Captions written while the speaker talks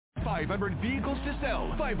500 vehicles to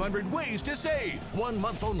sell, 500 ways to save. 1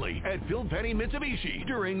 month only at Bill Penny Mitsubishi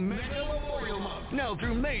during Mega Memorial Month. Now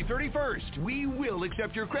through May 31st, we will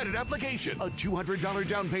accept your credit application. A $200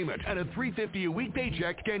 down payment and a $350 a week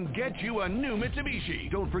paycheck can get you a new Mitsubishi.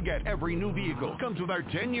 Don't forget, every new vehicle comes with our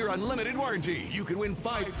 10-year unlimited warranty. You can win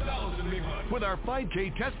 $5,000 with our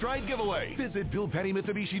 5K test drive giveaway. Visit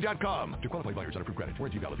BillPennyMitsubishi.com. To qualify buyers on approved credit,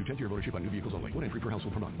 warranty valid through 10th year of ownership on new vehicles only. One entry per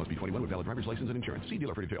household per month. Must be 21 with valid driver's license and insurance. See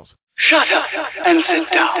dealer for details. Shut up and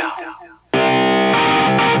sit down.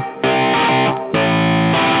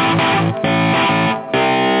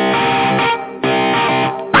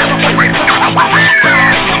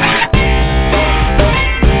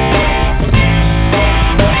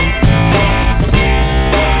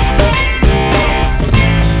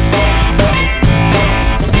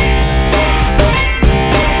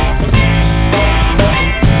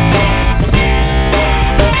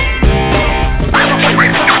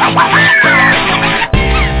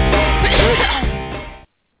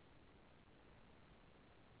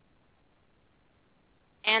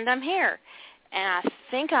 And I'm here. And I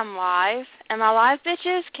think I'm live. Am I live,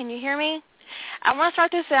 bitches? Can you hear me? I want to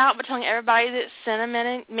start this out by telling everybody that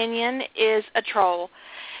Cinna Minion is a troll.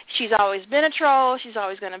 She's always been a troll. She's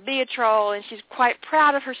always going to be a troll. And she's quite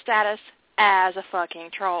proud of her status as a fucking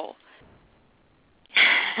troll.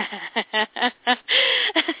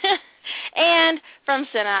 And from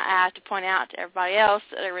Cinna, I have to point out to everybody else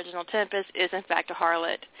that Original Tempest is, in fact, a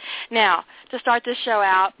harlot. Now, to start this show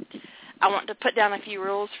out, I want to put down a few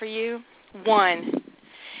rules for you. 1,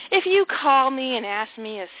 if you call me and ask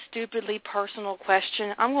me a stupidly personal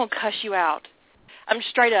question, I'm going to cuss you out. I'm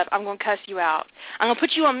straight up, I'm going to cuss you out. I'm going to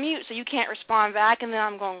put you on mute so you can't respond back, and then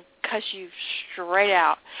I'm going to cuss you straight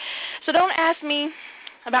out. So don't ask me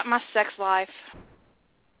about my sex life.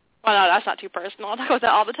 Well, no, that's not too personal. I talk about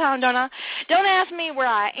that all the time, don't I? Don't ask me where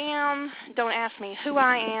I am. Don't ask me who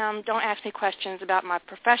I am. Don't ask me questions about my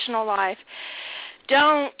professional life.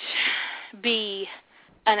 Don't be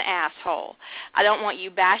an asshole. I don't want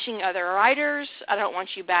you bashing other writers. I don't want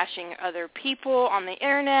you bashing other people on the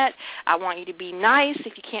internet. I want you to be nice.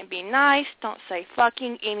 If you can't be nice, don't say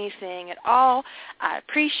fucking anything at all. I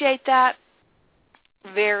appreciate that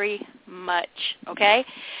very much, okay?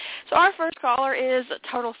 So our first caller is a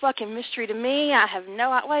total fucking mystery to me. I have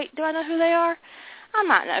no... Wait, do I know who they are? I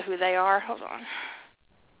might know who they are. Hold on.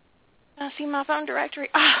 I see my phone directory.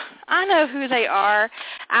 I know who they are.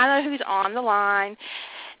 I know who's on the line.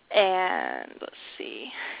 And let's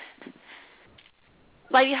see.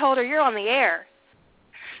 Lady Holder, you're on the air.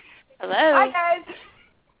 Hello. Hi, guys.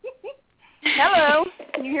 Hello.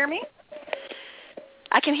 Can you hear me?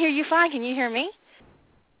 I can hear you fine. Can you hear me?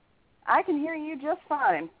 I can hear you just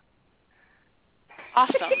fine.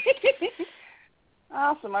 Awesome.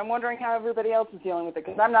 Awesome. I'm wondering how everybody else is dealing with it,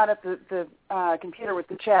 because I'm not at the computer with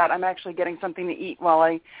the chat. I'm actually getting something to eat while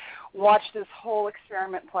I watch this whole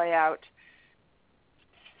experiment play out.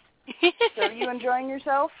 So are you enjoying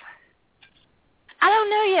yourself? I don't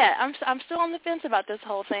know yet. I'm still on the fence about this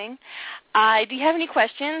whole thing. Do you have any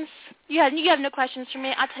questions? You have no questions for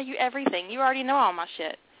me. I'll tell you everything. You already know all my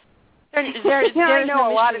shit. There's I know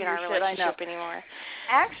no a lot of mystery in our your shit. I know. relationship anymore.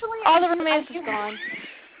 Actually, all the romance is gone.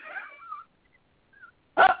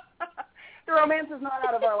 The romance is not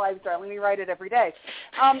out of our lives, darling. We write it every day.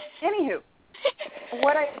 Anywho,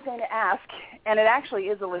 what I was going to ask, and it actually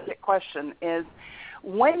is a legit question, is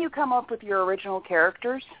when you come up with your original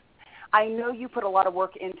characters, I know you put a lot of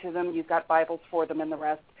work into them. You've got Bibles for them and the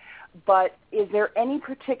rest. But is there any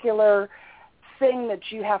particular thing that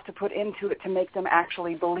you have to put into it to make them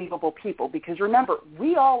actually believable people? Because remember,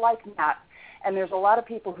 we all like Matt. And there's a lot of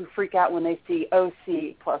people who freak out when they see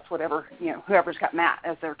OC plus whatever, whoever's got Matt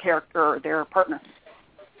as their character or their partner.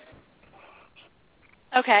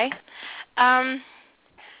 Okay.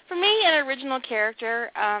 For me, an original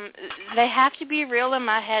character, they have to be real in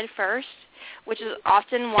my head first, which is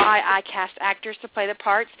often why I cast actors to play the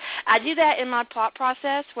parts. I do that in my plot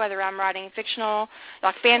process, whether I'm writing fictional,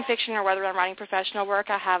 like fan fiction, or whether I'm writing professional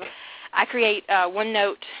work. I create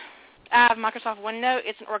OneNote. I have Microsoft OneNote.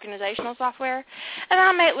 It's an organizational software, and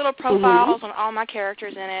I make little profiles on all my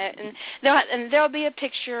characters in it, and there'll be a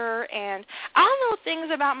picture, and I'll know things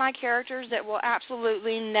about my characters that will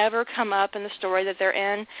absolutely never come up in the story that they're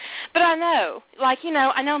in, but I know,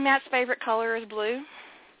 I know Matt's favorite color is blue.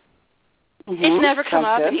 It's never come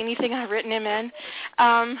up in anything I've written him in.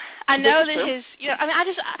 I know that his,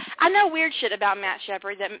 I know weird shit about Matt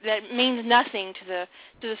Shepard that means nothing to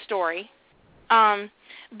the story.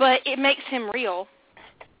 But it makes him real.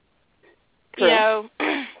 True.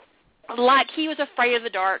 like he was afraid of the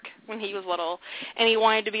dark when he was little, and he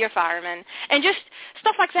wanted to be a fireman, and just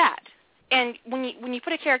stuff like that. And when you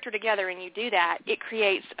put a character together and you do that, it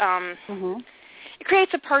creates it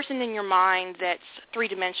creates a person in your mind that's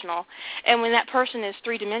three-dimensional. And when that person is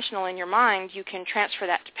three-dimensional in your mind, you can transfer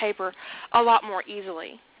that to paper a lot more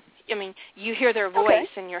easily. I mean, you hear their voice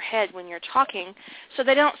in your head when you're talking, so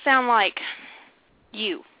they don't sound like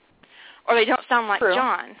you, or they don't sound like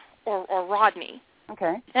John or Rodney.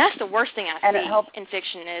 Okay. And that's the worst thing I see in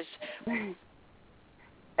fiction is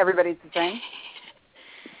everybody's the same.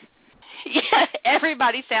 Yeah,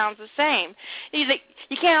 everybody sounds the same. You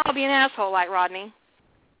can't all be an asshole like Rodney.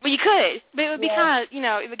 Well, you could, but it would be kind of,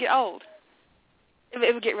 it would get old.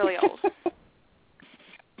 It would get really old.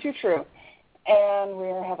 Too true. And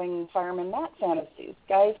we're having Fireman Matt fantasies.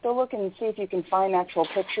 Guys, go look and see if you can find actual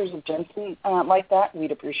pictures of Jensen like that.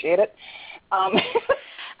 We'd appreciate it.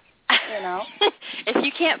 If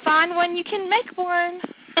you can't find one, you can make one.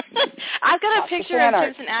 I've got a picture of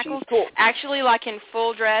Jensen Ackles actually like in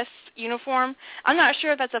full dress uniform. I'm not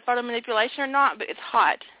sure if that's a photo manipulation or not, but it's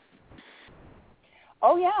hot.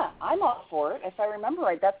 Oh, yeah. I'm all for it. If I remember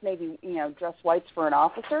right, that's maybe, dress whites for an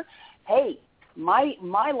officer. Hey, my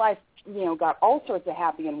life, got all sorts of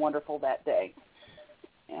happy and wonderful that day.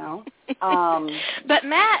 But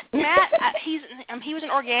Matt, he was an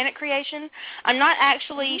organic creation. I'm not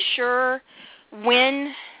actually sure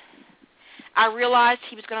when I realized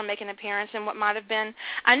he was going to make an appearance in what might have been.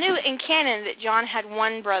 I knew in canon that John had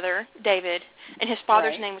one brother, David, and his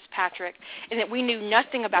father's name was Patrick, and that we knew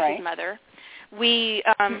nothing about his mother. We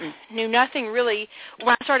knew nothing really.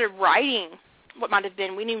 When I started writing what might have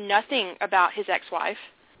been, we knew nothing about his ex-wife.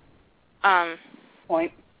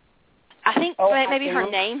 Point. I think maybe her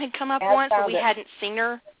name had come up once, but we hadn't seen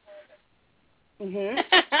her. Mm-hmm.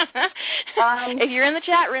 If you're in the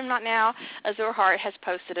chat room right now, Azure Hart has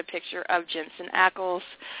posted a picture of Jensen Ackles.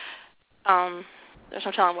 There's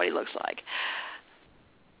no telling what he looks like.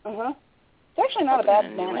 Uh-huh. It's actually not a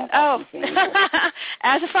bad man. Oh,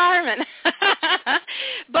 as a fireman.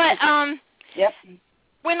 But yep.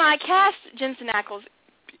 When I cast Jensen Ackles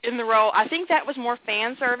in the role, I think that was more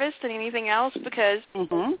fan service than anything else because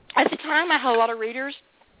at the time I had a lot of readers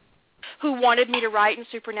who wanted me to write in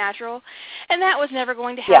supernatural, and that was never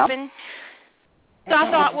going to happen. So I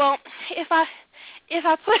thought, well, if I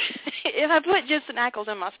put Jensen Ackles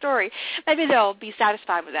in my story, maybe they'll be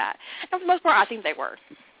satisfied with that. And for the most part, I think they were.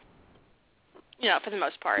 For the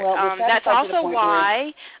most part. Well, that's also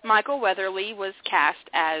why Michael Weatherly was cast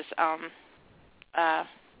as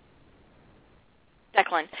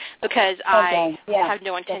Declan, because I have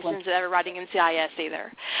no intentions of ever writing in CIS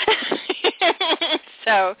either.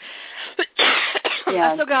 So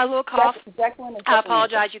I still got a little cough. I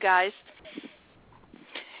apologize, you guys.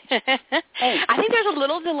 I think there's a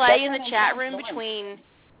little delay in the chat room between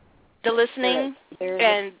the listening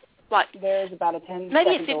and there's about a 10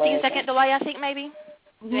 maybe a 15-second delay, I think maybe.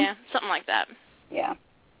 Mm-hmm. Yeah, something like that. Yeah.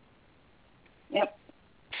 Yep.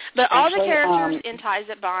 But all the characters in Ties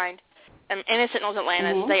That Bind and in Sentinels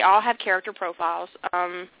Atlantis, they all have character profiles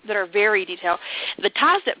that are very detailed. The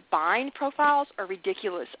Ties That Bind profiles are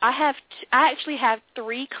ridiculous. I actually have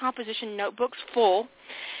 3 composition notebooks full,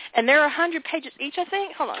 and they're 100 pages each, I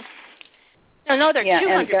think. Hold on. No, they're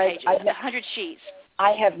 200 pages, 100 sheets.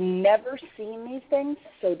 I have never seen these things,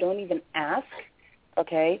 so don't even ask,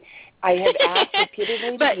 okay? I have asked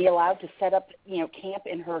repeatedly to be allowed to set up, camp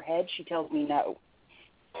in her head. She tells me no.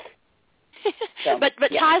 So, but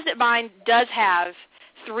Ties That Bind does have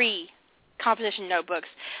 3 composition notebooks,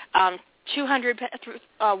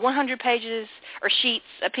 100 pages or sheets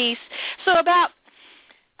a piece. So about,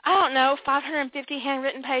 550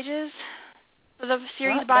 handwritten pages for the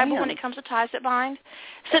series Bible when it comes to Ties That Bind.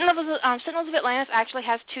 Sentinels of Atlantis actually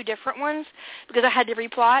has 2 different ones because I had to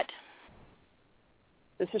replot.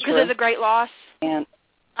 This is because of the Great Loss. And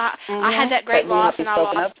I had that great loss, and I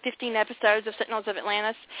lost 15 episodes of Sentinels of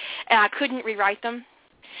Atlantis, and I couldn't rewrite them.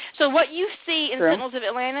 So what you see in Sentinels of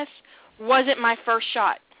Atlantis wasn't my first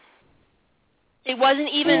shot. It wasn't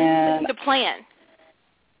even the plan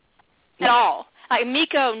at all. Like,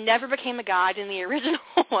 Miko never became a god in the original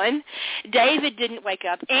one. David didn't wake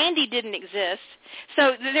up. Andy didn't exist.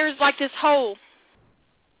 So there's like this whole...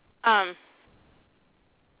 there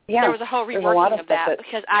was a whole reworking of that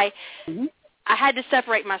because I had to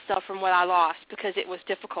separate myself from what I lost because it was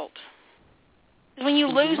difficult. When you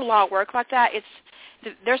lose a lot of work like that,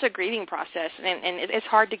 there's a grieving process, and it's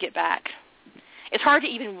hard to get back. It's hard to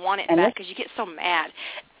even want it back because you get so mad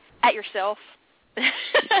at yourself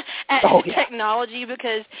at technology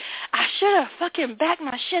because I should have fucking backed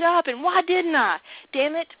my shit up, and why didn't I?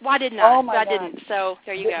 Damn it, why didn't I? Oh, my but I God. didn't, so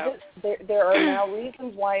there you go. There are now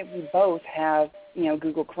reasons why we both have,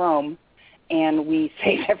 Google Chrome, and we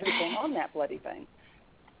save everything on that bloody thing,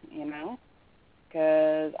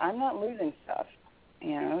 because I'm not losing stuff.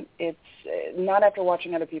 It's not after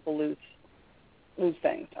watching other people lose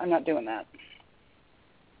things. I'm not doing that.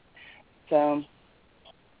 So,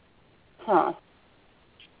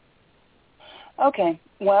 Okay,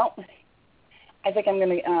 well, I think I'm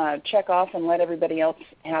going to check off and let everybody else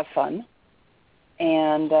have fun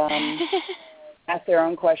and ask their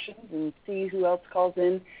own questions and see who else calls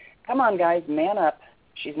in. Come on, guys, man up.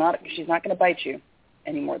 She's not going to bite you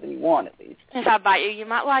any more than you want, at least. If I bite you, you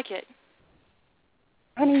might like it.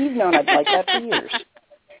 Honey, you've known I'd like that for years.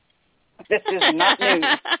 This is not news.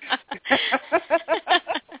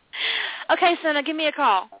 Okay, Senna, give me a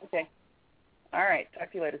call. Okay. All right.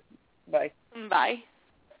 Talk to you later. Bye. Bye.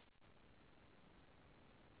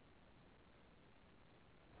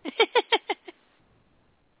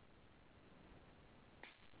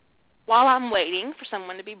 While I'm waiting for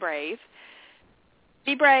someone to be brave,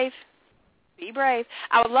 be brave. Be brave.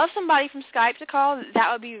 I would love somebody from Skype to call.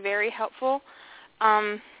 That would be very helpful.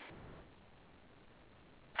 I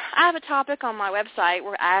have a topic on my website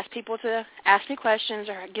where I ask people to ask me questions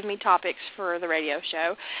or give me topics for the radio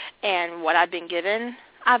show, and what I've been given.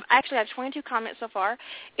 I've 22 comments so far.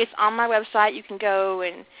 It's on my website. You can go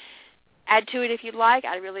and add to it if you'd like.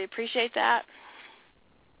 I'd really appreciate that.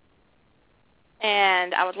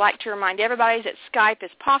 And I would like to remind everybody that Skype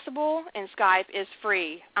is possible and Skype is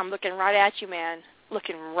free. I'm looking right at you, man.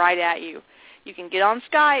 Looking right at you. You can get on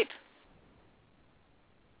Skype.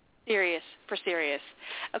 Serious.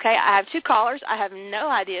 Okay, I have two callers. I have no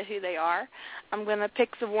idea who they are. I'm going to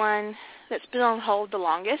pick the one that's been on hold the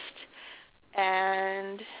longest.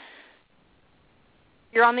 And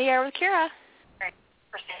you're on the air with Kira.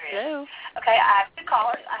 Hello. Okay, I have two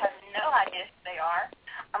callers. I have no idea who they are.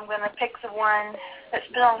 I'm going to pick the one that's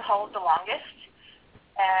been on hold the longest.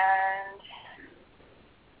 And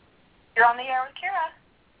you're on the air with Kira.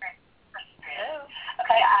 Hello.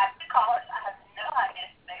 Okay, I have two callers. I have no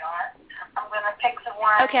idea who they are. I'm going to pick the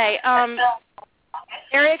one Okay, that's been on hold the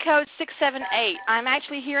longest. Area code 678. I'm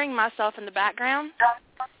actually hearing myself in the background.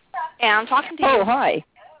 And I'm talking to you. Oh, hi.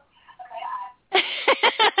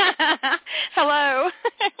 Hello.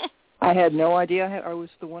 I had no idea I was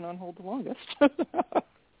the one on hold the longest.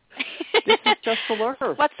 This is just for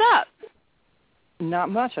Lurker. What's up? Not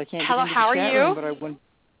much. I can't. Hello, how are you? Room,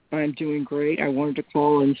 but I'm doing great. I wanted to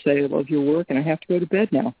call and say I love your work, and I have to go to bed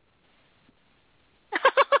now.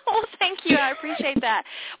 Well, thank you. I appreciate that.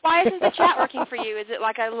 Why isn't the chat working for you? Is it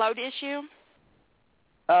like a load issue?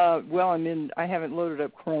 Well, I haven't loaded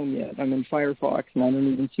up Chrome yet. I'm in Firefox, and I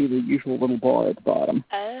don't even see the usual little bar at the bottom.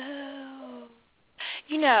 Oh.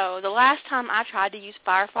 The last time I tried to use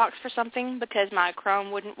Firefox for something because my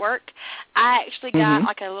Chrome wouldn't work, I actually got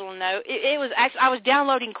like a little note. It was actually, I was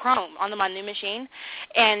downloading Chrome onto my new machine,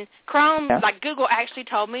 and Chrome, like Google, actually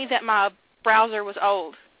told me that my browser was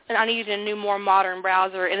old and I needed a new, more modern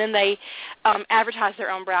browser, and then they advertised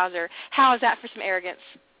their own browser. How is that for some arrogance?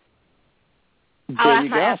 I'll laugh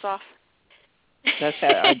my ass off.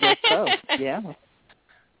 I guess so, yeah.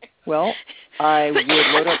 Well, I would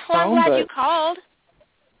load up Chrome, I'm glad you called.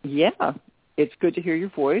 Yeah, it's good to hear your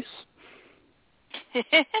voice.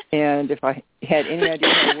 And if I had any idea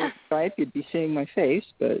how to work Skype, you'd be seeing my face,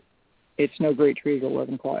 but it's no great treat at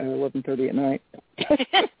 11:30 at night.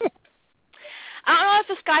 I don't know if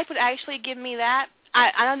the Skype would actually give me that.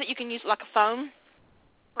 I know that you can use like a phone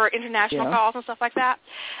for international calls and stuff like that,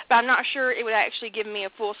 but I'm not sure it would actually give me a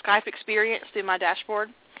full Skype experience through my dashboard.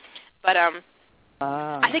 But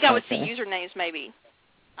I think I would see usernames maybe.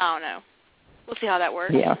 I don't know. We'll see how that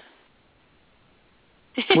works. Yeah.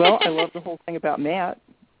 Well, I love the whole thing about Matt.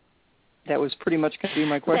 That was pretty much going to be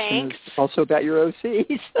my question. Thanks. Also about your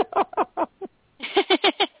OCs.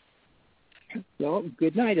 Well,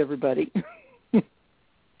 good night, everybody.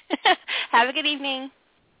 Have a good evening.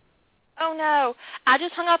 Oh, no. I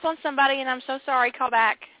just hung up on somebody, and I'm so sorry. Call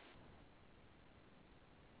back.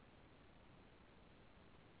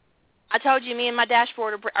 I told you me and my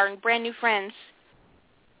dashboard are brand new friends.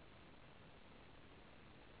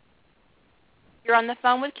 You're on the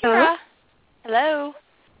phone with Kira. Hello.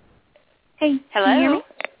 Hey. Hello. Can you hear me?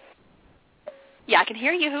 Yeah, I can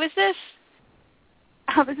hear you. Who is this?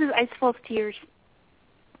 Oh, this is Iceful of Tears.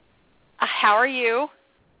 How are you?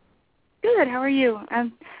 Good. How are you?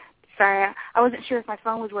 I'm sorry. I wasn't sure if my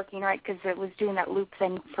phone was working right because it was doing that loop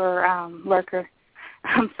thing for Lurker.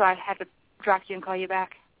 So I had to drop you and call you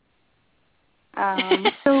back.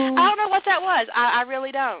 So I don't know what that was. I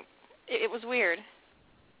really don't. It was weird.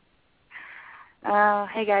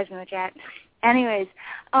 Hey guys in the chat. Anyways,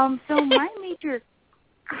 so my major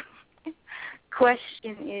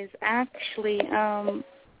question is actually, and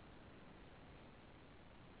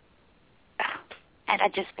I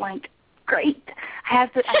just blanked. Great. I have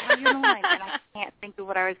you in the line, and I can't think of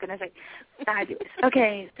what I was going to say. Fabulous.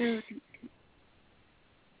 Okay.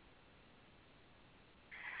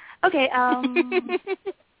 Okay.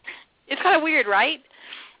 It's kind of weird, right?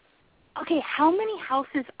 Okay. How many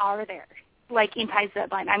houses are there, like in Ties That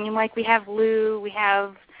Bind? I mean, like we have Lou, we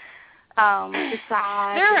have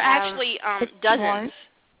Desad. There are actually dozens.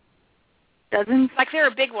 Dozens? Like there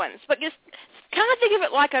are big ones, but just kind of think of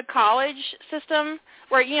it like a college system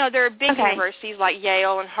where, there are big universities like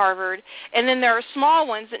Yale and Harvard, and then there are small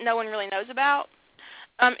ones that no one really knows about.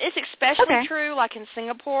 It's especially true like in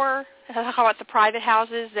Singapore. I call it the private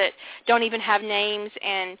houses that don't even have names,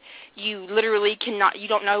 and you literally you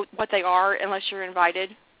don't know what they are unless you're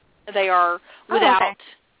invited. They are without,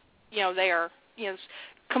 they are,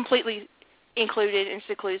 completely included and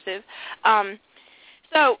seclusive.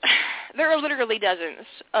 So there are literally dozens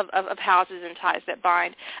of houses and Ties That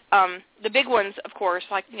Bind. The big ones, of course,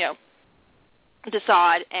 like,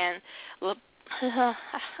 Desad and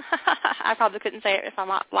I probably couldn't say it if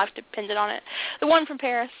my life depended on it. The one from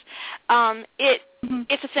Paris,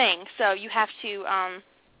 it's a thing. So you have to.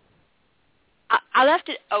 I left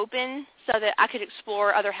it open so that I could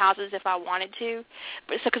explore other houses if I wanted to,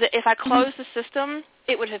 but because if I closed the system,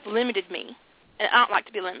 it would have limited me, and I don't like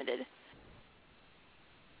to be limited.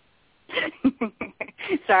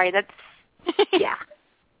 Sorry, that's yeah.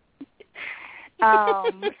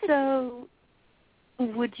 So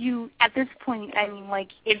would you, at this point, I mean, like,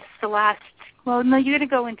 it's the last, well, no, you're going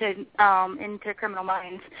to go into Criminal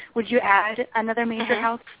Minds. Would you add another major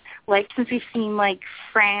house? Like, since we've seen, like,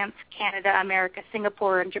 France, Canada, America,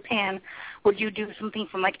 Singapore, and Japan, would you do something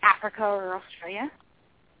from, like, Africa or Australia?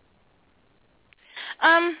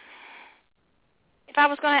 If I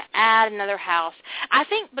was going to add another house, I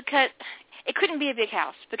think because it couldn't be a big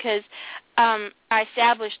house because I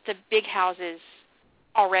established the big houses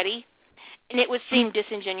already, and it would seem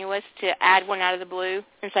disingenuous to add one out of the blue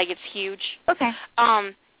and say it's huge. Okay.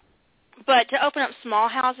 But to open up small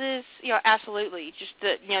houses, absolutely, just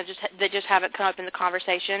just have it come up in the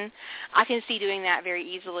conversation. I can see doing that very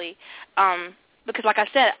easily because, like I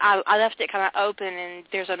said, I left it kind of open, and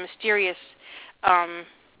there's a mysterious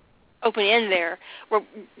open end there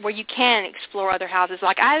where you can explore other houses.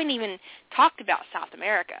 Like I haven't even talked about South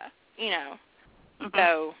America,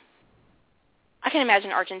 So I can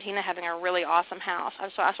imagine Argentina having a really awesome house.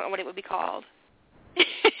 So I don't know what it would be called.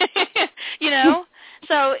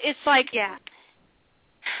 So it's like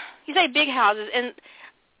you say big houses, and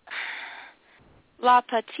La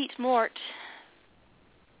Petite Mort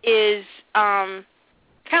is kind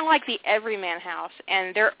of like the everyman house,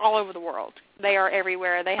 and they're all over the world. They are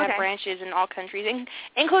everywhere. They have branches in all countries,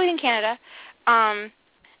 including Canada.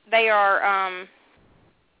 They are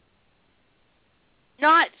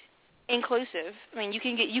not inclusive. I mean,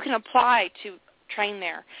 you can apply to train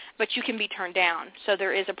there, but you can be turned down. So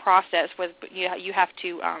there is a process with you have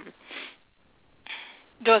to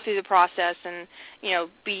go through the process and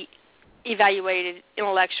be evaluated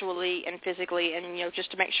intellectually and physically, and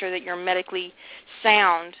just to make sure that you're medically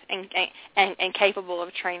sound and capable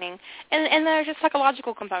of training. And there's a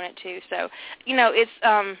psychological component too. So it's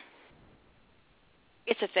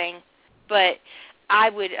a thing. But I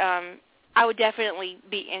would definitely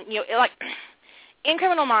be in like in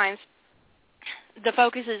Criminal Minds. The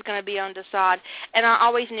focus is going to be on Desad, and I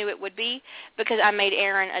always knew it would be because I made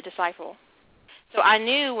Aaron a disciple. So I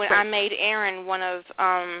knew when I made Aaron one of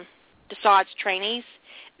Desad's trainees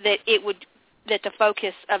that the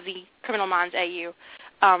focus of the Criminal Minds AU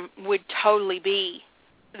would totally be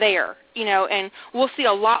there, and we'll see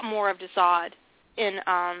a lot more of Desad in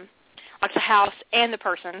like the house and the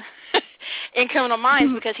person in Criminal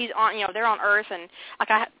Minds because he's on, they're on Earth, and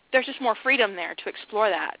there's just more freedom there to explore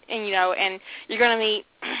that, and and you're going to meet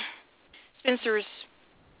Spencer's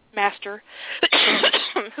master,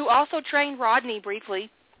 who also trained Rodney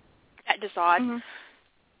briefly at Desad.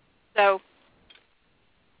 So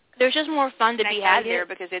there's just more fun to be had there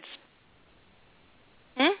because it's.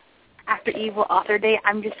 After Evil Author Day,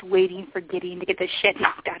 I'm just waiting for Gideon to get the shit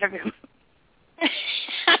knocked out of him.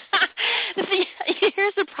 See,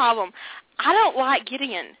 here's the problem. I don't like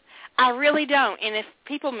Gideon. I really don't. And if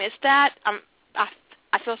people miss that,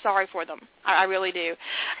 I feel sorry for them. I really do.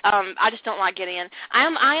 I just don't like Gideon.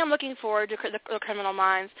 I am looking forward to the Criminal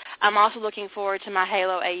Minds. I'm also looking forward to my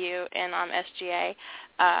Halo AU and SGA.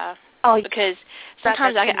 because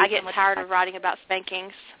sometimes I get tired of writing about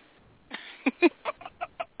spankings.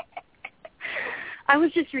 I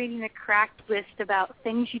was just reading a cracked list about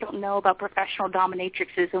things you don't know about professional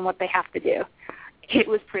dominatrixes and what they have to do. It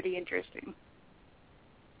was pretty interesting.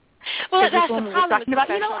 Well, that's the problem with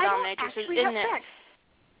professional dominatrixes, isn't it? Sex.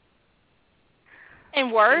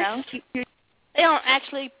 And worse, they don't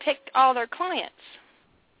actually pick all their clients.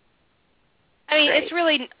 I mean, It's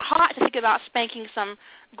really hot to think about spanking some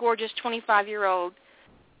gorgeous 25-year-old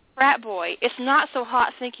frat boy. It's not so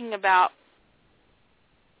hot thinking about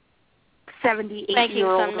 78-year-old spanking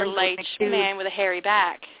some middle-aged man with a hairy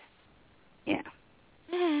back. Yeah.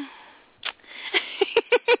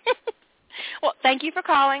 Well, thank you for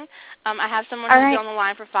calling. I have someone who's on the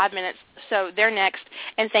line for 5 minutes, so they're next.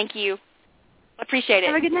 And thank you. Appreciate it.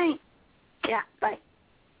 Have a good night. Yeah, bye.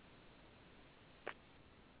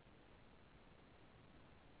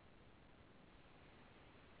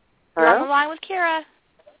 You're on the line with Kira.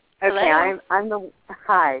 Okay, Hello?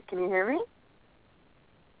 Hi, can you hear me?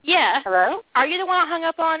 Yeah. Hello? Are you the one I hung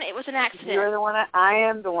up on? It was an accident. You're the one. I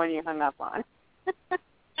am the one you hung up on.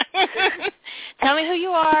 Tell me who you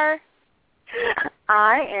are.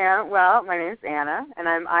 My name's Anna, and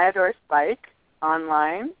I adore Spike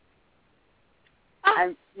online.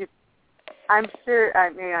 Oh. I'm sure, I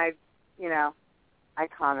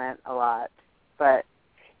comment a lot, but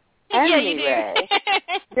anyway. Yeah, you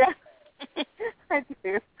do. Yeah,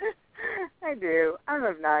 I do. I'm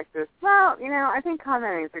obnoxious. Well, I think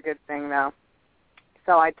commenting is a good thing, though,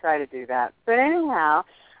 so I try to do that. But anyhow,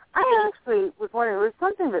 I actually was wondering, it was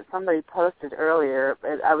something that somebody posted earlier,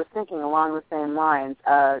 but I was thinking along the same lines,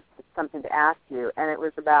 something to ask you, and it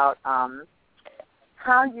was about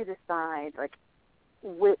how you decide,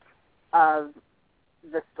 which of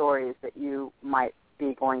the stories that you might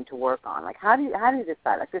be going to work on. How do you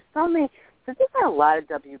decide? There's a lot of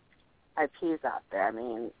WIPs out there,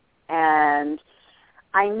 and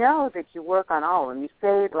I know that you work on all of them. You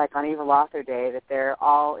say, on Evil Author Day, that they're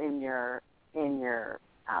all in your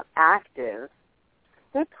active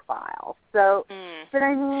stick file. So, but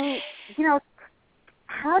how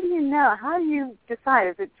do you know? How do you decide?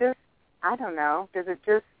 Is it just, I don't know, does it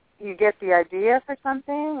just, you get the idea for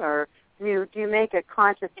something, or do you make a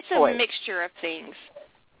conscious choice? It's a mixture of things.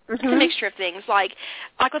 Mm-hmm. It's a mixture of things. Like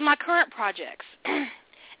with my current projects,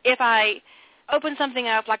 if I open something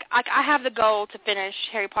up, I have the goal to finish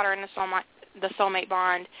Harry Potter and the Soulmate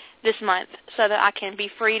Bond this month so that I can be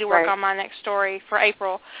free to work on my next story for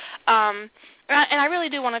April. And I really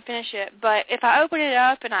do want to finish it, but if I open it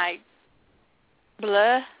up and I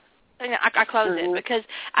close it because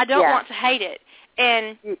I don't want to hate it.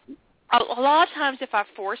 And a lot of times if I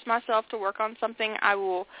force myself to work on something, I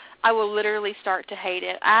will literally start to hate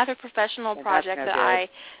it. I have a professional project that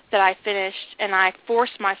I finished, and I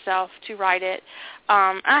forced myself to write it.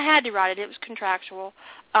 I had to write it. It was contractual.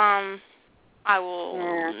 I will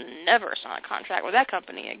never sign a contract with that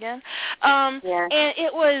company again. And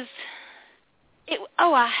it was,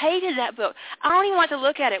 I hated that book. I don't even want to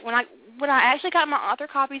look at it. When I actually got my author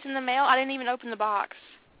copies in the mail, I didn't even open the box.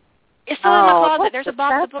 It's still in my closet. There's a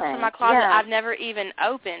box of books in my closet I've never even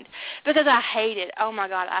opened because I hate it. Oh, my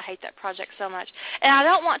God, I hate that project so much. And I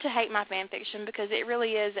don't want to hate my fan fiction because it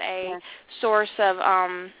really is a source of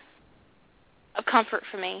comfort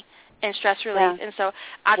for me and stress relief. And so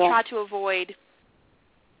I try to avoid.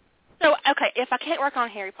 So, okay, if I can't work on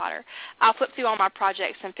Harry Potter, I'll flip through all my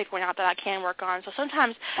projects and pick one out that I can work on. So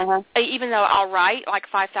sometimes, even though I'll write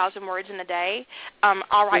 5,000 words in a day,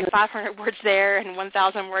 I'll write 500 words there and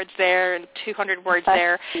 1,000 words there and 200 words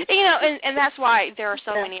there. And that's why there are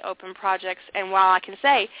so many open projects. And while I can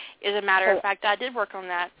say, as a matter of fact, I did work on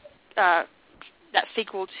that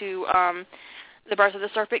sequel to The Birth of the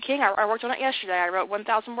Serpent King. I worked on it yesterday. I wrote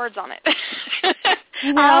 1,000 words on it.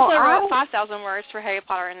 I also wrote 5,000 words for Harry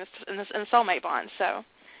Potter and Soulmate Bond. So.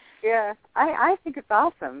 Yeah, I think it's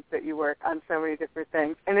awesome that you work on so many different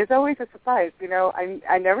things, and it's always a surprise.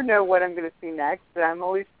 I never know what I'm going to see next, but I'm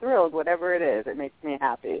always thrilled. Whatever it is, it makes me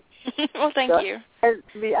happy. Well, thank you. And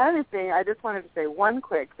the other thing, I just wanted to say one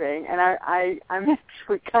quick thing, and I'm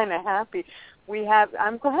actually kind of happy.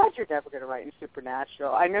 I'm glad you're never going to write in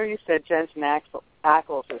Supernatural. I know you said Jensen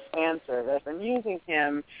Ackles is fan service, and using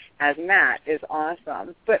him as Matt is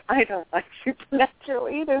awesome, but I don't like Supernatural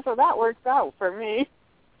either, so that works out for me.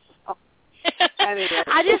 So, anyway.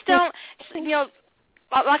 I just don't,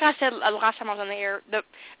 like I said last time I was on the air, the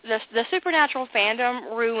Supernatural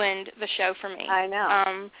fandom ruined the show for me. I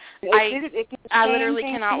know. I literally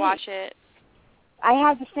cannot watch it. I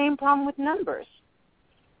have the same problem with Numbers.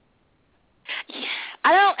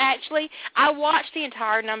 I don't actually. I watched the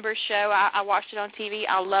entire Numbers show. I watched it on TV.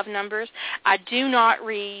 I love Numbers. I do not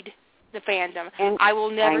read the fandom. And I will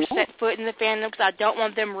never set foot in the fandom because I don't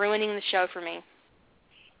want them ruining the show for me.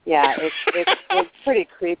 Yeah, it's pretty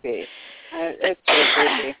creepy. It's pretty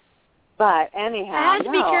creepy. But anyhow, I have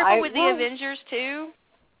to be careful with the Avengers too.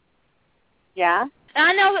 Yeah. And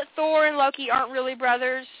I know that Thor and Loki aren't really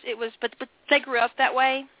brothers. But they grew up that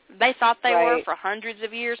way. They thought they were for hundreds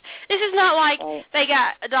of years. This is not like they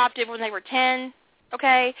got adopted when they were 10.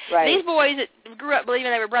 Okay? Right. These boys that grew up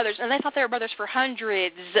believing they were brothers, and they thought they were brothers for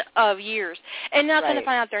hundreds of years. And now they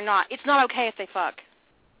find out they're not. It's not okay if they fuck.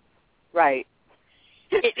 Right.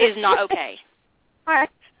 It is not okay. I'm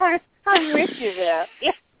with you there.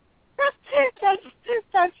 Yeah.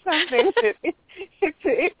 That's something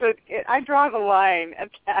that I draw the line at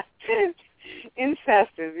that.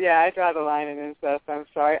 Incest is, I draw the line in incest, I'm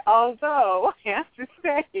sorry. Although, I have to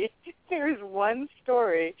say, there's one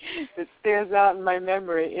story that stands out in my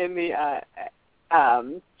memory in the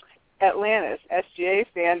Atlantis, SGA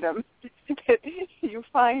fandom, that you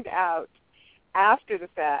find out after the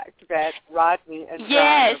fact that Rodney and John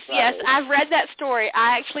are brothers. I've read that story.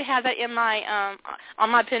 I actually have that in my on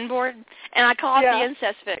my pin board, and I call it the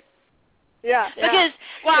incest fic. Yeah. Because,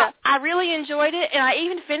 I really enjoyed it, and I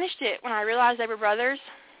even finished it when I realized they were brothers.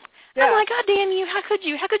 Yeah. I'm like, God damn you, how could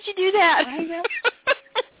you? How could you do that? I know.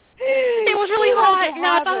 It was really hot, and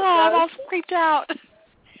I thought, I was creeped out.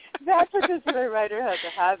 That particular writer has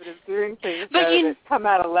a habit of doing things that come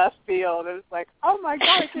out of left field, and it's like, oh my God,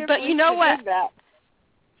 I can't believe you know what? Did that.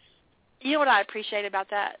 You know what I appreciate about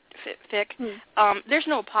that fic? There's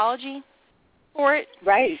no apology for it.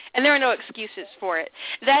 Right. And there are no excuses for it.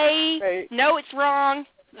 They know it's wrong,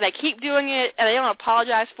 they keep doing it, and they don't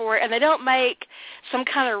apologize for it, and they don't make some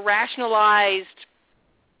kind of rationalized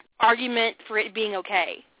argument for it being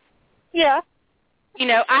okay. Yeah. You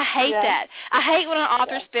know, I hate that. I hate when an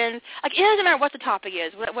author spends, like, it doesn't matter what the topic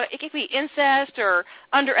is. It could be incest or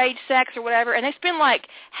underage sex or whatever, and they spend, like,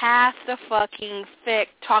 half the fucking fic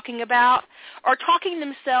talking about or talking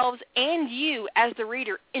themselves and you as the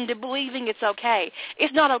reader into believing it's okay.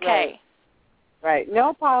 It's not okay. Right.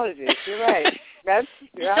 No apologies. You're right.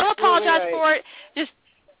 Don't apologize for it. Just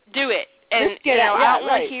do it. And, I don't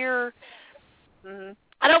want to hear... Mm-hmm.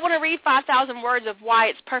 I don't want to read 5,000 words of why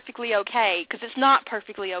it's perfectly okay, because it's not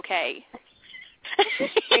perfectly okay.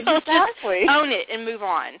 Exactly. Just own it and move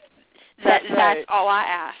on. That's all I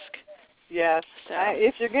ask. Yes. So.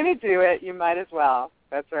 If you're going to do it, you might as well.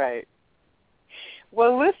 That's right.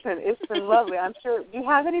 Well, listen, it's been lovely. I'm sure. Do you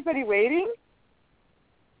have anybody waiting?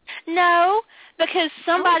 No, because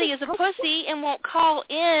somebody is a pussy and won't call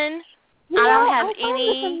in. I don't have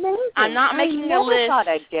any. I'm not making a list. I thought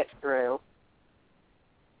I'd get through.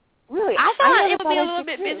 Really? I thought it would be a little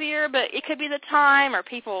bit busier, but it could be the time, or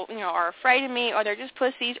people, are afraid of me, or they're just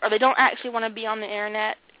pussies, or they don't actually want to be on the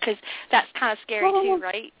internet, because that's kind of scary too,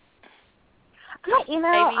 right?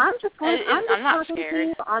 I'm just I'm not talking scared. to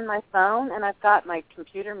you on my phone, and I've got my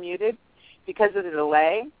computer muted because of the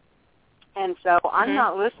delay, and so I'm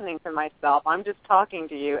not listening to myself. I'm just talking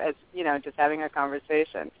to you as, just having a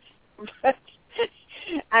conversation. But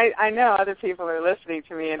I know other people are listening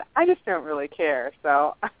to me, and I just don't really care,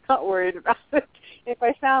 so I'm not worried about it. If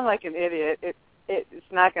I sound like an idiot,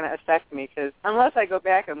 it's not going to affect me, because unless I go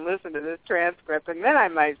back and listen to this transcript, and then I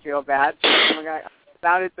might feel bad. Oh my God, I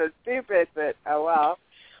sounded so stupid, but oh well.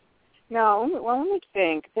 No, well, let me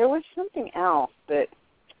think. There was something else that...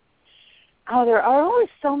 Oh, there are always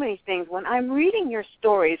so many things. When I'm reading your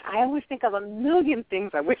stories, I always think of a million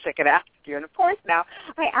things I wish I could ask you. And, of course, now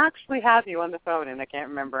I actually have you on the phone, and I can't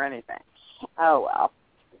remember anything. Oh, well.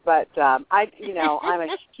 But, I'm a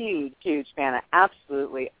huge, huge fan. I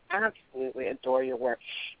absolutely adore your work.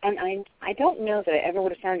 And I don't know that I ever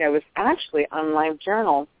would have found you. I was actually on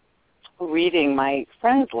LiveJournal reading my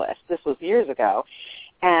friends list. This was years ago.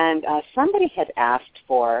 And somebody had asked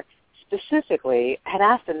for... specifically, had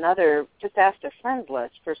asked a friend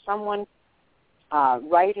list for someone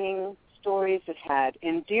writing stories that had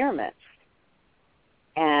endearments.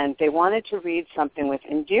 And they wanted to read something with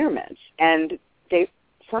endearments. And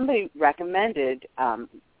somebody recommended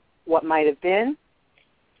What Might Have Been.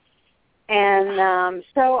 And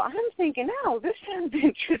so I'm thinking, this sounds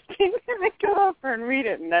interesting. And I go over and read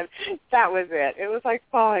it, and then that was it. It was like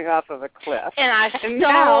falling off of a cliff. And I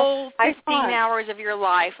stole 15 hours of your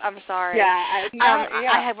life. I'm sorry. Yeah.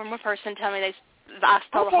 I had one more person tell me I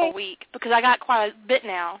stole a whole week, because I got quite a bit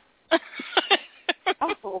now.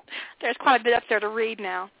 There's quite a bit up there to read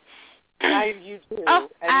now. You do. Oh,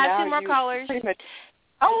 and I have 2 more callers.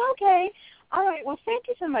 Okay. All right. Well, thank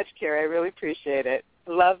you so much, Carrie. I really appreciate it.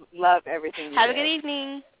 Love everything you Have do. a good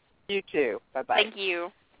evening. You too. Bye-bye. Thank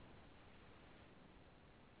you.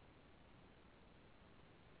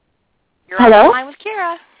 You're Hello? on the line with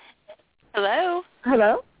Kira. Hello?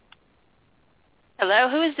 Hello? Hello,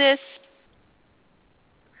 who is this?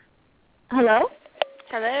 Hello?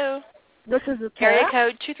 Hello? This is Area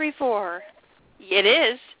code 234. It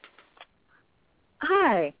is.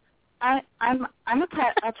 Hi. I'm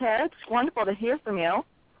Atara. It's wonderful to hear from you.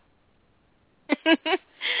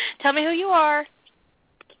 Tell me who you are.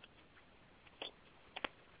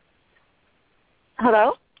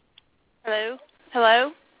 Hello? Hello?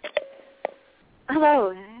 Hello?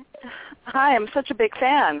 Hello. Hi, I'm such a big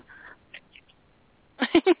fan.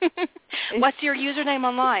 What's your username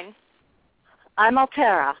online? I'm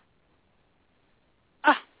Altera.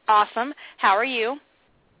 Oh, awesome. How are you?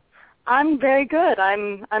 I'm very good.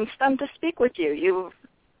 I'm stunned to speak with you.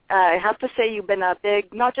 I have to say you've been a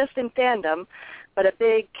big, not just in fandom, but a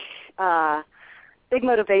big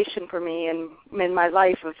motivation for me in my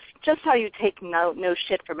life of just how you take no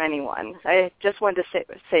shit from anyone. I just wanted to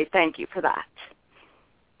say thank you for that.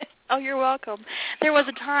 Oh, you're welcome. There was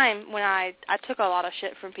a time when I took a lot of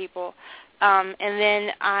shit from people, and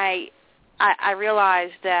then I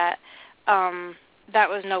realized that that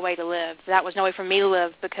was no way to live. That was no way for me to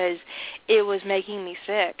live because it was making me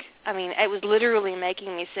sick. I mean, it was literally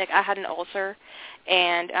making me sick. I had an ulcer,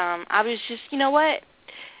 and I was just, you know what?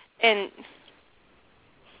 And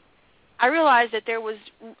I realized that there was,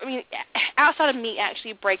 I mean, outside of me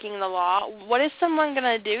actually breaking the law, what is someone going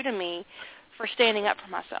to do to me for standing up for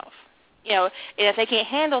myself? You know, and if they can't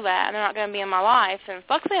handle that and they're not going to be in my life, then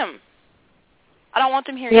fuck them. I don't want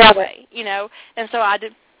them here anyway, you know? And so I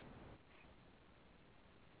did.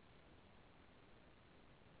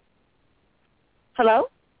 Hello?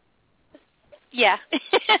 Yeah.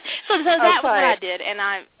 so that was what I did, and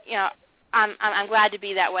I'm glad to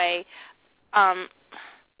be that way.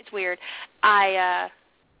 It's weird. I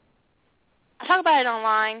talk about it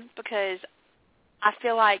online because I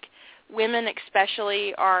feel like women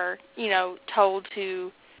especially are, you know, told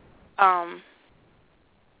to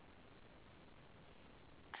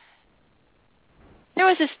there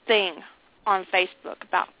was this thing on Facebook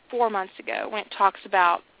about 4 months ago when it talks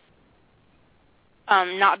about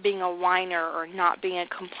not being a whiner or not being a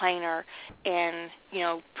complainer and, you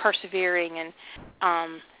know, persevering and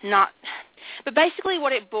not. But basically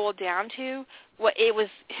what it boiled down to, what it was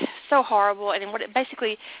so horrible, and what it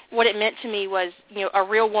meant to me was, you know, a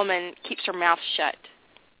real woman keeps her mouth shut.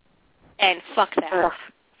 And fuck that. Ugh.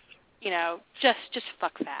 You know, just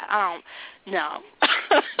fuck that. I don't, no.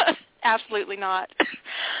 Absolutely not.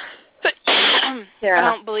 But I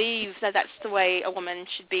don't believe that that's the way a woman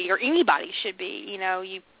should be, or anybody should be. You know,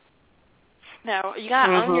 you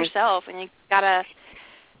gotta own yourself, and you gotta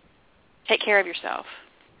take care of yourself.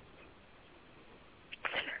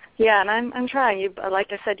 Yeah, and I'm trying. You, like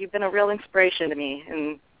I said, you've been a real inspiration to me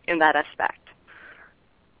in that aspect.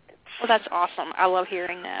 Well, that's awesome. I love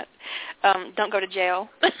hearing that. Don't go to jail.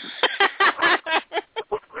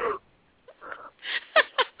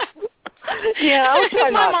 Yeah, I'll try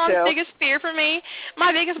not my to. mom's biggest fear for me,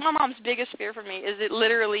 my mom's biggest fear for me is that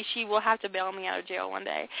literally she will have to bail me out of jail one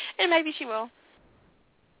day, and maybe she will.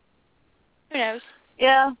 Who knows?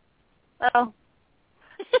 Yeah. Well,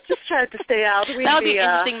 just try to stay out. That'll be an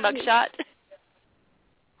interesting mugshot.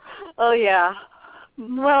 Oh yeah.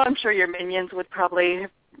 Well, I'm sure your minions would probably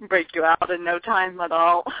break you out in no time at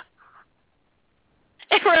all.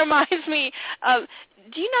 It reminds me of.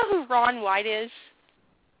 Do you know who Ron White is?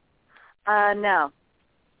 No.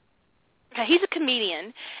 Okay, he's a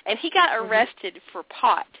comedian, and he got arrested for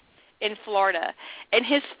pot in Florida, and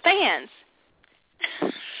his fans.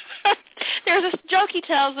 There's this joke he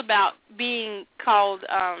tells about being called,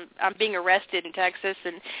 being arrested in Texas,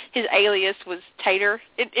 and his alias was Tater.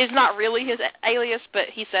 It is not really his alias, but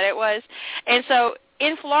he said it was. And so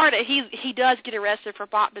in Florida, he does get arrested for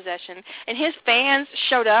pot possession, and his fans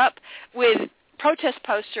showed up with protest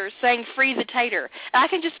posters saying "Free the Tater." And I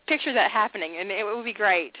can just picture that happening, and it would be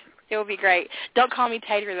great. It would be great. Don't call me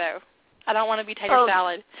Tater, though. I don't want to be tater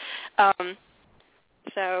salad.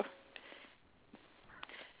 So,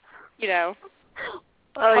 you know,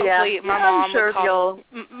 hopefully my mom would call.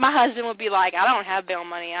 My husband would be like, I don't have bail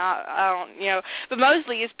money. I don't, you know. But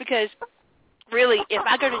mostly it's because, really, if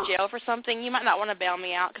I go to jail for something, you might not want to bail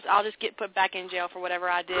me out because I'll just get put back in jail for whatever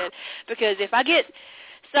I did. Because if I get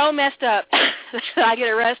so messed up that I get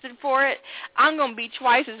arrested for it, I'm going to be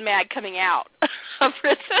twice as mad coming out of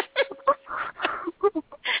prison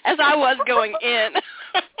as I was going in.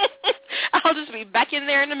 I'll just be back in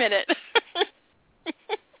there in a minute.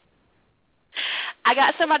 I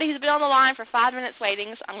got somebody who's been on the line for 5 minutes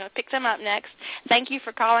waiting, so I'm going to pick them up next. Thank you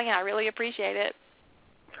for calling. I really appreciate it.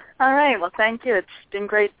 All right. Well, thank you. It's been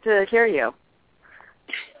great to hear you.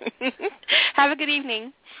 Have a good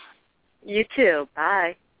evening. You too.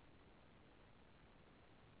 Bye.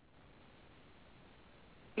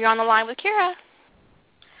 You're on the line with Kira.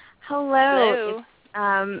 Hello.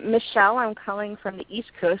 Michelle, I'm calling from the East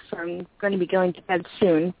Coast, so I'm going to be going to bed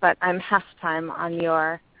soon, but I'm half time on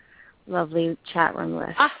your lovely chat room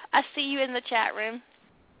list. I see you in the chat room.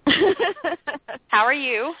 How are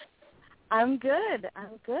you? I'm good.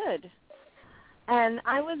 And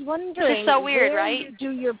I was wondering, it's so weird, right?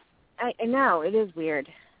 I know, it is weird.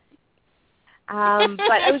 But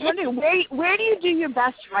I was wondering, where do you do your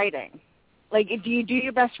best writing? Like, do you do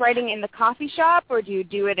your best writing in the coffee shop, or do you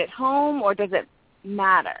do it at home, or does it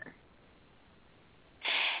matter?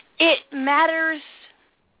 It matters,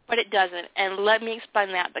 but it doesn't. And let me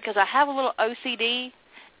explain that, because I have a little OCD,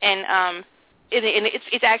 and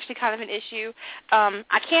it's actually kind of an issue.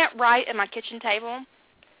 I can't write at my kitchen table.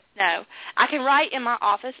 No. I can write in my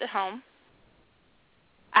office at home.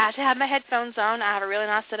 I have to have my headphones on. I have a really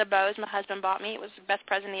nice set of bows my husband bought me. It was the best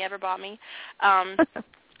present he ever bought me.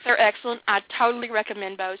 They're excellent. I totally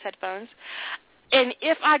recommend Bose headphones. And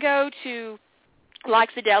if I go to, like,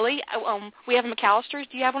 the deli, we have McAllister's.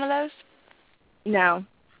 Do you have one of those? No.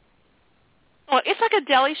 Well, it's like a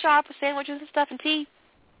deli shop with sandwiches and stuff and tea.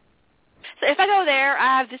 So if I go there,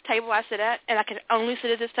 I have this table I sit at, and I can only sit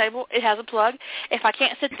at this table. It has a plug. If I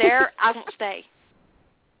can't sit there, I won't stay.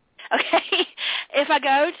 Okay? If I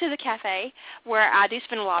go to the cafe, where I do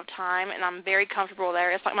spend a lot of time, and I'm very comfortable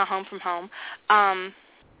there, it's like my home from home,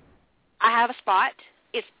 I have a spot.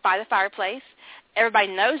 It's by the fireplace. Everybody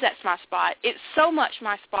knows that's my spot. It's so much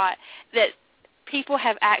my spot that people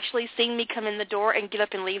have actually seen me come in the door and get up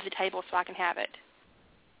and leave the table so I can have it.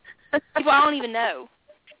 People I don't even know.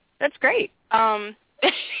 That's great. Because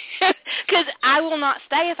I will not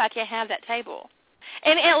stay if I can't have that table.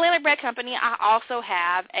 And at Atlanta Bread Company, I also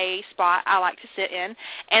have a spot I like to sit in,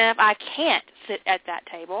 and if I can't sit at that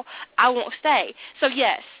table, I won't stay. So,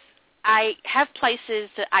 yes, I have places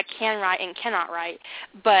that I can write and cannot write,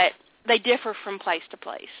 but they differ from place to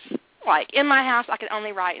place. Like, in my house, I can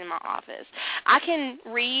only write in my office. I can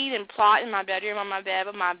read and plot in my bedroom on my bed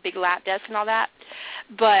with my big lap desk and all that,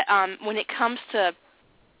 but when it comes to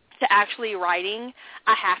actually writing,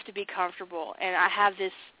 I have to be comfortable, and I have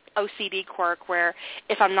this OCD quirk where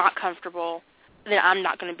if I'm not comfortable, then I'm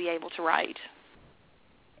not going to be able to write.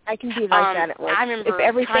 I can be like that at work. I remember if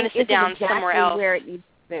everything trying to sit down exactly somewhere else where it needs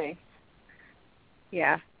to be.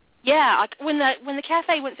 Yeah. Yeah, like when the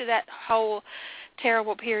cafe went through that whole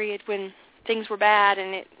terrible period when things were bad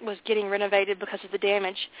and it was getting renovated because of the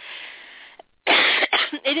damage,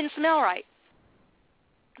 it didn't smell right.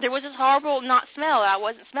 There was this horrible not smell that I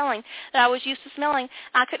wasn't smelling, that I was used to smelling.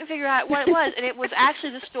 I couldn't figure out what it was, and it was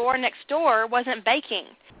actually the store next door wasn't baking.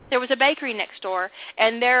 There was a bakery next door,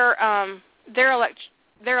 and their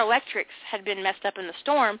electrics had been messed up in the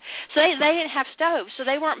storm, so they didn't have stoves, so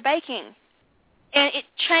they weren't baking. And it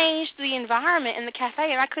changed the environment in the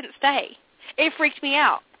cafe, and I couldn't stay. It freaked me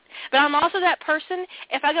out. But I'm also that person,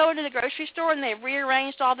 if I go into the grocery store and they've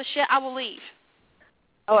rearranged all the shit, I will leave.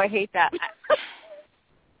 Oh, I hate that.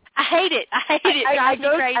 I hate it. It drives me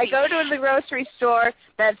crazy. I go to the grocery store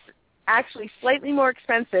that's actually slightly more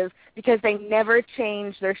expensive because they never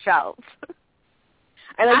change their shelves.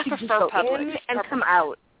 I like to just go in and come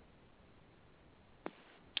out.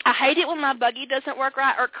 I hate it when my buggy doesn't work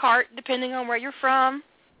right, or cart, depending on where you're from.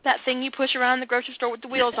 That thing you push around the grocery store with the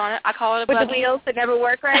wheels on it, I call it a buggy. With the wheels that never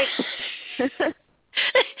work right?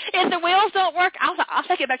 If the wheels don't work, I'll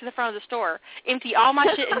take it back to the front of the store, empty all my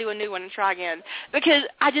shit into a new one and try again, because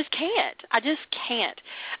I just can't.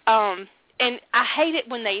 And I hate it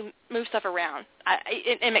when they move stuff around.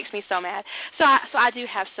 It makes me so mad. So I do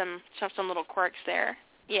have some little quirks there.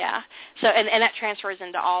 Yeah. So and that transfers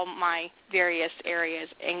into all my various areas,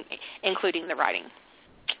 including the writing.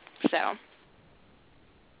 So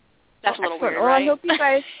that's a little weird, right? Well, I hope you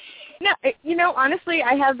guys. No, honestly,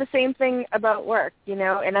 I have the same thing about work,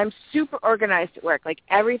 and I'm super organized at work. Like,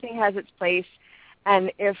 everything has its place,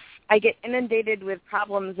 and if I get inundated with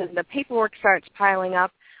problems and the paperwork starts piling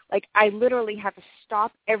up, like, I literally have to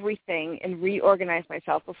stop everything and reorganize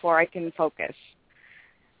myself before I can focus.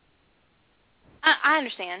 I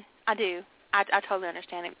understand. I do. I totally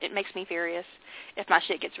understand. It makes me furious if my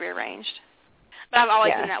shit gets rearranged. But I've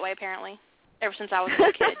always been that way, apparently, ever since I was a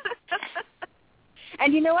little kid.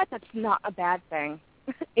 And you know what? That's not a bad thing.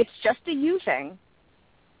 It's just a you thing.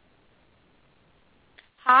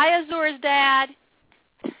 Hi, Azur's dad.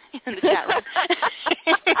 In the chat room.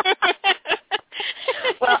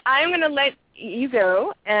 Well, I'm going to let you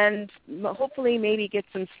go and hopefully maybe get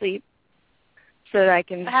some sleep so that I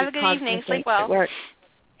can have a good evening. Sleep well. At work.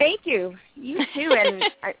 Thank you. You too. And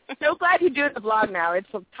I'm so glad you're doing the blog now. It's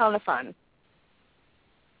a ton of fun.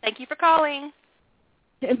 Thank you for calling.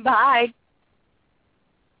 Bye.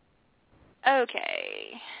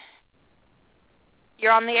 Okay.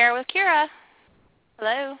 You're on the air with Kira.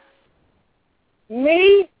 Hello.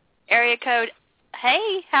 Me? Area code.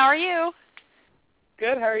 Hey, how are you?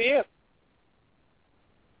 Good, how are you?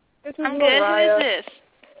 I'm good. Who is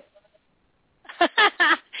this?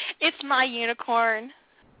 It's my unicorn.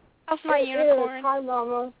 How's my unicorn? Hi,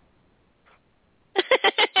 Mama.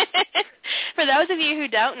 For those of you who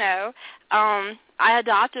don't know, I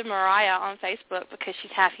adopted Mariah on Facebook because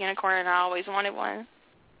she's half unicorn and I always wanted one.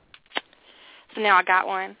 So now I got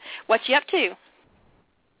one. What you up to?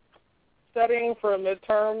 Studying for a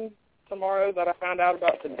midterm tomorrow that I found out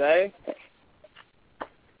about today.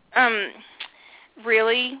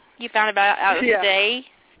 Really? You found out today?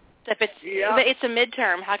 If it's a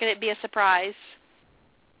midterm, how can it be a surprise?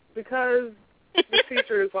 Because the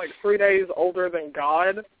teacher is like 3 days older than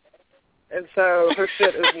God, and so her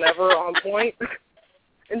shit is never on point.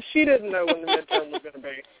 And she didn't know when the midterm was going to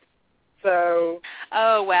be. So.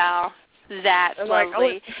 Oh, wow. That's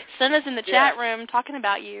lovely. Like, Senna's in the chat room talking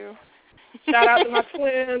about you. Shout out to my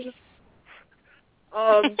twins.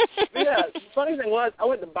 Yeah, the funny thing was, I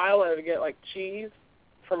went to Bilo to get, like, cheese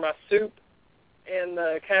for my soup, and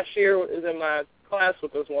the cashier was in my class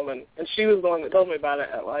with this woman, and she was the one that told me about it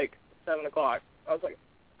at, like, 7 o'clock. I was like,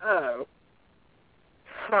 oh.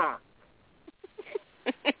 Huh.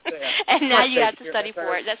 Yeah. And now you have to study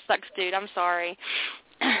for it. That sucks, dude. I'm sorry.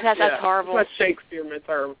 That's horrible. It's my Shakespeare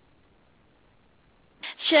midterm.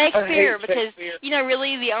 Shakespeare, because, you know,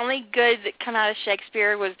 really the only good that come out of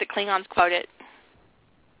Shakespeare was the Klingons quoted.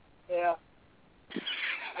 Yeah.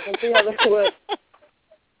 I can see how this would.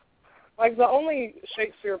 Like, the only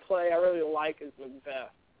Shakespeare play I really like is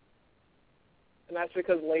Macbeth. And that's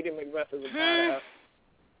because Lady Macbeth is a badass.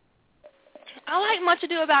 I like Much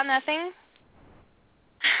Ado About Nothing.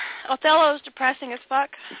 Othello's depressing as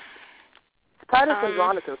fuck. Titus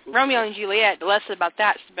Andronicus. Romeo and Juliet, the less about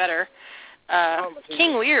that, the better.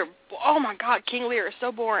 King Lear, oh my God, King Lear is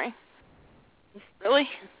so boring. Really?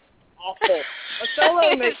 Awful.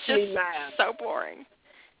 Othello makes me mad. So boring.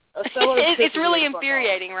 It's really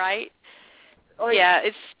infuriating, right? Like, yeah,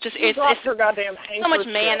 it's just it's her goddamn so much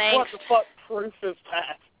man angst. What the fuck proof is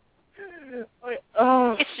that? Like,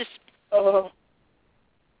 it's just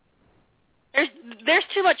there's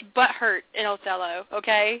too much butt hurt in Othello.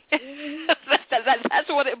 Okay, that's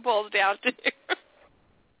what it boils down to.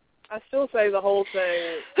 I still say the whole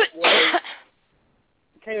thing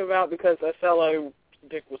came about because Othello's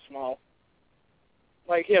dick was small.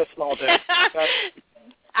 Like, he has a small dick.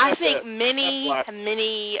 I think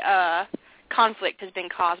many conflict has been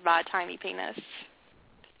caused by a tiny penis.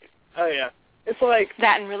 Oh, yeah. It's like...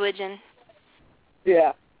 that and religion.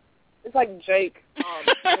 Yeah. It's like Jake,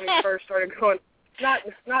 when he first started going...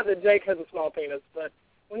 Not that Jake has a small penis, but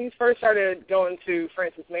when he first started going to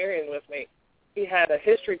Francis Marion with me, he had a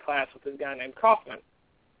history class with this guy named Kaufman.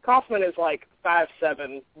 Kaufman is like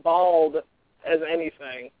 5'7", bald as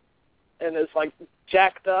anything, and is like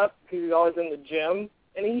jacked up because he's always in the gym.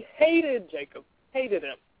 And he hated Jacob, hated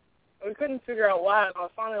him. And we couldn't figure out why. And I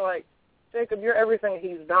was finally like, Jacob, you're everything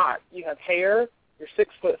he's not. You have hair, you're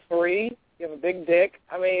 6'3", you have a big dick.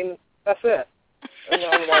 I mean, that's it. And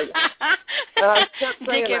I'm like, and I kept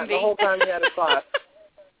saying that the whole time he had a class.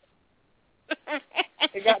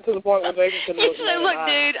 It got to the point where Jacob could look. Look,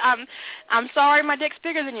 dude, I'm sorry, my dick's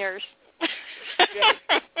bigger than yours. Yeah.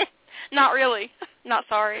 Not really. Not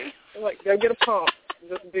sorry. Like, go get a pump.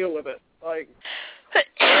 Just deal with it. Like,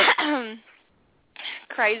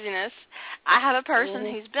 craziness. I have a person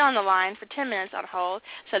who's been on the line for 10 minutes on hold,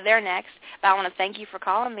 so they're next. But I want to thank you for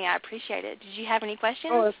calling me. I appreciate it. Did you have any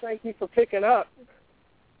questions? Oh, thank you for picking up.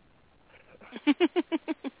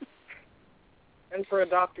 And for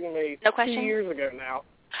adopting me 2 years ago now.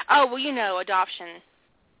 Oh, well, you know, adoption.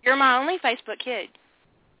 You're my only Facebook kid.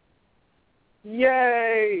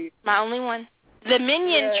 Yay! My only one. The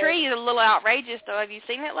minion tree is a little outrageous, though. Have you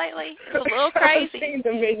seen it lately? It's a little crazy. I've seen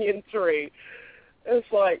the minion tree.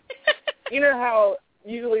 It's like, you know how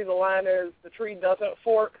usually the line is the tree doesn't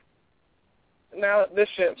fork? Now this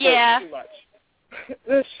shit forks too much.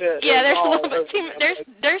 This shit. Yeah, there's a little bit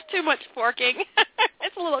there's too much forking.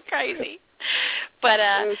 It's a little crazy. But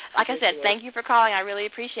like I said, thank you for calling. I really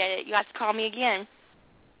appreciate it. You have to call me again.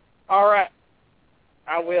 All right.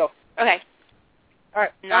 I will. Okay. All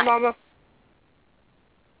right. Bye, Mama.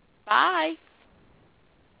 Bye.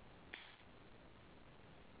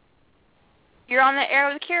 You're on the air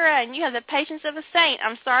with Kira, and you have the patience of a saint.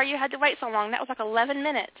 I'm sorry you had to wait so long. That was like 11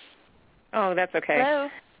 minutes. Oh, that's okay. Hello.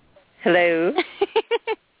 Hello.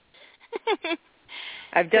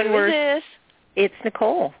 I've done worse. Who is this? It's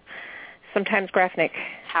Nicole, sometimes Grafnik.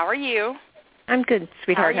 How are you? I'm good,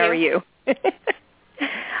 sweetheart. How are you?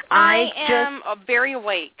 I am very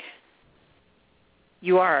awake.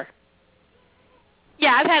 You are?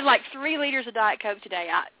 Yeah, I've had like 3 liters of Diet Coke today.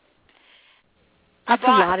 That's a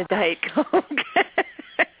lot of Diet Coke.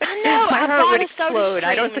 I know. I bought a soda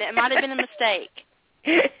stream, and it might have been a mistake.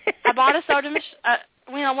 I bought a soda,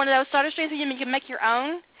 one of those soda streams that you can make your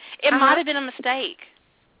own. It might have been a mistake.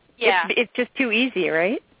 Yeah. It's just too easy,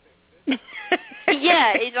 right?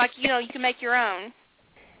 Yeah, it's like, you can make your own.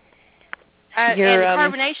 And the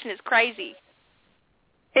carbonation is crazy.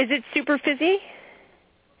 Is it super fizzy?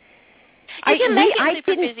 You can make it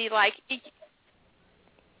super fizzy, like...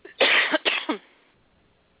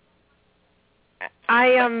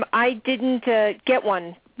 I didn't get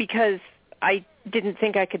one because I didn't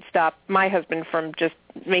think I could stop my husband from just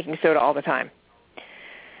making soda all the time.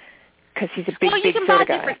 Because he's a big soda guy. Well, you can buy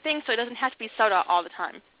different things, so it doesn't have to be soda all the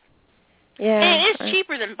time. Yeah. And it is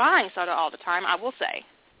cheaper than buying soda all the time, I will say.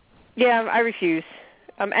 Yeah, I refuse.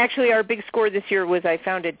 Actually, our big score this year was I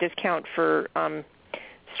found a discount for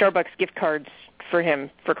Starbucks gift cards for him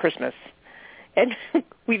for Christmas. And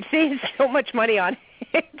we've saved so much money on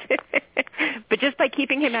it. But just by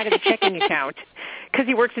keeping him out of the checking account, because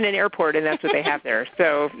he works in an airport and that's what they have there.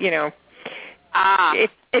 So,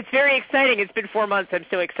 it's very exciting. It's been 4 months. I'm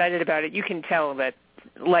so excited about it. You can tell that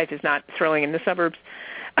life is not thrilling in the suburbs.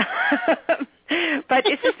 But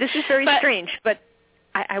this is very strange. But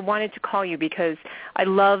I wanted to call you because I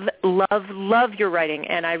love your writing,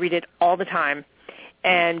 and I read it all the time.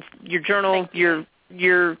 And your journal,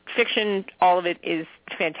 your fiction, all of it is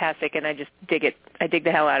fantastic, and I just dig it. I dig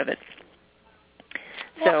the hell out of it.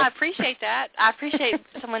 Well, I appreciate that. I appreciate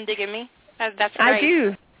someone digging me. That's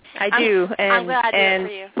great. I do. And, I'm glad I did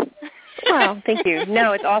it for you. Well, thank you.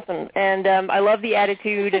 No, it's awesome. And I love the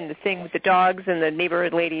attitude and the thing with the dogs and the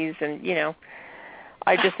neighborhood ladies, and,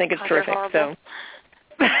 I just think it's terrific. So.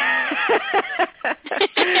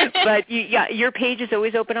 But, your page is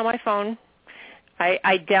always open on my phone.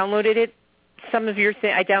 I downloaded it. Some of your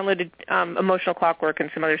I downloaded Emotional Clockwork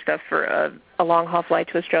and some other stuff for a long-haul flight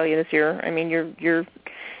to Australia this year. I mean,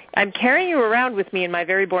 I'm carrying you around with me in my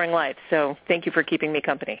very boring life, so thank you for keeping me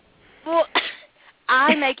company. Well,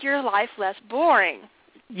 I make your life less boring.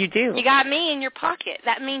 You do. You got me in your pocket.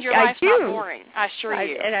 That means your life's not boring. I assure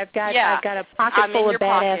you. And I've got a pocket full of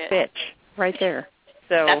badass bitch right there.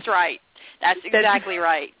 So that's right. That's exactly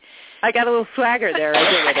right. I got a little swagger there.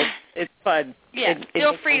 I dig it. It's fun. Yeah,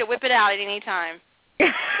 feel free to whip it out at any time.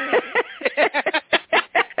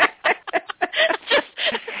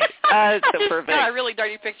 So perfect. Got a really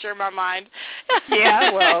dirty picture in my mind.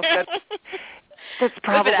 Yeah, well, that's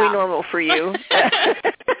probably normal for you.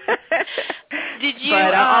 Did you?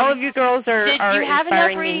 But all of you girls are Did you have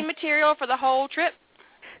enough reading me. Material for the whole trip?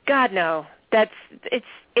 God, no.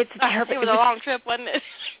 It's terrible. It was a long trip, wasn't it?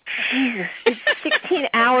 Jesus, it's 16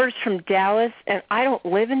 hours from Dallas, and I don't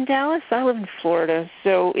live in Dallas. I live in Florida,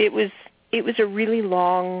 so it was a really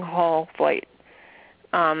long haul flight.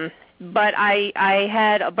 But I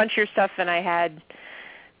had a bunch of your stuff, and I had,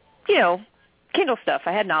 Kindle stuff.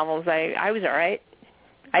 I had novels. I was all right.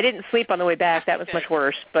 I didn't sleep on the way back. That was much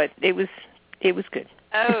worse, but it was good.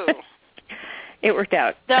 Oh. It worked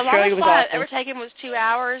out. The Australia longest was flight awesome. I've ever taken was 2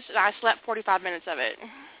 hours, and I slept 45 minutes of it.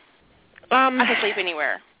 I can sleep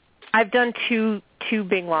anywhere. I've done two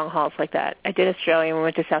big long hauls like that. I did Australia and we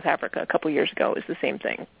went to South Africa a couple years ago. It was the same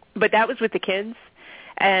thing. But that was with the kids,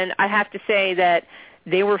 and I have to say that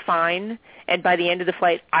they were fine, and by the end of the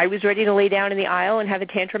flight, I was ready to lay down in the aisle and have a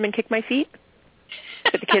tantrum and kick my feet,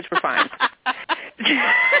 but the kids were fine.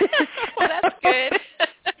 Well, that's good.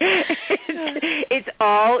 It's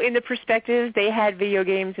all in the perspective. They had video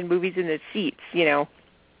games and movies in the seats,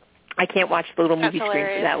 I can't watch the little movie screen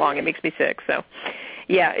for that long. It makes me sick. So,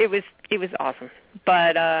 yeah, it was awesome.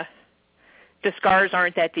 But the scars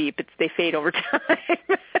aren't that deep. They fade over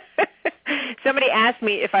time. Somebody asked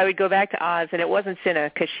me if I would go back to Oz, and it wasn't Cinna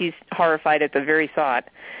because she's horrified at the very thought.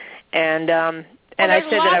 And I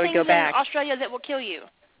said that I would go back. There's a lot of things in Australia that will kill you.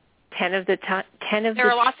 10 of There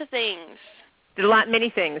are lots of things. There are many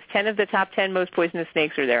things. 10 of the top 10 most poisonous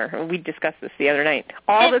snakes are there. We discussed this the other night.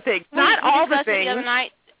 All the things. Not all the things. The other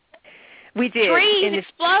night. We did. Trees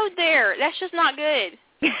explode there. That's just not good.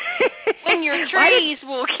 When your trees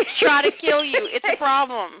will try to kill you, it's a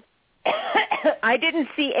problem. I didn't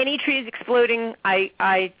see any trees exploding.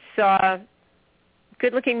 I saw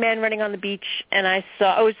good-looking men running on the beach, and I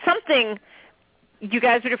saw something you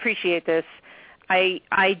guys would appreciate this.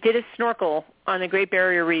 I did a snorkel on the Great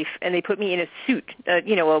Barrier Reef, and they put me in a suit, a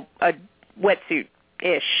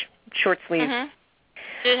wetsuit-ish, short sleeve. Mm-hmm.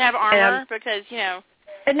 Did it have armor? Because, no,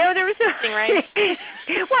 there was no. Stingrays?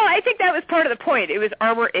 Well, I think that was part of the point. It was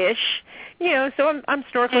armor-ish, so I'm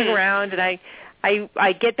snorkeling around, and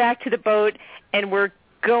I get back to the boat, and we're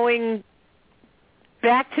going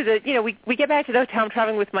back to the, we get back to the hotel. I'm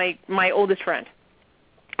traveling with my oldest friend,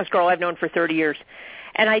 this girl I've known for 30 years.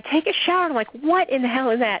 And I take a shower, and I'm like, what in the hell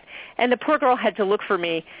is that? And the poor girl had to look for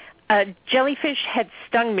me. A jellyfish had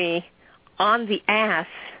stung me on the ass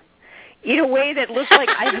in a way that looked like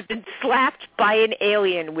I had been slapped by an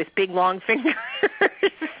alien with big, long fingers.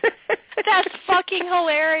 That's fucking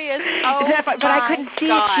hilarious. Oh, but I couldn't see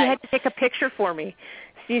it. She had to take a picture for me.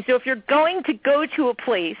 See, so if you're going to go to a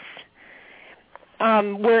place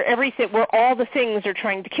where all the things are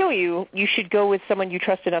trying to kill you, you should go with someone you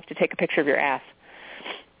trust enough to take a picture of your ass.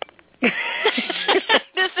 This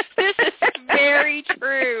is very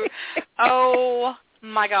true. Oh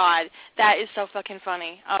my God, that is so fucking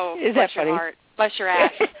funny. Oh, is bless that your funny? heart, bless your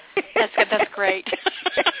ass. That's great.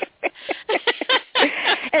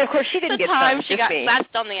 And of course, she didn't get time stung, she got me.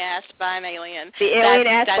 slapped on the ass by an alien. The alien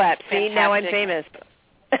ass slap. Fantastic. See, now I'm famous.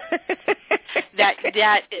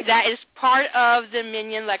 That is part of the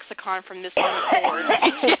Minion lexicon from this moment forward.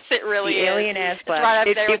 Yes, it really is. The alien ass slap. It's right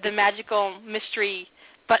up there with the magical mystery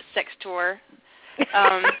butt sex tour.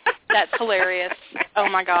 That's hilarious. Oh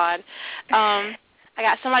my God. I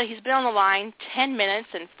got somebody who's been on the line 10 minutes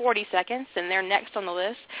and 40 seconds, and they're next on the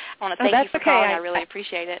list. I want to thank you for calling. I really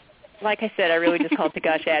appreciate it. Like I said, I really just called to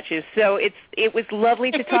gush at you. So it was lovely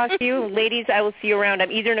to talk to you. Ladies, I will see you around.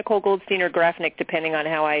 I'm either Nicole Goldstein or Grafnik, depending on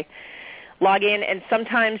how I log in. And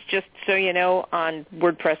sometimes, just so you know, on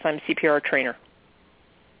WordPress, I'm CPR trainer.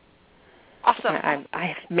 Awesome. I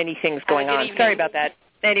have many things going on. Evening. Sorry about that.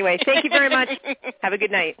 Anyway, thank you very much. Have a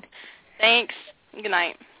good night. Thanks. Good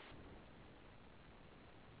night.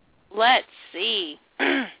 Let's see.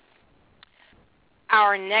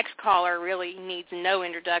 Our next caller really needs no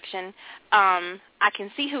introduction. I can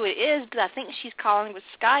see who it is, but I think she's calling with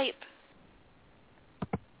Skype.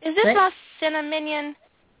 Is this not Senna Minion?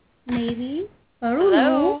 Maybe.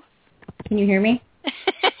 Hello? Can you hear me?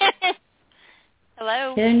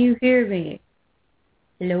 Hello? Can you hear me?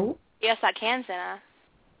 Hello? Yes, I can, Senna.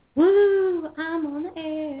 Woo! I'm on the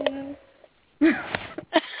air.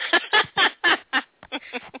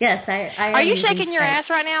 Yes, I Are you shaking your ass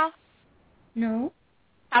right now? No.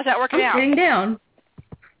 How's that working out? I'm sitting down.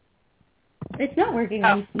 It's not working.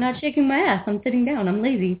 I'm not shaking my ass. I'm sitting down. I'm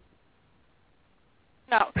lazy.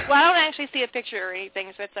 No. Well, I don't actually see a picture or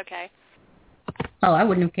anything, so it's okay. Oh, I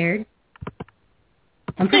wouldn't have cared.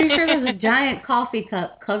 I'm pretty sure there's a giant coffee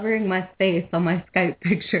cup covering my face on my Skype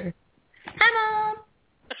picture. Hi,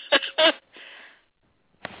 Mom!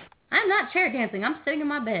 I'm not chair dancing. I'm sitting in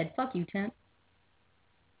my bed. Fuck you, Tent.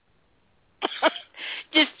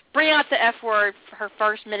 Just bring out the F word for her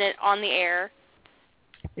first minute on the air.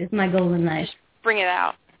 It's my golden knife. Just bring it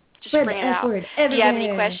out. Just Spread bring the it F out. word Do you have any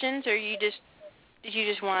everywhere. questions, or did you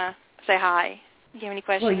just want to say hi? Do you have any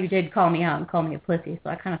questions? Well, you did call me out and call me a pussy, so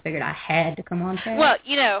I kind of figured I had to come on there. Well,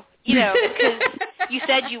 because you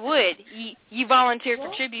said you would. You volunteered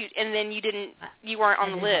for tribute, and then you weren't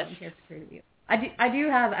on the list. Volunteer for tribute. I do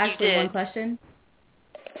have actually one question.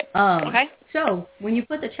 Okay. So, when you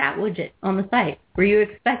put the chat widget on the site, were you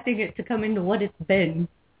expecting it to come into what it's been?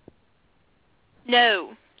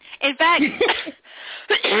 No. In fact,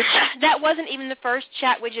 that wasn't even the first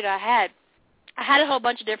chat widget I had. I had a whole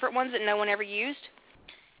bunch of different ones that no one ever used.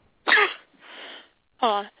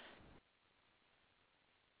 Hold on.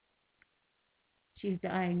 She's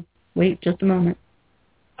dying. Wait just a moment.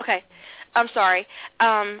 Okay. I'm sorry.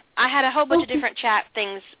 I had a whole bunch of different chat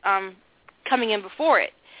things coming in before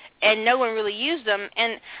it, and no one really used them.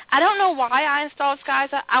 And I don't know why I installed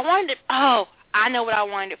Skyza. I wanted it. Oh, I know what I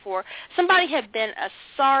wanted it for. Somebody had been a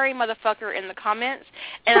sorry motherfucker in the comments,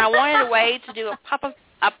 and I wanted a way to do a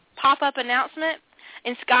pop-up announcement,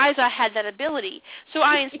 and Skyza had that ability. So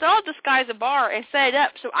I installed the Skyza bar and set it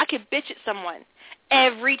up so I could bitch at someone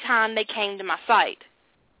every time they came to my site.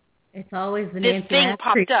 It's always the This thing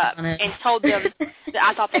popped up and told them that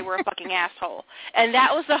I thought they were a fucking asshole. And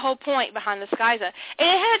that was the whole point behind the Skyza. And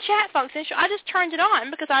it had a chat function, so I just turned it on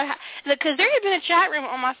because there had been a chat room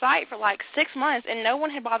on my site for like 6 months, and no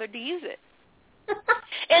one had bothered to use it.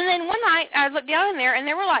 And then one night, I looked down in there, and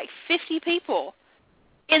there were like 50 people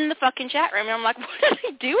in the fucking chat room. And I'm like, what are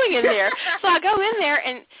they doing in there? So I go in there,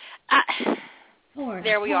 and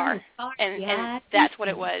there we are. And that's what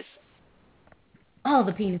it was. All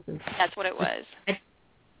the penises. That's what it was.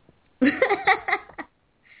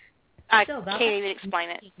 I can't even explain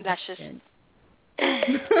it. That's just...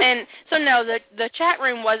 And so, no, the chat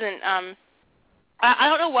room wasn't... I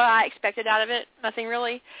don't know what I expected out of it. Nothing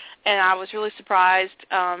really. And I was really surprised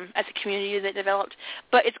at the community that developed.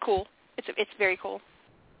 But it's cool. It's very cool.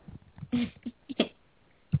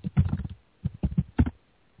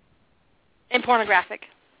 And pornographic.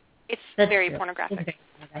 It's very true. Pornographic.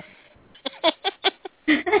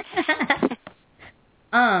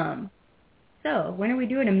 So, when are we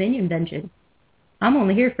doing a Minionvention? I'm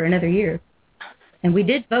only here for another year. And we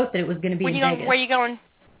did vote that it was going to be in Vegas. Where are you going?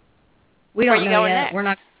 We don't know yet.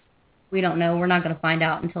 Next? We don't know. We're not going to find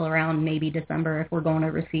out until around maybe December if we're going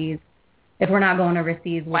overseas. If we're not going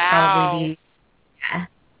overseas, we'll probably be... Yeah.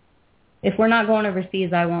 If we're not going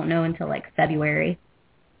overseas, I won't know until, like, February.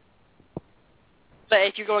 But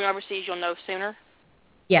if you're going overseas, you'll know sooner?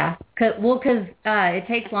 Yeah. Because it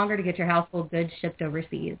takes longer to get your household goods shipped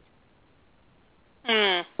overseas.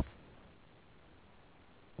 Hmm.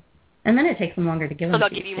 And then it takes them longer to give them. So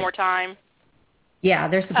they'll give you more time? Yeah,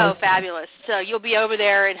 they're supposed to. Oh, fabulous. So you'll be over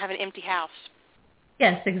there and have an empty house.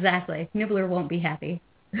 Yes, exactly. Nibbler won't be happy.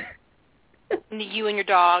 You and your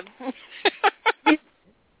dog.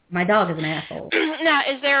 My dog is an asshole. Now,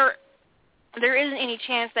 there isn't any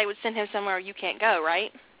chance they would send him somewhere you can't go,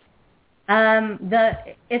 right?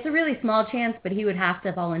 It's a really small chance, but he would have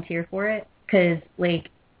to volunteer for it because, like,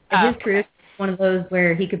 his crew is one of those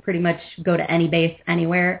where he could pretty much go to any base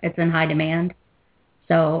anywhere. It's in high demand.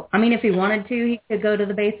 So, I mean, if he wanted to, he could go to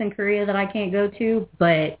the base in Korea that I can't go to,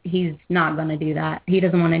 but he's not going to do that. He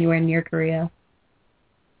doesn't want anywhere near Korea.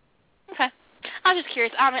 Okay. I was just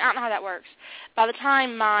curious. I mean, I don't know how that works. By the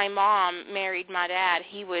time my mom married my dad,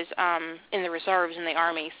 he was in the reserves in the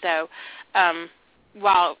Army. So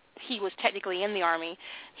while he was technically in the Army,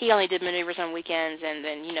 he only did maneuvers on weekends, and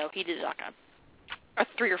then, you know, he did like a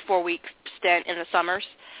 3 or 4 week stint in the summers.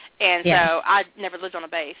 And so I never lived on a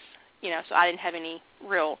base, you know, so I didn't have any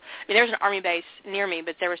real, I mean, there was an Army base near me,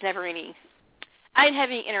 but there was never any, I didn't have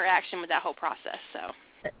any interaction with that whole process, so.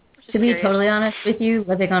 To be totally honest with you,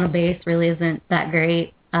 living on a base really isn't that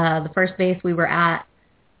great. The first base we were at,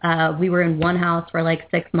 we were in one house for like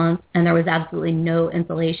 6 months, and there was absolutely no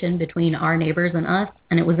insulation between our neighbors and us,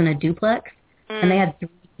 and it was in a duplex, and they had 3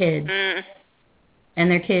 kids, and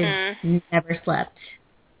their kids never slept,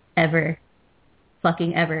 ever,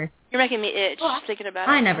 fucking ever. You're making me itch thinking about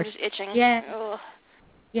it. I never. I'm just itching. Yeah. Ugh.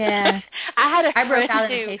 Yeah. I had a broke friend out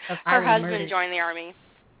in who, a case of her viral husband murder. joined the Army.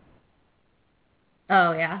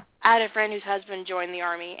 Oh, yeah. I had a friend whose husband joined the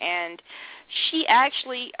Army, and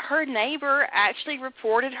her neighbor actually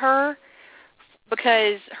reported her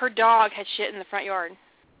because her dog had shit in the front yard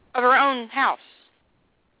of her own house.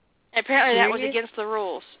 And apparently that was against the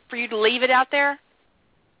rules. For you to leave it out there?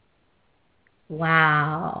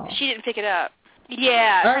 Wow. She didn't pick it up.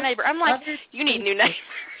 Yeah, her neighbor. I'm like, you need new neighbors.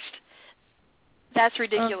 That's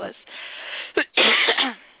ridiculous.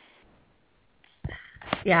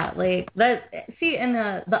 Yeah, like that. See, and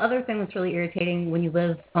the other thing that's really irritating when you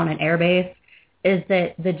live on an air base is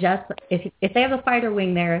that the jets, if they have a fighter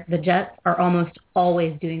wing there, the jets are almost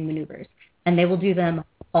always doing maneuvers, and they will do them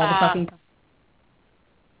all the fucking time.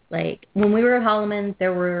 Like when we were at Holloman,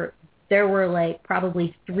 there were like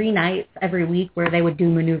probably 3 nights every week where they would do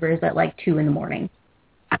maneuvers at like 2 a.m.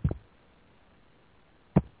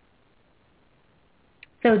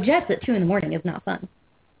 So jets at 2 a.m. is not fun.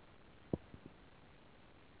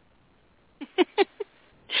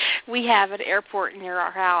 We have an airport near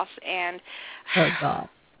our house, and oh god,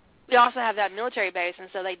 we also have that military base, and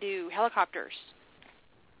so they do helicopters.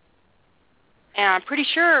 And I'm pretty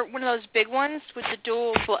sure one of those big ones with the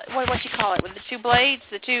dual, what you call it, with the 2 blades,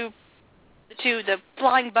 the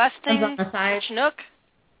flying bus thing, on the side. Chinook.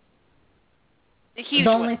 The huge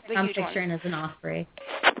the only one. thing I'm picturing is an Osprey.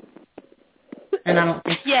 And I don't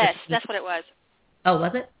think. Yes, that's what it was. Oh,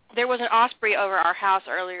 was it? There was an Osprey over our house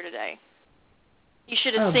earlier today. You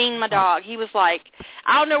should have seen my dog. He was like,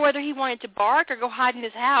 I don't know whether he wanted to bark or go hide in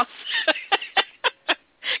his house.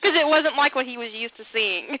 Because it wasn't like what he was used to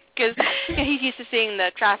seeing. Because he's used to seeing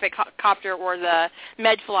the traffic copter or the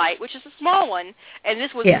med flight, which is a small one. And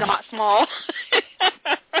this was not small.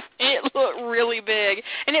 It looked really big.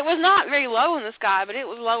 And it was not very low in the sky, but it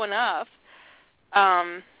was low enough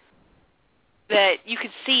that you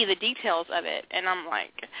could see the details of it. And I'm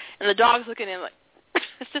like, and the dog's looking in like,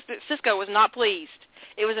 Cisco was not pleased.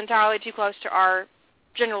 It was entirely too close to our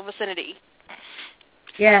general vicinity.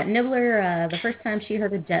 Yeah, Nibbler, the first time she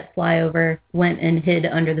heard a jet fly over, went and hid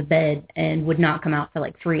under the bed and would not come out for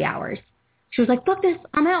like 3 hours. She was like, fuck this,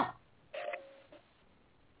 I'm out.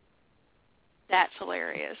 That's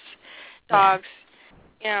hilarious. Dogs,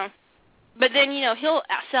 you know, But then, he'll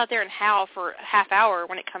sit out there and howl for a half hour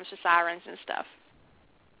when it comes to sirens and stuff.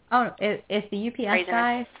 Oh, if the UPS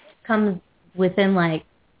guy comes within,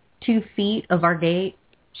 2 feet of our gate,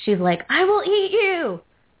 she's like, I will eat you!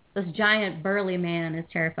 This giant burly man is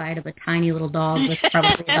terrified of a tiny little dog that's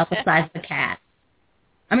probably about the size of a cat.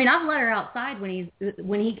 I mean, I've let her outside when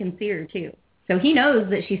he can see her, too. So he knows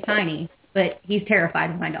that she's tiny, but he's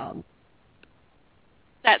terrified of my dog.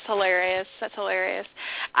 That's hilarious.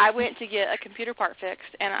 I went to get a computer part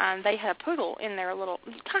fixed, and they had a poodle in there,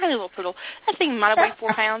 tiny little poodle. That thing might have weighed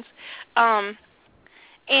 4 pounds.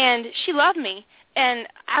 And she loved me. And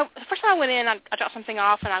the first time I went in, I dropped something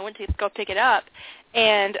off, and I went to go pick it up.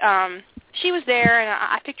 And she was there, and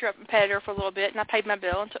I picked her up and petted her for a little bit, and I paid my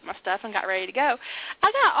bill and took my stuff and got ready to go.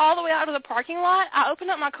 I got all the way out to the parking lot. I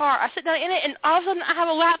opened up my car. I sit down in it, and all of a sudden I have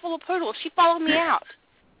a lap full of poodles. She followed me out.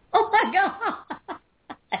 Oh, my God.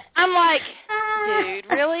 I'm like, dude,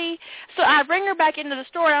 really? So I bring her back into the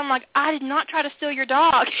store, and I'm like, I did not try to steal your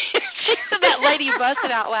dog. That lady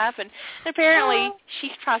busted out laughing. And apparently, she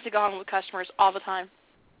tries to go home with customers all the time.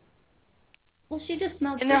 Well, she just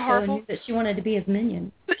smelled Isn't that horrible? And knew that she wanted to be his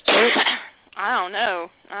minion. I don't know.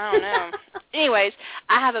 Anyways,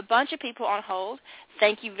 I have a bunch of people on hold.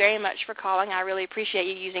 Thank you very much for calling. I really appreciate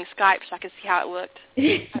you using Skype so I could see how it looked.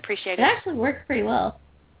 I appreciate it. It actually works pretty well.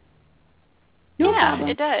 Yeah,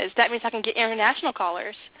 it does. That means I can get international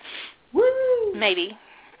callers. Woo! Maybe.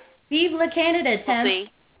 Vive la Canada, Tim. We'll see.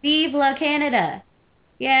 Vive la Canada.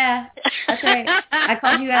 Yeah, that's right. I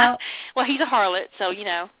called you out. Well, he's a harlot, so,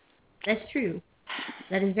 That's true.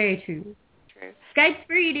 That is very true. True. Skype's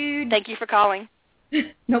free, dude. Thank you for calling.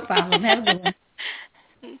 No problem. Have a good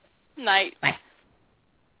one. Night. Bye.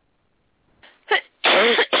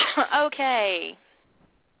 Okay.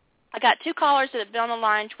 I got 2 callers that have been on the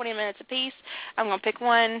line 20 minutes apiece. I'm going to pick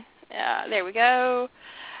one. There we go.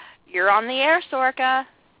 You're on the air, Sorka.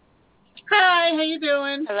 Hi, how you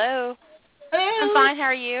doing? Hello. Hello. I'm fine. How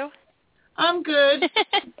are you? I'm good.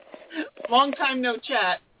 Long time no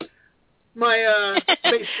chat.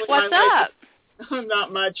 Basically What's my up? Life,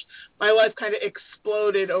 not much. My life kind of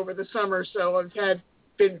exploded over the summer, so I've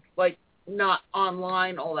been not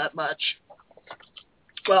online all that much.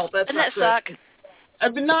 Well, that's Doesn't not that good. suck?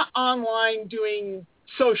 I've been not online doing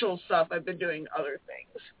social stuff. I've been doing other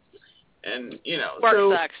things. And,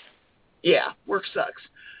 Work sucks. Yeah, work sucks.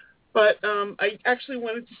 But I actually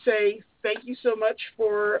wanted to say thank you so much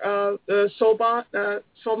for the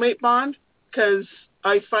Soulmate Bond, because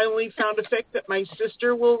I finally found a fic that my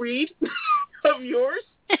sister will read of yours.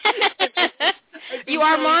 You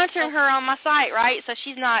are monitoring her on my site, right? So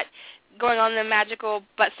she's not going on the magical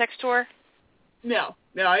butt sex tour? No.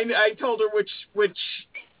 I told her which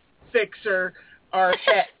fics are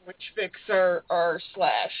het, which fics are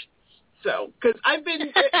slash. So, because I've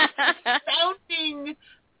been sounding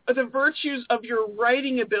the virtues of your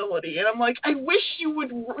writing ability, and I'm like, I wish you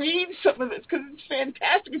would read some of this because it's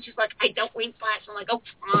fantastic. And she's like, I don't read slash. I'm like, oh,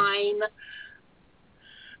 fine.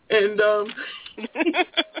 And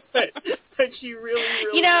but she really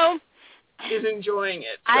is enjoying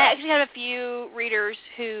it. So. I actually have a few readers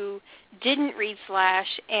who didn't read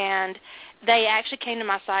slash, and they actually came to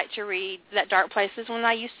my site to read that Dark Places one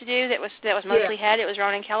I used to do that was mostly het. It was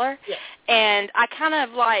Ronan Keller. Yeah. And I kind of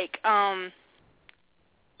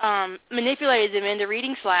manipulated them into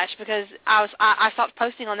reading slash because I stopped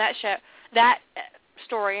posting on that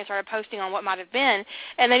story and started posting on what might have been,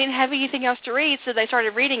 and they didn't have anything else to read, so they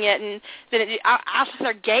started reading it, and then I was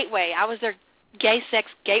their gateway. I was their gay sex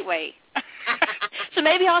gateway. So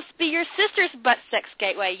maybe I'll be your sister's butt sex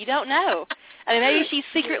gateway. You don't know. I mean, maybe she's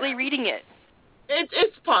secretly reading it.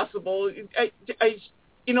 It's possible.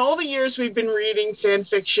 In all the years we've been reading fan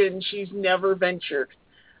fiction, she's never ventured.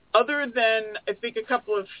 Other than, I think, a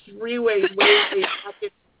couple of three-way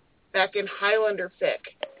back in Highlander fic,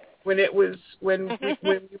 when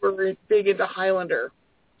we were big into Highlander,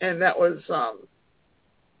 and that was God,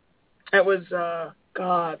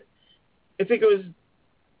 I think it was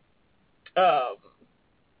I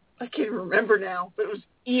can't even remember now, but it was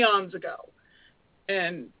eons ago,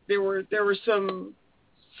 and there were some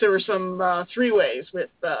three-ways with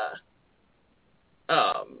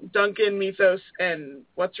Duncan, Mythos, and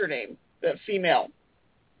what's her name, the female.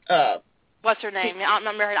 What's her name? I don't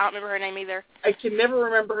remember her name either. I can never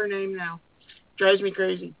remember her name now. Drives me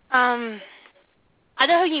crazy. I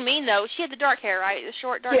know who you mean though. She had the dark hair, right? The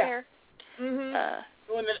short dark hair. Mm-hmm.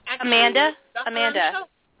 The one that Amanda.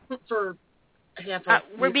 For half.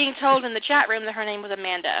 We're being told in the chat room that her name was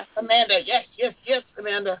Amanda. Amanda. Yes,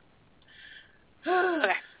 Amanda.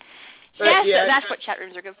 Okay. But, that's what chat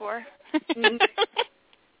rooms are good for.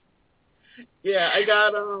 Yeah, I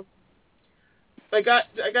got I got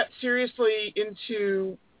seriously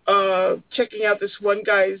into checking out this one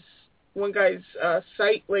guy's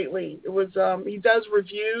site lately. It was he does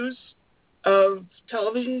reviews of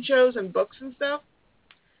television shows and books and stuff.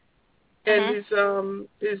 And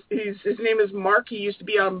his name is Mark. He used to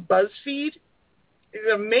be on BuzzFeed. He's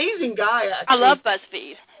an amazing guy, actually. I love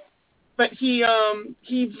BuzzFeed. But he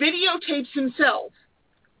videotapes himself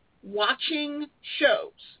watching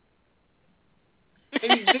shows.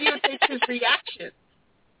 And he videotapes his reaction.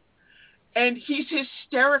 And he's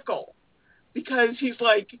hysterical because he's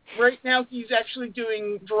like, right now he's actually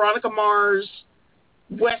doing Veronica Mars,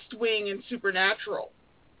 West Wing, and Supernatural.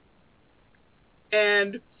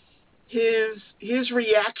 And his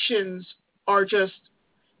reactions are just,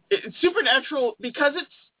 Supernatural, because it's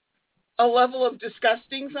a level of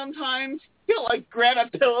disgusting sometimes, he'll like grab a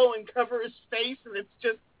pillow and cover his face, and it's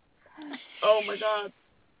just, oh my God.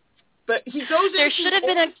 But he goes There should have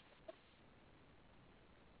been a...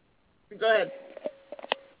 Go ahead.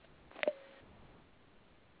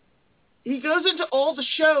 He goes into all the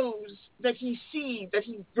shows that he sees, that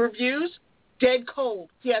he reviews, dead cold.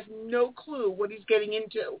 He has no clue what he's getting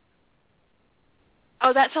into.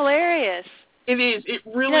 Oh, that's hilarious. It is. It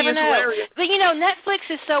really is hilarious. But, you know, Netflix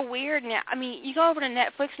is so weird now. I mean, you go over to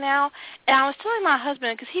Netflix now, and I was telling my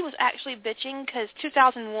husband, because he was actually bitching, because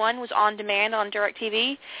 2001 was on demand on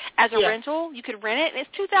DirecTV as a rental. You could rent it, and it's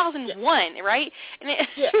 2001, right? And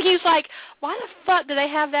he was like, why the fuck do they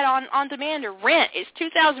have that on demand to rent? It's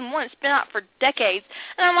 2001. It's been out for decades.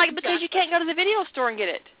 And I'm like, because you can't go to the video store and get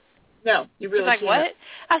it. No, you really can't. He's like, what?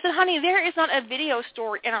 I said, honey, there is not a video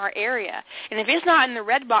store in our area. And if it's not in the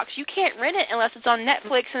Redbox, you can't rent it unless it's on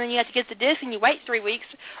Netflix, and then you have to get the disc and you wait 3 weeks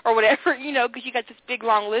or whatever, you know, because you got this big,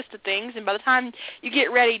 long list of things. And by the time you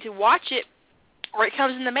get ready to watch it or it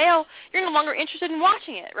comes in the mail, you're no longer interested in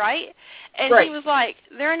watching it, right? And he was like,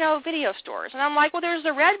 there are no video stores. And I'm like, well, there's the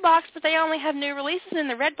Redbox, but they only have new releases in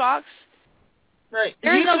the Redbox. Right.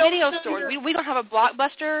 There's no video stores. We don't have a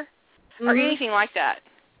Blockbuster or anything like that.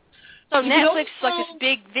 So Netflix is like this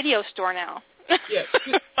big video store now. Yeah.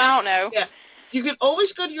 I don't know. Yeah. You can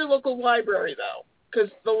always go to your local library, though,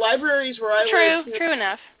 because the libraries where I live true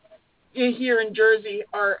enough. Here in Jersey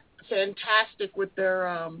are fantastic with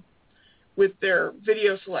their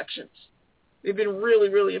video selections. They've been really,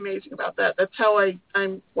 really amazing about that. That's how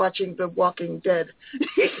I'm watching The Walking Dead.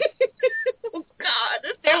 Oh,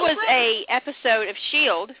 God. There was a episode of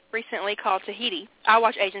S.H.I.E.L.D. recently called Tahiti. I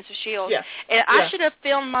watch Agents of S.H.I.E.L.D. Yeah. And I should have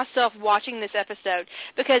filmed myself watching this episode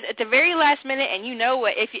because at the very last minute, and you know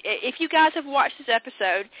what, if you guys have watched this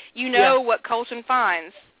episode, you know what Coulson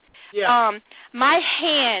finds. Yeah. My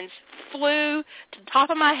hands flew to the top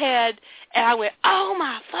of my head, and I went, oh,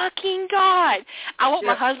 my fucking God. I woke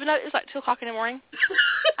my husband up. It was like 2 o'clock in the morning.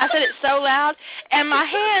 I said it so loud, and my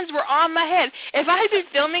hands were on my head. If I had been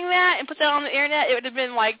filming that and put that on the Internet, it would have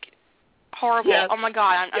been, like, horrible. Yes. Oh, my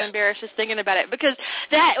God. I'm embarrassed just thinking about it because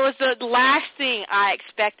that was the last thing I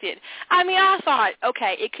expected. I mean, I thought,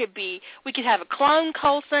 okay, it could be, we could have a clone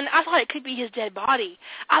Coulson. I thought it could be his dead body.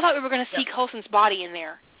 I thought we were going to see Coulson's body in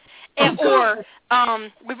there. Or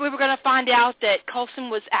we were going to find out that Coulson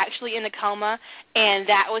was actually in a coma, and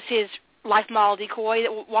that was his life model decoy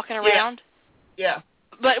that was walking around. Yeah.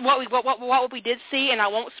 But what we did see, and I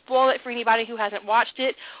won't spoil it for anybody who hasn't watched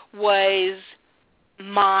it, was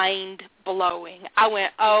mind-blowing. I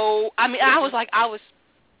went,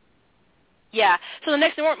 yeah. So the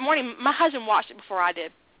next morning, my husband watched it before I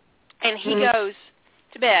did, and he goes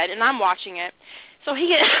to bed, and I'm watching it. So he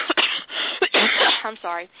gets... I'm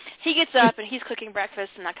sorry. He gets up and he's cooking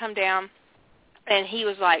breakfast, and I come down, and he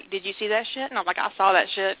was like, "Did you see that shit?" And I'm like, "I saw that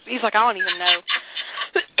shit." He's like, "I don't even know."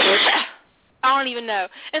 I don't even know.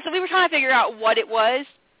 And so we were trying to figure out what it was.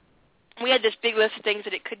 We had this big list of things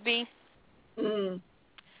that it could be.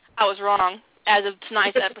 I was wrong. As of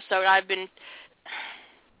tonight's episode,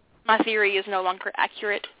 my theory is no longer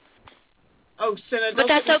accurate. Oh, Senna, but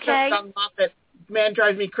that's okay. That man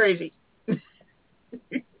drives me crazy.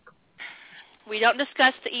 We don't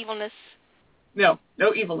discuss the evilness. No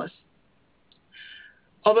evilness.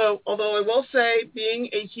 Although I will say, being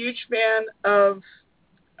a huge fan of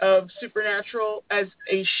Supernatural as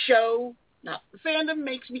a show, not the fandom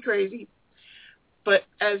makes me crazy, but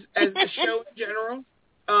as a show in general,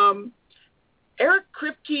 Eric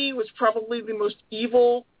Kripke was probably the most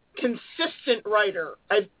evil, consistent writer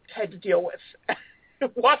I've had to deal with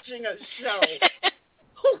watching a show.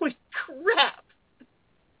 Holy crap!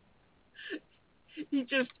 He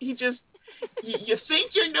just, you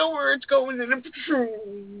think you know where it's going, and next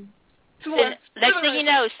thing you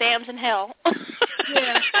know, Sam's in hell.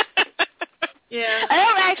 Yeah. Yeah. I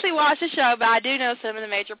don't actually watch the show, but I do know some of the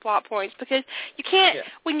major plot points because you can't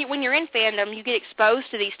when you're in fandom, you get exposed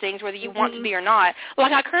to these things whether you want to be or not.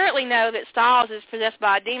 Like I currently know that Styles is possessed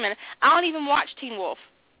by a demon. I don't even watch Teen Wolf.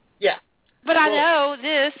 Yeah. But I know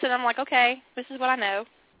this, and I'm like, okay, this is what I know.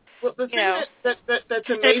 Well, the thing that's amazing.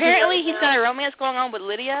 And apparently, he's got a romance going on with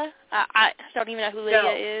Lydia. I don't even know who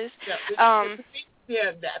Lydia is. No,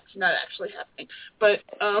 yeah, that's not actually happening. But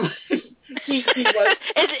he was.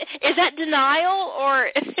 Is that denial or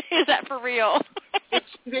is that for real?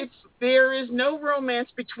 There is no romance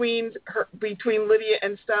between Lydia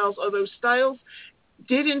and Styles, although Styles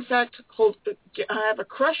did in fact have a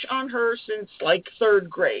crush on her since like 3rd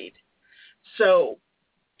grade. So,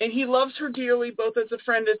 and he loves her dearly, both as a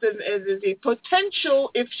friend as a potential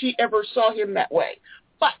if she ever saw him that way.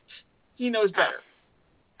 But he knows better.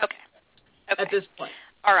 Okay. At this point.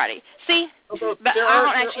 Alrighty. See, but I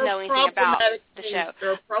don't actually know anything about the show.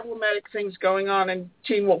 There are problematic things going on in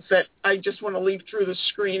Teen Wolf that I just want to leave through the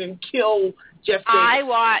screen and kill Jeff Davis. I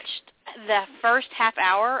watched the first half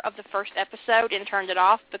hour of the first episode and turned it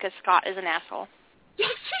off because Scott is an asshole. Yes,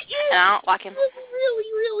 he is. And I don't like him. He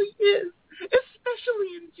really, really is.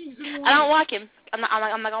 Especially in season 1. I don't like him. I'm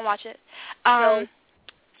not gonna watch it.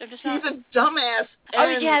 He's a dumbass. Oh,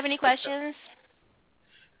 did you have any questions?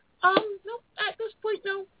 No. At this point,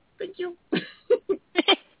 no. Thank you.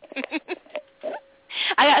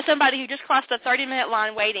 I got somebody who just crossed the 30-minute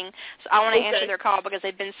line waiting, so I want to answer their call because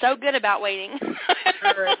they've been so good about waiting.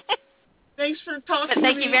 All right. Thanks for talking. But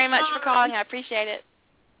thank you very much for calling. I appreciate it.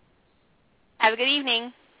 Have a good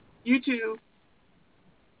evening. You too.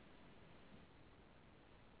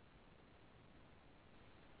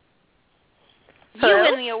 You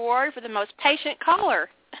win the award for the most patient caller.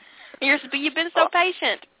 You've been so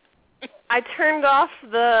patient. I turned off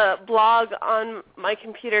the blog on my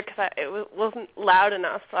computer because it wasn't loud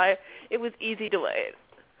enough, so it was easy to wait.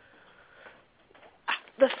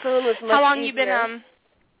 The phone was much How long easier. You been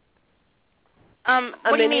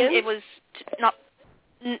what do you mean it was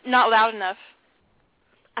not loud enough?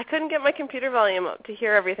 I couldn't get my computer volume up to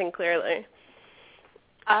hear everything clearly.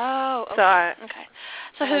 Oh, okay. So okay.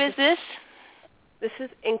 So who is this? This is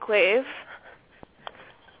Inkwave.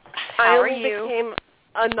 How are I you? became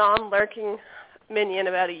a non-lurking minion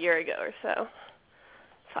about a year ago or so.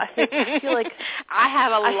 So I feel like I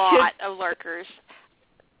have a lot of lurkers.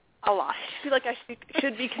 A lot. I feel like I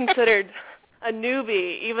should be considered a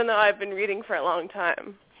newbie, even though I've been reading for a long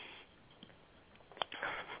time.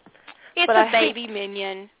 It's a baby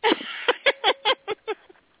minion.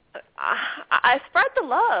 I spread the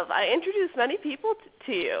love. I introduced many people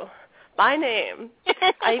to you by name.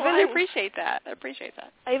 I appreciate that.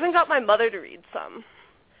 I even got my mother to read some.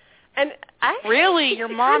 And really, your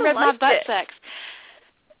mom read my butt sex.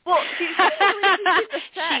 Well, she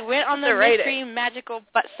went on the mystery magical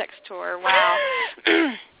butt sex tour. Wow.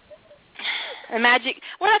 The magic.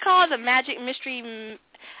 What did I call it? The magic mystery.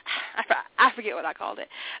 I forget what I called it.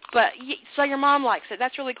 But so your mom likes it.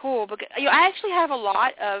 That's really cool. Because I actually have a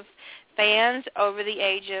lot of fans over the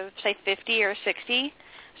age of say 50 or 60.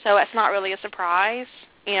 So it's not really a surprise.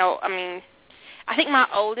 I mean, I think my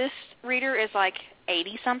oldest reader is like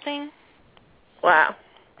 80-something. Wow.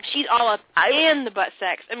 She's all up in the butt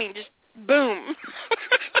sex. I mean, just boom.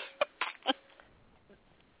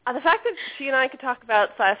 The fact that she and I could talk about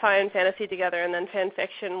sci-fi and fantasy together and then fan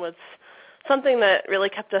fiction was something that really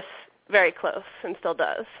kept us very close and still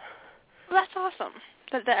does. Well, that's awesome.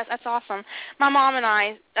 That's awesome. My mom and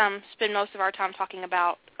I spend most of our time talking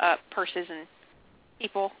about purses and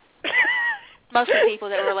people, mostly people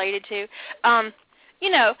that we're related to.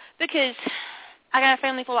 Because I got a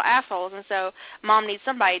family full of assholes, and so Mom needs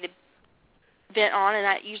somebody to vent on, and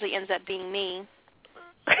that usually ends up being me.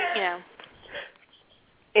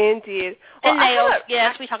 Indeed. And nails.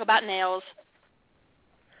 Yes, we talk about nails.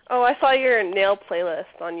 Oh, I saw your nail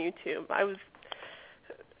playlist on YouTube. I was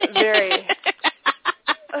very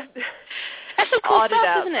That's some cool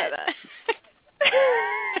stuff, isn't it?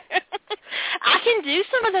 I can do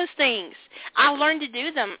some of those things. I learned to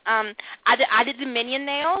do them. I did the Minion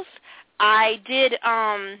nails. I did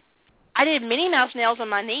Minnie Mouse nails on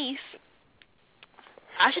my niece.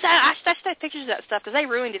 I should take pictures of that stuff because they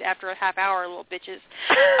ruined it after a half hour, little bitches.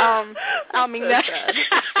 I mean, that.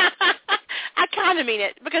 I kind of mean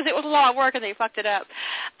it because it was a lot of work and they fucked it up.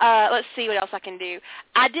 Let's see what else I can do.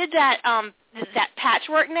 I did that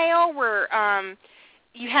patchwork nail where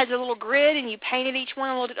you had the little grid and you painted each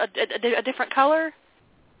one a different color.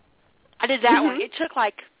 I did that one. It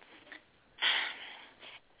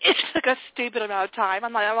took a stupid amount of time.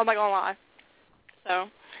 I'm not gonna lie. So.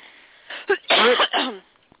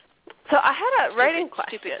 So I had a writing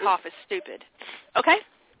question. Stupid cough is stupid. Okay?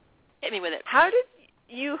 Hit me with it. How did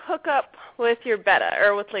you hook up with your beta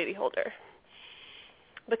or with Lady Holder?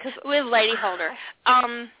 Because with Lady Holder,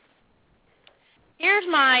 here's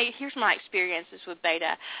my experiences with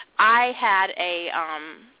beta. I had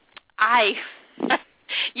I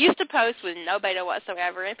used to post with no beta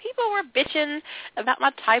whatsoever, and people were bitching about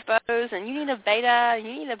my typos, and you need a beta. I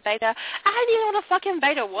didn't even know what a fucking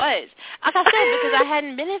beta was. Like I said, because I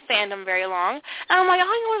hadn't been in fandom very long, and I'm like, I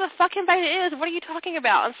don't know what a fucking beta is. What are you talking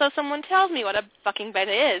about? And so someone tells me what a fucking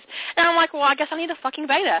beta is, and I'm like, well, I guess I need a fucking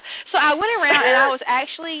beta. So I went around, and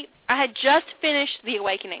I had just finished The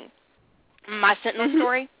Awakening, my Sentinel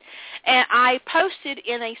story, and I posted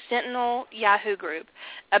in a Sentinel Yahoo group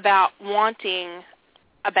about wanting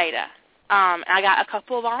a beta. And I got a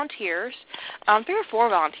couple of volunteers, 3 or 4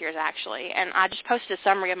 volunteers actually, and I just posted a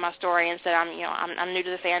summary of my story and said I'm new to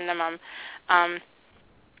the fandom,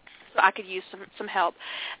 so I could use some help.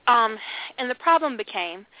 And the problem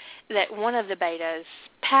became that one of the betas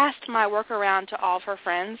passed my work around to all of her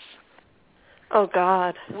friends. Oh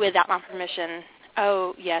God! Without my permission.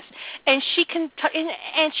 Oh yes, and she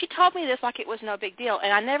told me this like it was no big deal,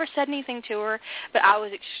 and I never said anything to her, but I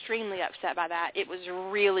was extremely upset by that. It was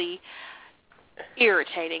really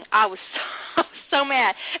irritating. I was so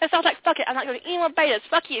mad, and so I was like, "Fuck it, I'm not going to any more betas.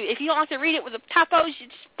 Fuck you. If you don't like to read it with the typos,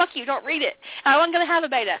 fuck you, don't read it." And I wasn't going to have a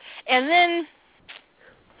beta, and then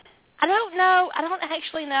I don't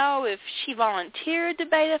actually know if she volunteered to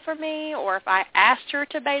beta for me or if I asked her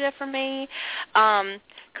to beta for me.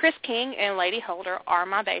 Chris King and Lady Holder are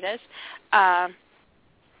my betas. I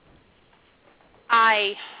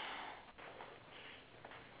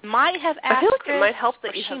might have asked I feel like Chris, it might help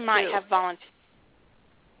that she might have volunteered.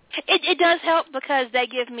 It does help because they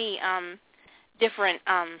give me different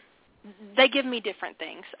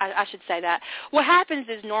things. I should say that. What happens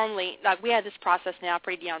is normally, like we have this process now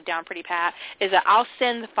pretty down pretty pat, is that I'll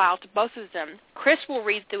send the file to both of them. Chris will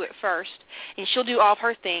read through it first, and she'll do all of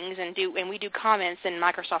her things, and we do comments in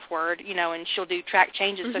Microsoft Word, and she'll do track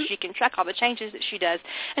changes so she can track all the changes that she does,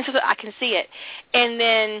 and so that I can see it. And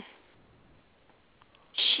then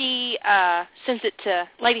she sends it to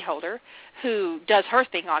Lady Holder, who does her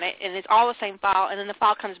thing on it, and it's all the same file, and then the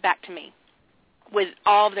file comes back to me with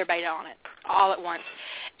all of their beta on it, all at once.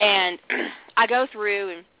 And I go through,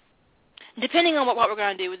 and depending on what we're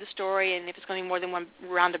going to do with the story and if it's going to be more than one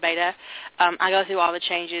round of beta, I go through all the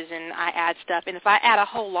changes and I add stuff. And if I add a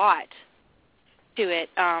whole lot to it,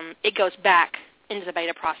 it goes back into the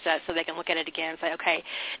beta process so they can look at it again and say, okay,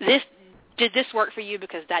 did this work for you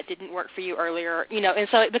because that didn't work for you earlier? And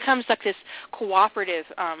so it becomes like this cooperative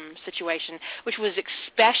situation, which was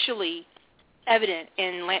especially evident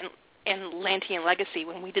in Lantean Legacy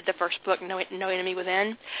when we did the first book, No Enemy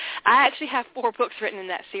Within. I actually have 4 books written in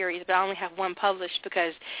that series, but I only have 1 published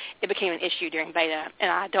because it became an issue during beta, and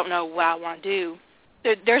I don't know what I want to do.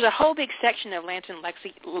 There's a whole big section of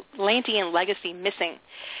Lantean Legacy missing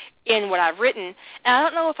in what I've written, and I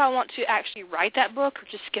don't know if I want to actually write that book or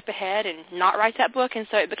just skip ahead and not write that book, and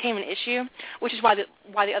so it became an issue, which is why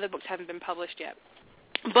the other books haven't been published yet.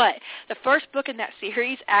 But the first book in that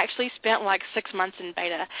series actually spent like 6 months in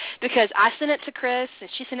beta because I sent it to Chris, and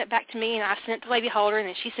she sent it back to me, and I sent it to Lady Holder, and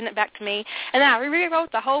then she sent it back to me, and then I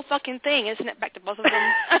rewrote the whole fucking thing and sent it back to both of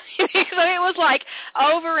them. So it was like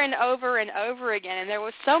over and over and over again, and there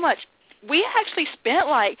was so much. We actually spent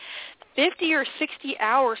like 50 or 60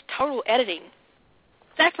 hours total editing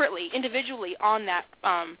separately, individually on that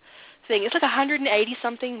thing. It's like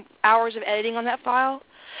 180-something hours of editing on that file.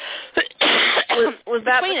 Was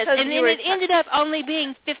that because and then it ended up only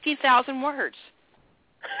being 50,000 words.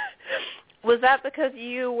 Was that because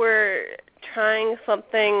you were trying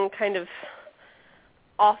something kind of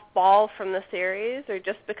off-ball from the series, or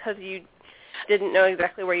just because you didn't know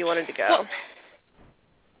exactly where you wanted to go? Well,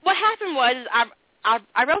 what happened was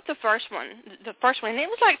I wrote the first one, and it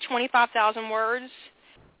was like 25,000 words,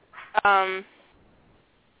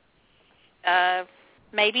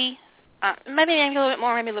 maybe a little bit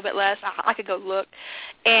more, maybe a little bit less. I could go look.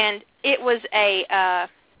 And it was I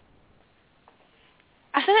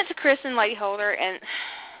sent it to Chris and Lady Holder, and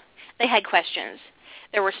they had questions.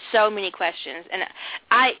 There were so many questions. And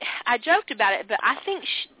I joked about it, but I think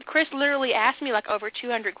Chris literally asked me like over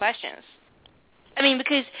 200 questions. I mean,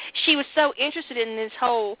 because she was so interested in this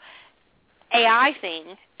whole AI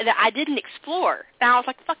thing that I didn't explore. And I was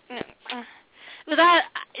like, fuck.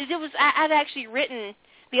 I'd actually written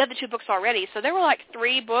the other 2 books already, so there were like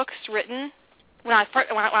 3 books written when I put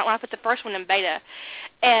the first one in beta,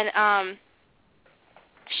 and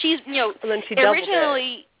she's and then she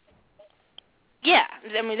originally Yeah,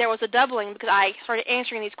 I mean, there was a doubling because I started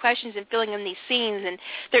answering these questions and filling in these scenes, and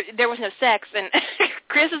there was no sex. And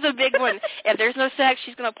Chris is a big one. If there's no sex,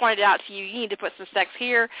 she's going to point it out to you. You need to put some sex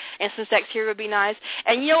here, and some sex here would be nice.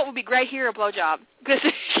 And you know what would be great here? A blowjob. Because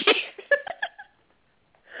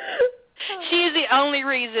she is the only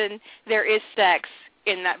reason there is sex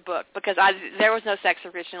in that book, because there was no sex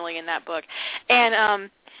originally in that book. And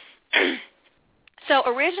so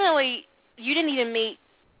originally, you didn't even meet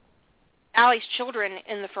Allie's children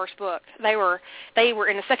in the first book. They were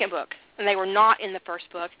in the second book, and they were not in the first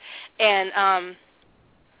book. And I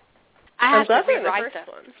had to rewrite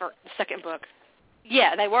the second book.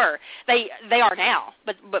 Yeah, they were. They are now,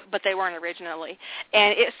 but they weren't originally.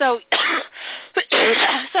 And so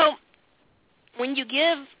when you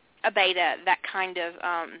give a beta that kind of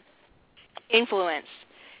influence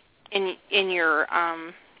in your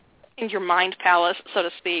mind palace, so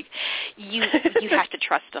to speak, you have to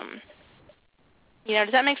trust them. You know,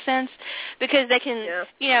 does that make sense? Because they can,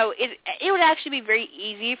 you know, it would actually be very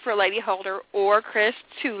easy for Lady Holder or Chris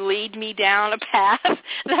to lead me down a path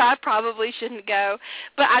that I probably shouldn't go,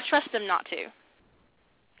 but I trust them not to.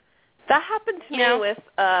 That happened to me with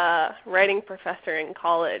a writing professor in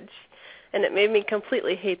college, and it made me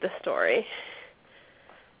completely hate the story.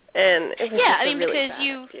 And it was really because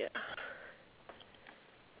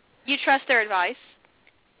you trust their advice,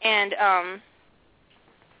 and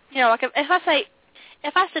you know, like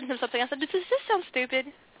if I send them something, I said, does this sound stupid?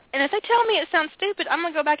 And if they tell me it sounds stupid, I'm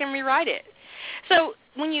going to go back and rewrite it. So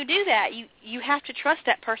when you do that, you have to trust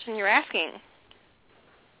that person you're asking.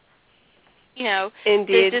 You know,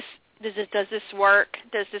 indeed. Does this work?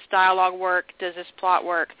 Does this dialogue work? Does this plot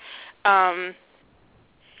work? It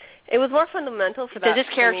was more fundamental for that. Does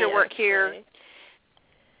this character work here?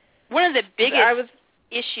 One of the biggest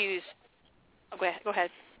issues... Oh, go ahead.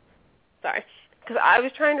 Sorry. Because I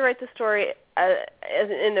was trying to write the story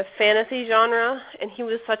in the fantasy genre, and he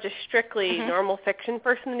was such a strictly normal fiction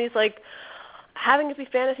person, and he's like, having it be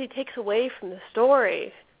fantasy takes away from the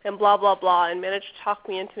story, and blah, blah, blah, and managed to talk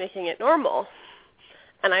me into making it normal.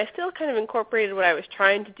 And I still kind of incorporated what I was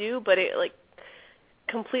trying to do, but it, like,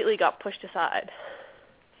 completely got pushed aside.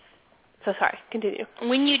 So sorry, continue.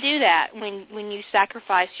 When you do that, when you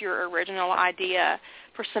sacrifice your original idea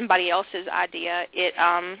for somebody else's idea,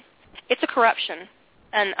 it's a corruption.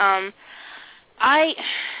 And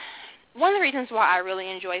one of the reasons why I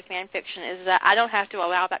really enjoy fan fiction is that I don't have to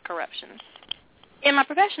allow that corruption. In my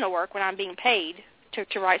professional work, when I'm being paid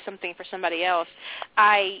to write something for somebody else,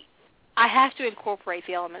 I have to incorporate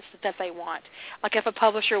the elements that they want. Like if a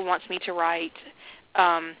publisher wants me to write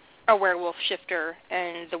a werewolf shifter,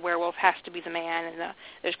 and the werewolf has to be the man, and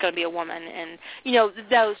there's going to be a woman, and you know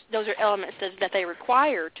those are elements that they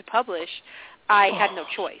require to publish. I had no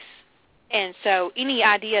choice. And so any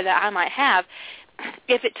idea that I might have,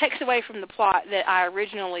 if it takes away from the plot that I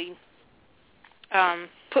originally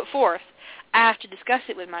put forth, I have to discuss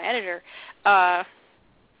it with my editor. I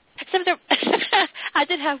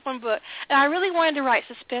did have one book, and I really wanted to write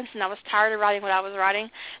suspense, and I was tired of writing what I was writing,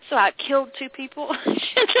 so I killed two people in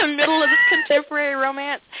the middle of this contemporary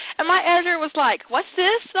romance. And my editor was like, "What's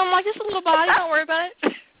this?" And I'm like, "It's a little body. Don't worry about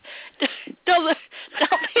it. Don't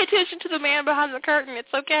pay attention to the man behind the curtain.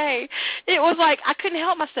 It's okay." It was like I couldn't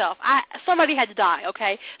help myself. Somebody had to die,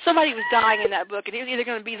 okay? Somebody was dying in that book, and it was either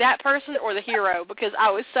going to be that person or the hero, because I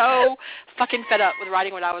was so fucking fed up with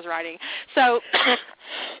writing what I was writing. So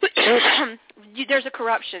there's a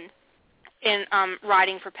corruption in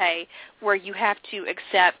writing for pay where you have to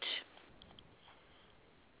accept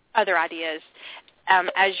other ideas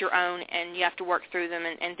as your own, and you have to work through them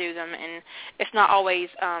and do them, and it's not always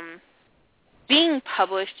being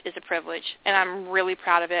published is a privilege, and I'm really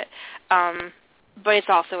proud of it, but it's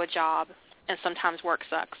also a job, and sometimes work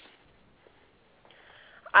sucks.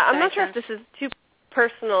 I'm not sure if this is too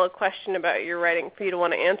personal a question about your writing for you to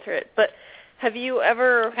want to answer it, but have you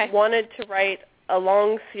ever wanted to write a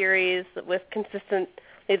long series with consistently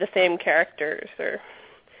the same characters, or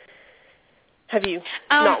have you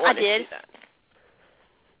not wanted to do that?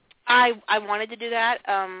 I wanted to do that.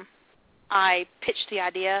 I pitched the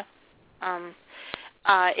idea.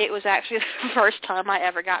 It was actually the first time I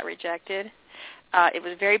ever got rejected. It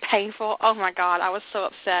was very painful. Oh my God, I was so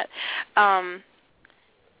upset.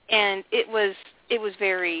 And it was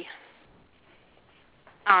very,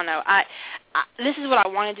 I don't know. This is what I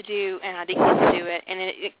wanted to do, and I didn't get to do it, and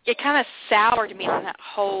it kind of soured me on that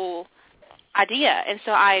whole idea. And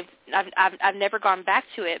so I've never gone back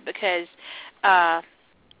to it because.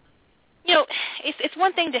 You know, it's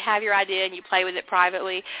one thing to have your idea and you play with it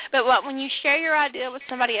privately, but when you share your idea with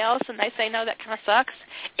somebody else and they say, no, that kind of sucks,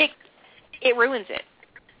 it ruins it.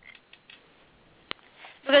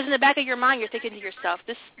 Because in the back of your mind, you're thinking to yourself,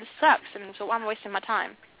 this sucks, and so I'm wasting my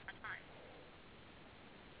time.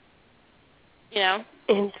 You know?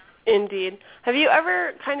 Indeed. Have you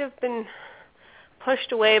ever kind of been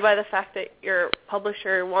pushed away by the fact that your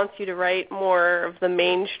publisher wants you to write more of the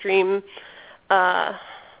mainstream,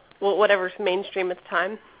 whatever's mainstream at the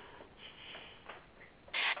time?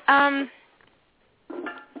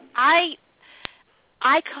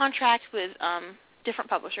 I contract with different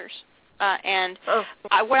publishers, and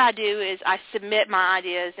what I do is I submit my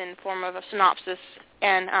ideas in form of a synopsis,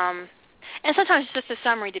 and sometimes it's just a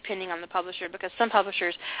summary depending on the publisher, because some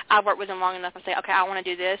publishers, I've worked with them long enough and say, okay, I want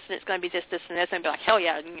to do this, and it's going to be this, this, and this, and be like, hell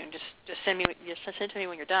yeah, just send it to me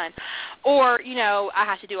when you're done. Or, I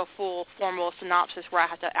have to do a full formal synopsis where I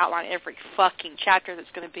have to outline every fucking chapter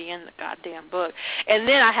that's going to be in the goddamn book. And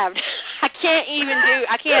then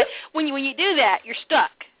when you do that, you're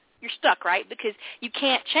stuck. You're stuck, right? Because you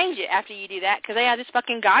can't change it after you do that, because they have this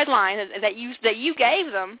fucking guideline that you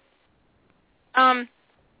gave them.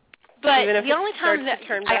 But the only time that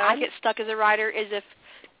I get stuck as a writer is if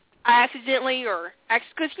I accidentally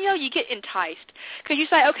because, you get enticed. Because you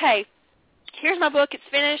say, okay, here's my book, it's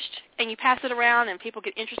finished, and you pass it around, and people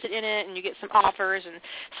get interested in it, and you get some offers, and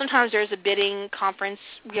sometimes there's a bidding conference,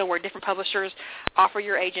 where different publishers offer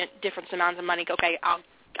your agent different amounts of money. Okay,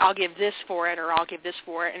 I'll give this for it, or I'll give this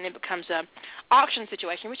for it, and it becomes a auction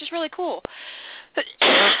situation, which is really cool. But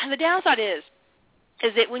the downside is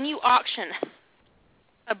that when you auction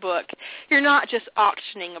a book, you're not just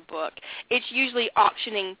auctioning a book. It's usually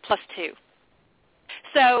auctioning plus 2.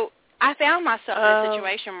 So I found myself in a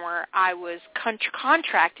situation where I was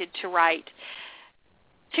contracted to write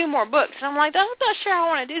 2 more books, and I'm like, I'm not sure I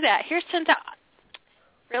want to do that. Here's $10,000.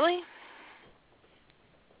 Really?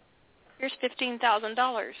 Here's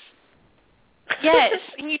 $15,000. Yes,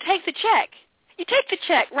 and you take the check. You take the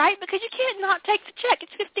check, right? Because you can't not take the check.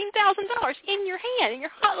 It's $15,000 in your hand, in your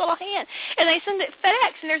hot little hand. And they send it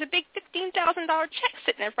FedEx, and there's a big $15,000 check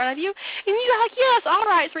sitting in front of you. And you're like, yes, I'll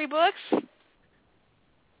write 3 books.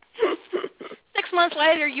 6 months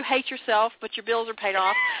later, you hate yourself, but your bills are paid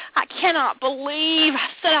off. I cannot believe I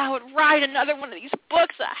said I would write another one of these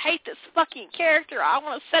books. I hate this fucking character. I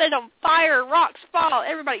want to set it on fire. Rocks fall.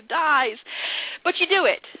 Everybody dies. But you do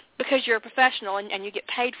it because you're a professional and you get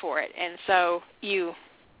paid for it. And so you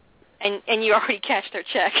already cashed their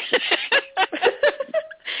check.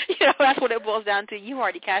 That's what it boils down to. You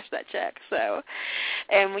already cashed that check. So,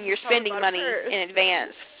 and when you're spending money in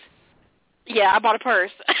advance, yeah, I bought a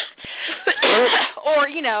purse. Or,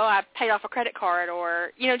 I paid off a credit card,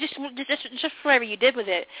 or, just whatever you did with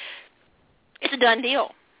it. It's a done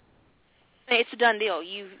deal. It's a done deal.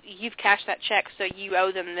 You've cashed that check, so you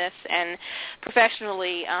owe them this, and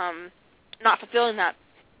professionally, not fulfilling that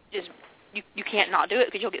is you can't not do it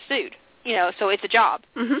because you'll get sued. So it's a job.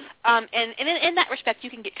 Mm-hmm. And in that respect, you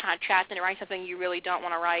can get kind of trapped into writing something you really don't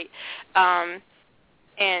want to write,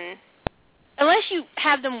 and unless you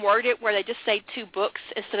have them word it where they just say 2 books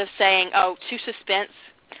instead of saying, 2 suspense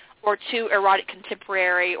or 2 erotic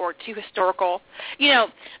contemporary or 2 historical,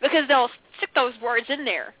 because they'll stick those words in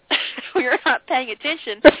there when you're not paying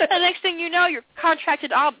attention. And the next thing you know, you're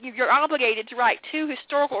you're obligated to write 2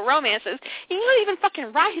 historical romances. You don't even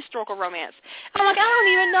fucking write historical romance. I'm like, I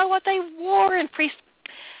don't even know what they wore in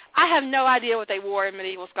I have no idea what they wore in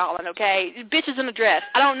medieval Scotland, okay? Bitches in a dress.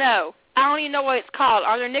 I don't know. I don't even know what it's called.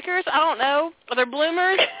 Are there knickers? I don't know. Are there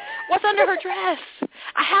bloomers? What's under her dress?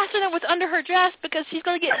 I have to know what's under her dress because she's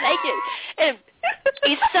going to get naked. And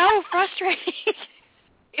it's so frustrating.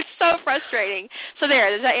 It's so frustrating. So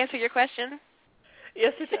there, does that answer your question?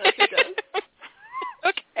 Yes, it does. It does.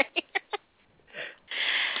 Okay.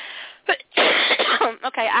 But,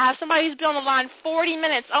 okay, I have somebody who's been on the line 40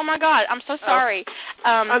 minutes. Oh, my God. I'm so sorry.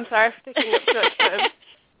 I'm sorry for taking up so much time.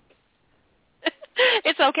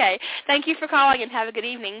 It's okay. Thank you for calling, and have a good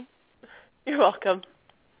evening. You're welcome.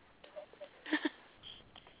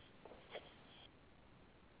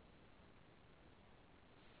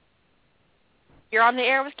 You're on the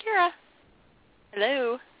air with Kira.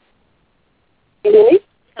 Hello. Can you hear me?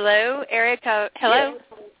 Hello, area code. Hello.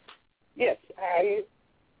 Yes.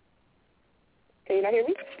 Can you not hear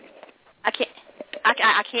me? I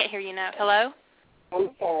can't hear you now. Hello. I'm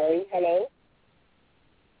sorry. Hello.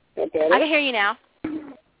 Okay. I can hear you now.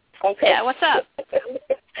 Okay. Yeah. What's up?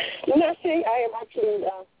 Nothing. I am actually.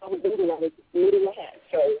 I was moving my hat,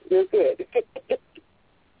 so you're good.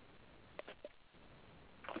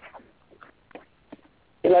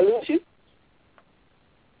 Did I lose you?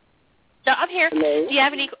 No, I'm here. Hello? Do you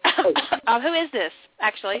have any? Who is this,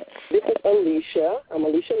 actually? This is Alicia. I'm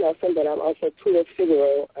Alicia Nelson, but I'm also Twitter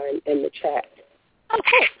Figaro in the chat. Oh,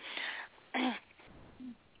 cool.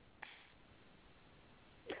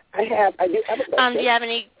 I do have a question. Do you have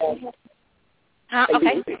any?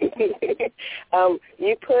 Okay.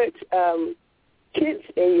 You put kids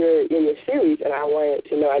in your series, and I wanted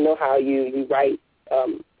to know. I know how you write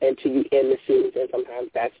until you end the series, and sometimes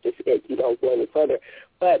that's just it. You don't go any further.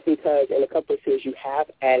 But because in a couple of series you have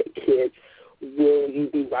added kids, will you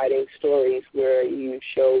be writing stories where you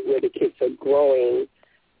show where the kids are growing,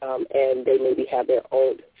 and they maybe have their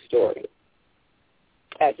own story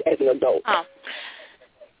as an adult?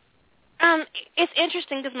 It's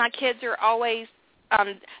interesting because my kids are always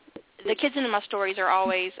the kids in my stories are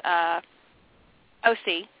always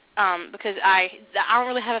OC because I don't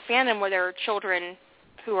really have a fandom where there are children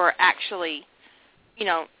who are actually, in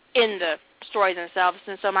the stories themselves,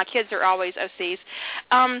 and so my kids are always OCs.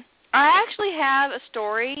 I actually have a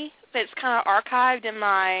story that's kind of archived in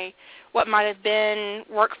my what might have been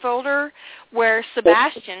work folder where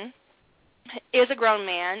Sebastian is a grown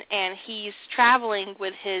man and he's traveling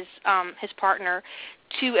with his partner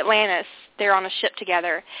to Atlantis. They're on a ship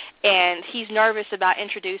together, and he's nervous about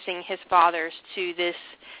introducing his fathers to this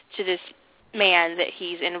man that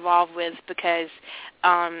he's involved with because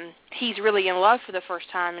he's really in love for the first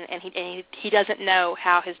time, and he doesn't know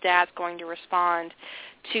how his dad's going to respond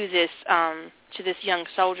to this young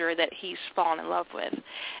soldier that he's fallen in love with.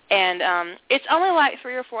 And it's only like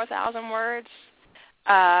 3,000 or 4,000 words.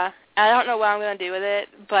 I don't know what I'm going to do with it,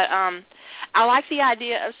 but I like the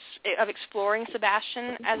idea of exploring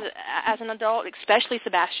Sebastian as an adult, especially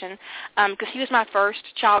Sebastian, because he was my first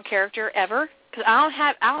child character ever. Because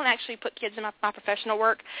I don't actually put kids in my professional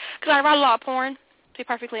work because I write a lot of porn, to be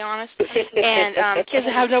perfectly honest, and kids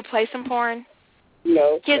have no place in porn.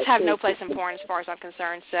 No. Kids have no place in porn as far as I'm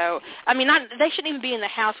concerned. So, I mean, they shouldn't even be in the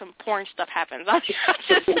house when porn stuff happens. I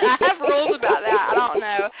have rules about that. I don't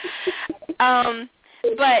know.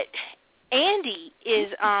 But Andy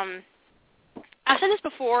is, I've said this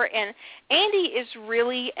before, and Andy is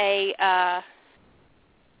really a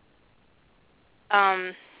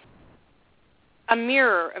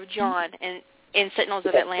mirror of John in Sentinels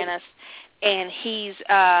of Atlantis. And he's,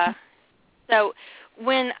 so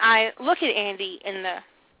when I look at Andy in the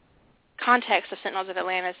context of Sentinels of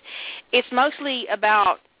Atlantis, it's mostly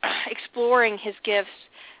about exploring his gifts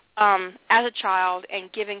as a child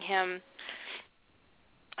and giving him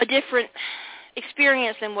a different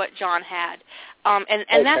experience than what John had.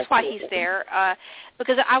 And that's why he's there,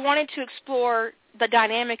 because I wanted to explore the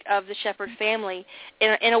dynamic of the Shepherd family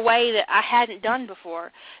in a way that I hadn't done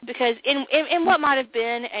before. Because in what might have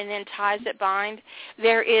been and then Ties That Bind,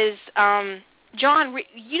 there is John.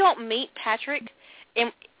 You don't meet Patrick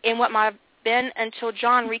in what might have been until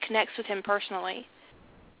John reconnects with him personally,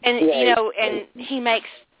 and and he makes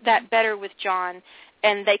that better with John,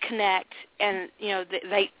 and they connect, and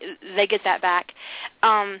they get that back.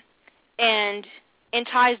 And in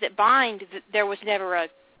Ties That Bind, there was never a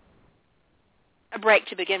break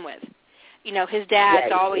to begin with. His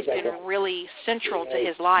dad's always been really central to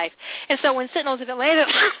his life. And so when Sentinels of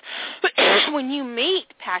Atlantis, when you meet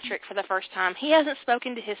Patrick for the first time, he hasn't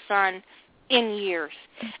spoken to his son in years.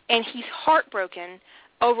 And he's heartbroken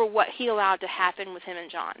over what he allowed to happen with him and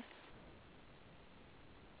John.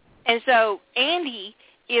 And so Andy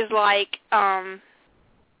is like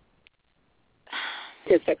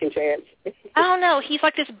his second chance. I don't know. He's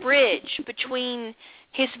like this bridge between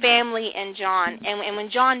his family and John. And when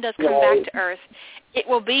John does come back to Earth, it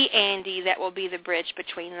will be Andy that will be the bridge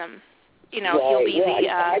between them. He'll be the...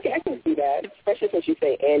 I can see that, especially since you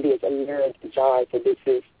say Andy is a mirror to John, so this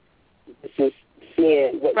is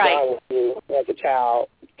seeing what John was through as a child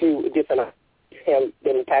through different him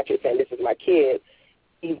than Patrick saying, this is my kid.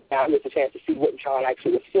 He now gets a chance to see what John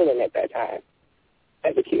actually was feeling at that time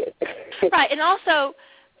as a kid. Right, and also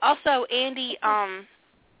Andy,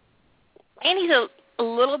 Andy's a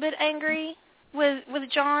little bit angry with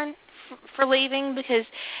John for leaving because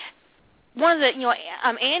one of the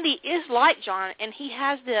Andy is like John, and he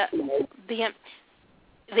has the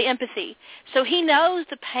empathy, so he knows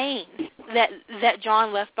the pain that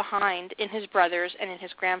John left behind in his brothers and in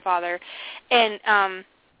his grandfather, and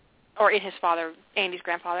or in his father, Andy's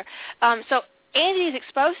grandfather. So Andy is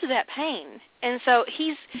exposed to that pain, and so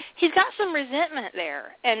he's got some resentment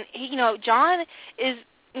there, and John is.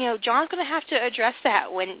 John's going to have to address that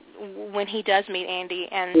when he does meet Andy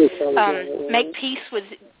and make peace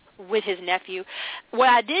with his nephew. What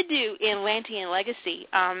I did do in Lantean Legacy,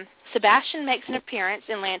 Sebastian makes an appearance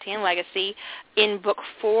in Lantean Legacy in Book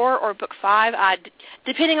 4 or Book 5,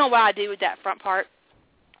 depending on what I do with that front part.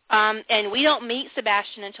 And we don't meet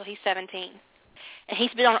Sebastian until he's 17. And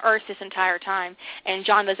he's been on Earth this entire time, and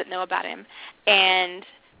John doesn't know about him. And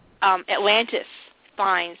Atlantis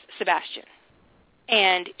finds Sebastian.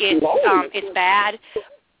 and it's bad.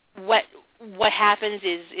 What happens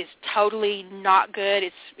is totally not good.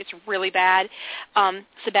 It's really bad.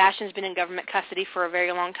 Sebastian's been in government custody for a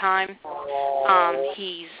very long time.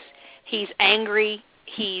 He's angry.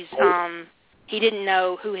 He didn't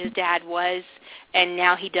know who his dad was, and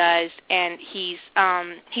now he does, and he's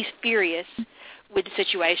furious with the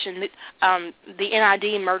situation. The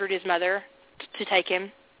NID murdered his mother to take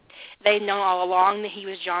him. They'd known all along that he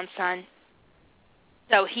was John's son.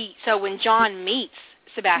 So when John meets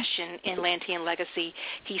Sebastian in Lantean Legacy,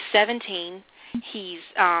 he's 17. He's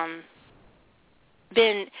I'm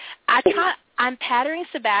patterning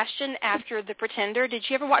Sebastian after The Pretender. Did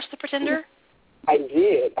you ever watch The Pretender? I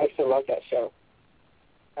did. I still love that show.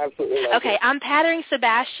 Absolutely love it. Okay, I'm patterning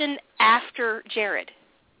Sebastian after Jared.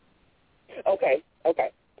 Okay.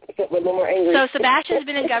 So, a little more angry. So Sebastian's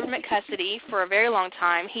been in government custody for a very long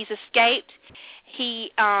time. He's escaped. He's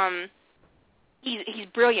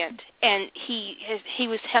brilliant, and he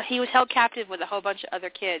was held captive with a whole bunch of other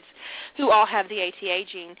kids who all have the ATA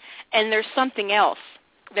gene. And there's something else.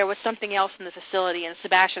 There was something else in the facility, and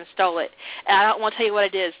Sebastian stole it. And I don't want to tell you what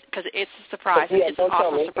it is because it's a surprise. Yeah, it's an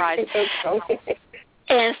awesome surprise.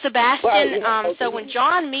 And Sebastian, so when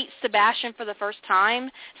John meets Sebastian for the first time,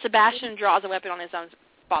 Sebastian draws a weapon on his own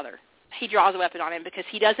father. He draws a weapon on him because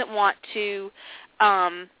he doesn't want to,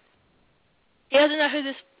 he doesn't know who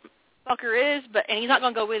this fucker is, and he's not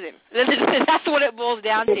going to go with him. That's what it boils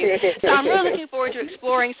down to. So I'm really looking forward to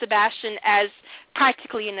exploring Sebastian as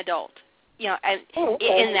practically an adult, in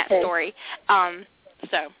that story.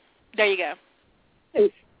 So there you go.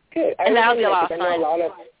 It's good. And that'll be a lot of fun.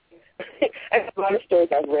 A lot of stories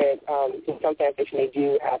I've read in some fan fiction, they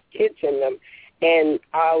do have kids in them. And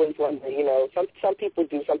I always wonder, some people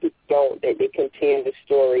do, some people don't. They continue the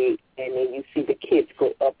story, and then you see the kids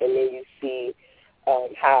grow up, and then you see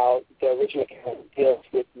how the original character deals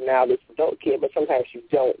with now this adult kid, but sometimes you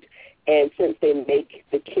don't. And since they make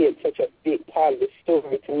the kid such a big part of the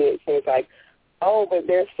story, to me it seems like, oh, but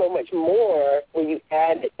there's so much more when you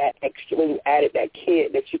added that extra, when you added that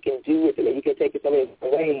kid that you can do with it, and you can take it so many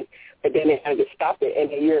different ways, but then they had to stop it, and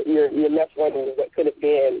then you're left wondering what could have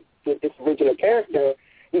been with this original character,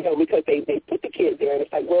 because they put the kids there, and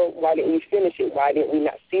it's like, well, why didn't we finish it? Why didn't we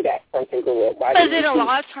not see that person grow up? Because then a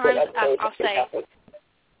lot of times, I'll say,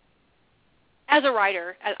 as a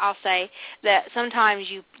writer, I'll say that sometimes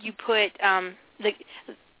you put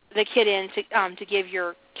the kid in to give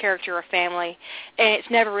your character a family, and it's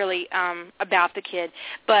never really about the kid.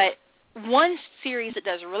 But one series that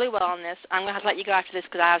does really well on this, I'm going to have to let you go after this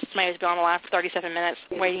because I have somebody who's been on the line for 37 minutes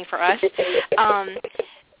waiting for us.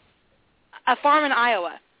 A Farm in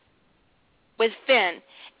Iowa with Finn.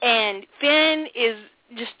 And Finn is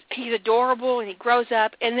he's adorable, and he grows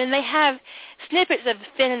up. And then they have snippets of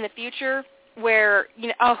Finn in the future where,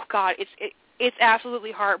 oh, God, it's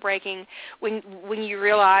absolutely heartbreaking when you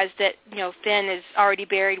realize that, Finn has already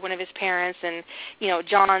buried one of his parents, and,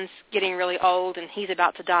 John's getting really old, and he's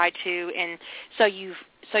about to die too. And so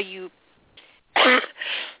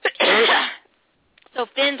So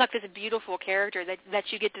Finn's like this beautiful character that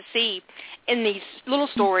you get to see in these little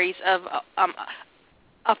stories of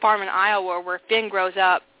a farm in Iowa where Finn grows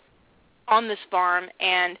up on this farm,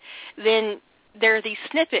 and then there are these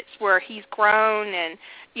snippets where he's grown and,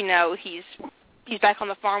 he's back on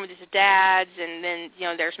the farm with his dad's, and then,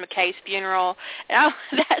 there's McKay's funeral. And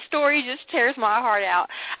that story just tears my heart out.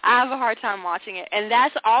 I have a hard time watching it. And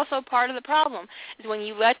that's also part of the problem, is when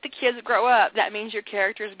you let the kids grow up, that means your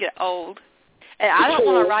characters get old. And I don't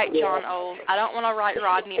want to write John old. I don't want to write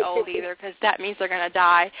Rodney old either, because that means they're going to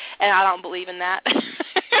die, and I don't believe in that.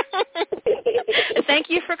 Thank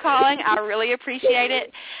you for calling. I really appreciate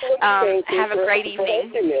it. Have a great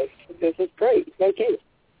evening. This is great. Thank you.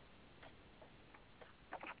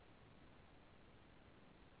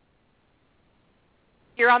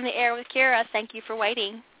 You're on the air with Kara. Thank you for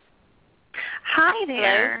waiting. Hi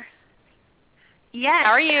there. Hello? Yes.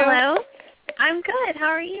 How are you? Hello. I'm good. How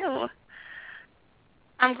are you?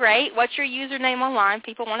 I'm great. What's your username online?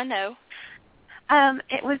 People want to know.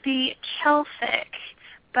 It would be Chelsic,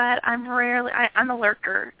 but I'm a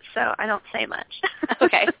lurker, so I don't say much.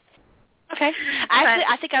 Okay.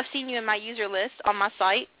 I think I've seen you in my user list on my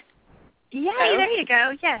site. Yeah, there you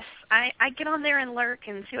go. Yes, I get on there and lurk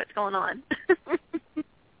and see what's going on.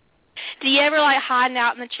 Do you ever hiding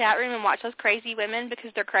out in the chat room and watch those crazy women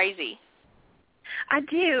because they're crazy? I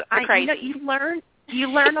do. They're crazy. You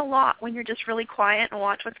learn a lot when you're just really quiet and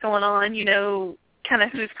watch what's going on. Kind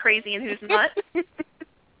of who's crazy and who's not.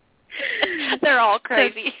 They're all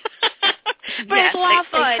crazy. But yes, it's a lot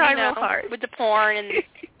of fun, they try real hard. with the porn and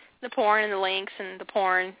the porn and the links and the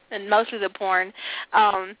porn and mostly the porn.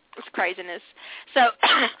 It's craziness. So,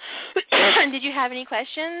 did you have any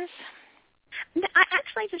questions? No, I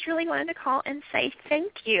actually just really wanted to call and say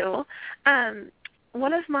thank you.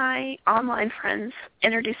 One of my online friends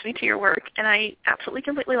introduced me to your work, and I absolutely,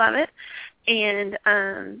 completely love it. And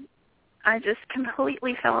I just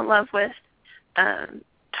completely fell in love with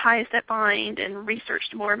Ties That Bind and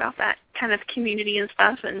researched more about that kind of community and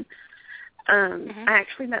stuff. And I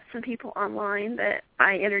actually met some people online that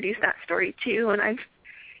I introduced that story to, and I've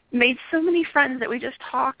made so many friends that we just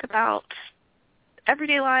talk about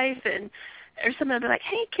everyday life, and or someone will be like,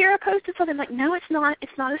 hey, Kira posted something. I'm like, no, it's not.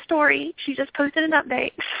 It's not a story. She just posted an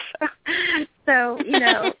update. So,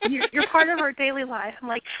 you're part of our daily life. I'm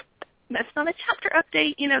like, that's not a chapter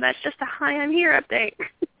update. That's just a hi, I'm here update.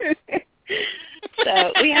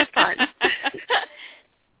 So we have fun.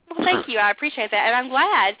 Well, thank you. I appreciate that, and I'm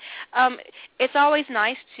glad. It's always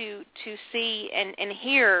nice to see and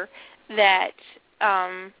hear that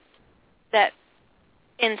that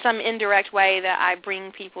in some indirect way that I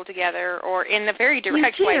bring people together, or in a very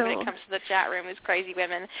direct way when it comes to the chat room as Crazy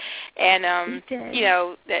Women, and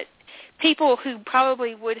that people who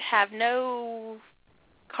probably would have no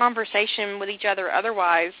conversation with each other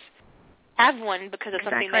otherwise have one because of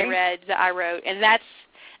something they read that I wrote, and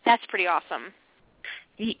that's pretty awesome.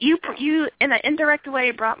 You in an indirect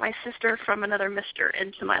way brought my sister from another mister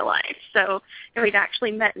into my life. So we'd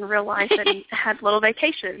actually met in real life and had little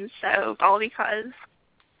vacations. So all because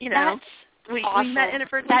we met in a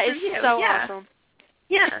person. That is so awesome.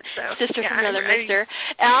 Yeah. So sister from another mister.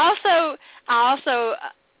 And I also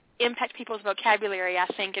impact people's vocabulary, I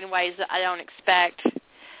think, in ways that I don't expect.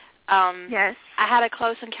 Yes. I had a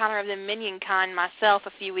close encounter of the minion kind myself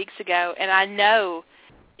a few weeks ago, and I know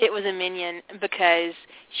it was a minion because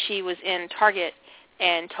she was in Target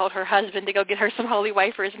and told her husband to go get her some holy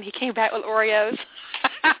wafers, and he came back with Oreos.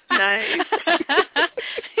 Nice.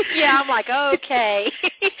 Yeah, I'm like, okay.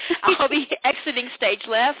 I'll be exiting stage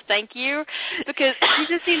left, thank you, because you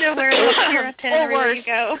just need to wear a Kira pin wherever you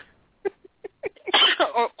go.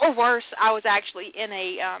 or worse, I was actually in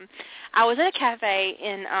a cafe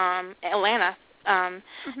in Atlanta,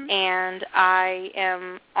 and I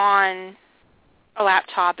am on a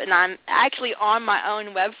laptop, and I'm actually on my own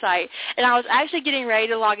website, and I was actually getting ready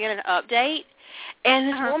to log in and update, and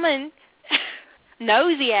this woman,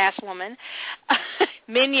 nosy-ass woman,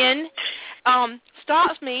 minion,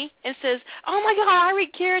 stops me and says, oh, my God, I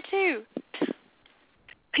read Kira, too.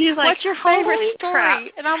 He's like, what's your favorite story? Crap.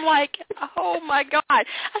 And I'm like, oh, my God. I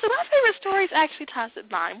said, my favorite story is actually Ties That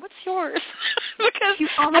Bind. What's yours? Because you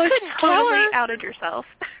almost I couldn't totally outed yourself.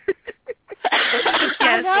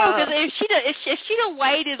 I know, because if she'd have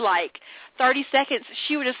waited like 30 seconds,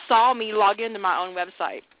 she would have saw me log into my own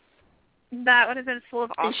website. That would have been full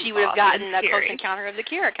of awesome. And she would have gotten a close encounter of the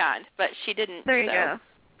Kira kind, but she didn't. There you go.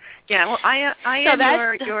 Yeah, well, I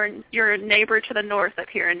am your neighbor to the north up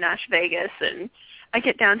here in Nash Vegas, and I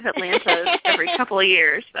get down to Atlanta every couple of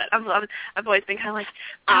years, but I've always been kind of like,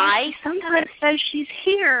 I sometimes says she's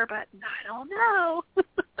here, but I don't know.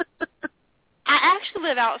 I actually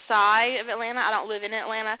live outside of Atlanta. I don't live in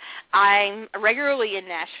Atlanta. I'm regularly in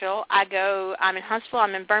Nashville. I'm in Huntsville.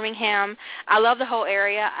 I'm in Birmingham. I love the whole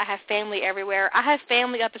area. I have family everywhere. I have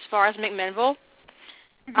family up as far as McMinnville,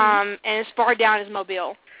 and as far down as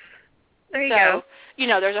Mobile. There you go.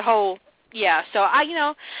 There's a whole, so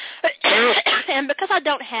I, and because I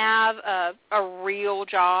don't have a real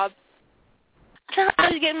job, I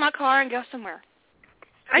just get in my car and go somewhere.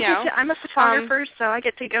 I'm a photographer, so I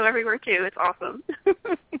get to go everywhere, too. It's awesome.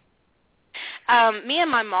 Me and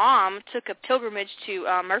my mom took a pilgrimage to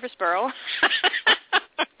Murfreesboro.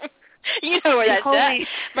 You know where that's at,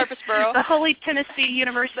 Murfreesboro. The Holy Tennessee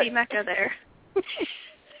University Mecca there.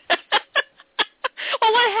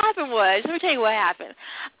 Well, what happened was, let me tell you what happened.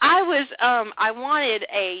 I wanted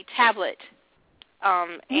a tablet.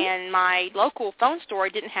 And my local phone store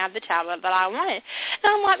didn't have the tablet that I wanted.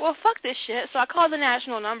 And I'm like, well, fuck this shit. So I called the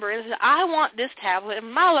national number and said, I want this tablet,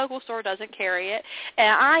 and my local store doesn't carry it.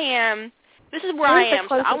 And this is where I am,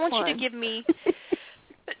 so I want you to give me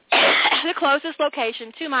the closest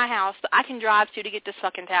location to my house that I can drive to get this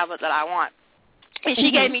fucking tablet that I want. And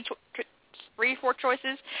she gave me 3 or 4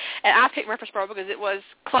 choices, and I picked Murfreesboro because it was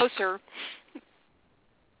closer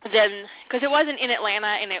because it wasn't in Atlanta,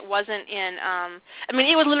 and it wasn't in,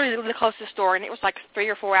 it was literally the closest store, and it was like 3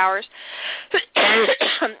 or 4 hours.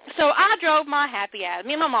 So I drove my happy ass.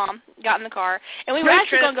 Me and my mom got in the car, and we were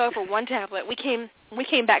actually going to go for 1 tablet. We came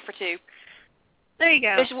back for 2. There you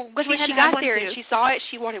go. Because when she got there and she saw it,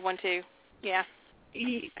 she wanted 1 too. Yeah.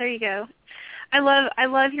 There you go. I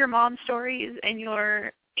love your mom stories and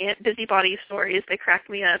your Aunt Busybody stories. They crack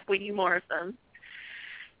me up. We need more of them.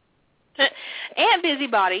 Aunt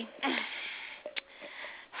Busybody.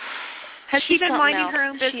 Has she been minding her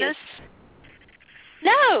own business?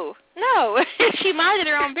 No. If she minded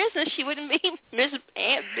her own business, she wouldn't be Miss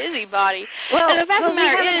Aunt Busybody. Well, and the fact of the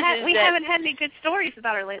matter is we haven't had any good stories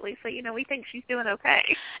about her lately, so, we think she's doing okay.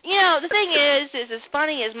 The thing is as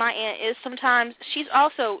funny as my aunt is sometimes, she's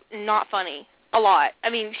also not funny a lot. I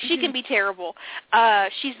mean, she can be terrible.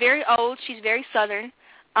 She's very old. She's very Southern.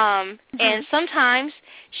 And sometimes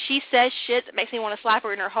she says shit that makes me want to slap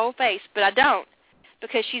her in her whole face, but I don't,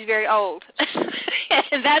 because she's very old.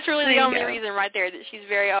 And that's really the only reason right there, that she's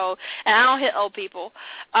very old. And I don't hit old people.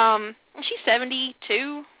 She's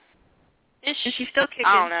 72-ish. Is she still kicking?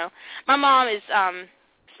 I don't know. My mom is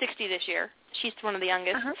 60 this year. She's one of the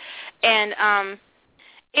youngest. And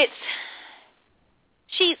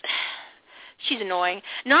she's annoying.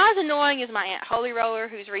 Not as annoying as my Aunt Holy Roller,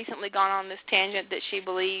 who's recently gone on this tangent that she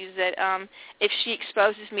believes that if she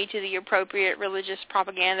exposes me to the appropriate religious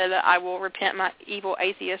propaganda, that I will repent my evil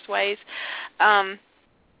atheist ways.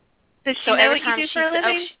 Does she know what you do for a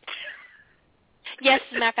living? Yes,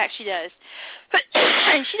 as a matter of fact, she does. But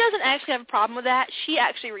and she doesn't actually have a problem with that. She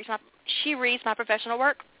actually reads my professional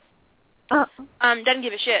work. Doesn't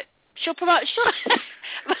give a shit. She'll promote. This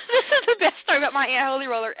is the best story about my Aunt Holy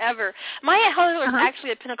Roller ever. My Aunt Holy Roller is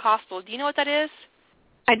actually a Pentecostal. Do you know what that is?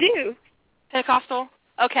 I do. Pentecostal?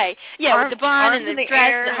 Okay. Yeah, with the bun and the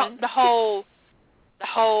dress, the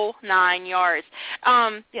whole 9 yards.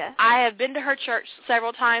 I have been to her church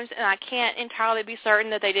several times, and I can't entirely be certain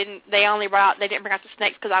that they didn't bring out the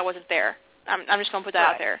snakes because I wasn't there. I'm just going to put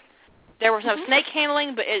that out there. There was no snake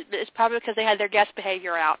handling, but it's probably because they had their guest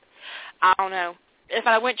behavior out. I don't know. If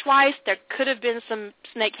I went twice, there could have been some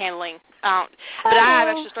snake handling. But I have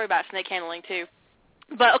actually a story about snake handling, too.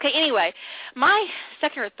 But, okay, anyway, my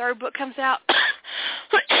second or third book comes out,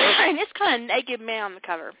 and it's kind of naked man on the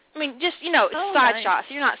cover. I mean, just, it's side shots.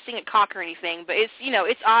 So you're not seeing a cock or anything, but it's,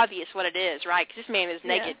 it's obvious what it is, right? Because this man is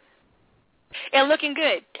naked and looking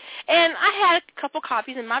good. And I had a couple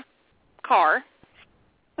copies in my car,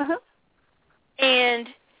 and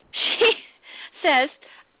she says,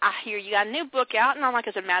 I hear you got a new book out, and I'm like,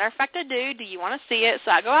 as a matter of fact, I do. Do you want to see it? So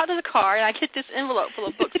I go out to the car, and I get this envelope full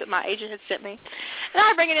of books that my agent had sent me. And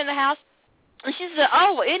I bring it in the house, and she said,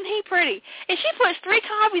 oh, isn't he pretty? And she puts 3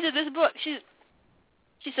 copies of this book. She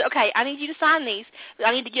said, okay, I need you to sign these.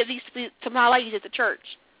 I need to give these to my ladies at the church.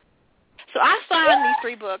 So I signed these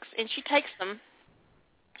 3 books, and she takes them.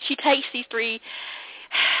 She takes these 3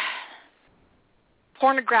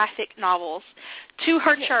 pornographic novels to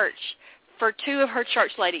her church for 2 of her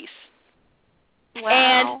church ladies. Wow.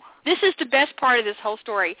 And this is the best part of this whole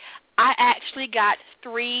story. I actually got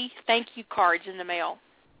 3 thank you cards in the mail.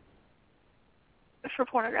 For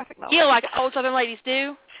pornographic novels. Like old Southern ladies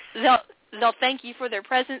do. They'll thank you for their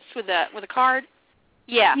presents with a card.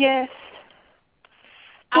 Yeah. Yes.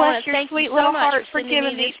 Bless your sweet little heart for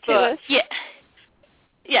giving these to us.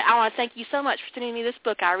 Yeah, I want to thank you so much for sending me this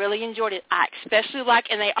book. I really enjoyed it. I especially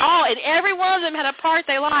and every one of them had a part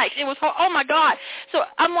they liked. It was, oh my God. So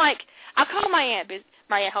I'm like, I called my Aunt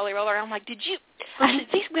Holy Roller, and I'm like, I said,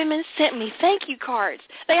 these women sent me thank you cards.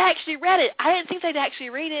 They actually read it. I didn't think they'd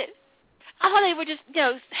actually read it. I thought they would just,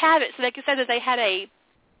 have it so they could say that they had a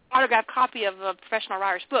autographed copy of a professional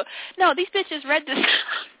writer's book. No, these bitches read this.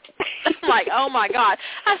 I'm like, oh my God.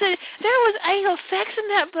 I said, there was anal sex in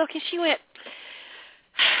that book, and she went,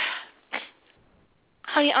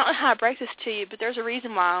 honey, I don't know how to break this to you, but there's a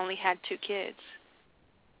reason why I only had 2 kids.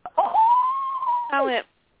 I went,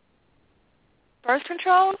 birth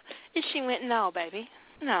control? And she went, no, baby,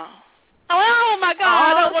 no. I went, oh my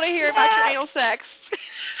God, I don't want to hear about your anal sex.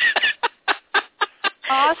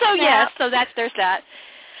 So yes, so there's that.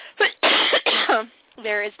 But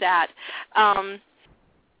there is that.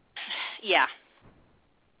 Yeah.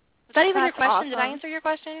 Was that even your question? Awesome. Did I answer your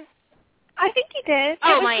question? I think you did.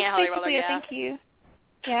 Oh, my Aunt Holy Roller, thank you.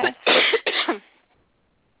 Yes.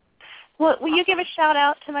 Well, will you give a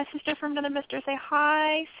shout-out to my sister from Another Mister? Say,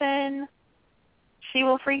 hi, Finn. She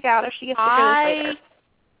will freak out if she gets to hear this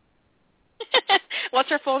later. What's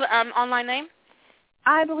her full online name?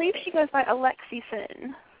 I believe she goes by Alexi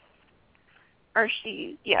Finn. Or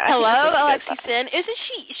she, Hello, Alexi Finn. Isn't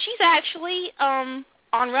she? She's actually on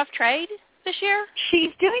Rough Trade this year. She's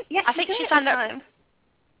doing. Yeah, I think she signed up.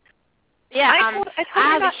 Yeah, I told her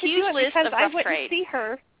have not a to huge do it list because of I Rough wouldn't Trade. see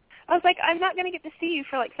her. I was like, I'm not going to get to see you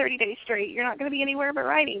for like 30 days straight. You're not going to be anywhere but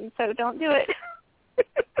writing, so don't do it.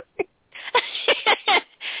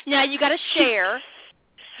 Now you got to share.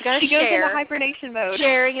 You got to share. She goes into hibernation mode.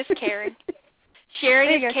 Sharing is caring.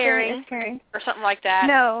 Sharing is caring, or something like that.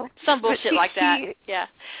 No, some bullshit like that. Yeah.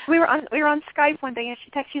 We were on Skype one day, and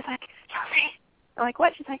she texted. She's like, "Chelsea," I'm like,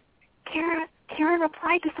 "What?" She's like, "Kara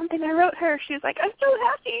replied to something I wrote her." She was like, "I'm so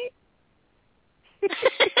happy."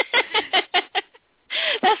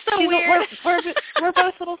 That's so weird. We're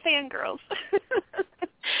both little fangirls.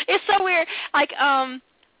 It's so weird. Like,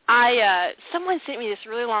 someone sent me this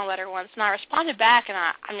really long letter once, and I responded back, and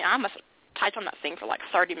I must have typed on that thing for like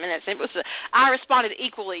 30 minutes. I responded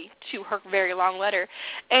equally to her very long letter,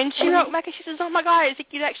 and she wrote back, and she says, "Oh my God, I think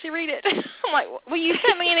you'd actually read it." I'm like, "Well, you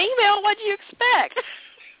sent me an email. What did you expect?"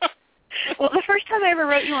 Well, the first time I ever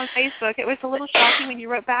wrote you on Facebook, it was a little shocking when you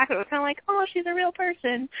wrote back. It was kind of like, "Oh, she's a real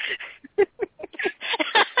person."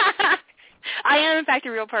 I am, in fact,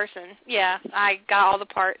 a real person. Yeah, I got all the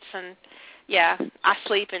parts, and yeah, I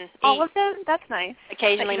sleep and eat. All of them? That's nice.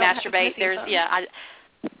 Occasionally masturbate.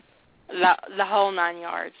 The whole 9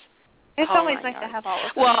 yards. It's always nice to have all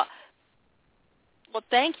of them. Well,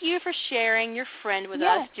 thank you for sharing your friend with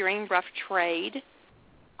us during Rough Trade.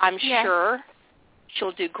 I'm sure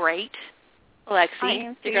she'll do great.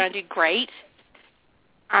 Lexi, you're going to do great.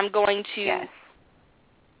 I'm going to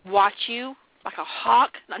watch you like a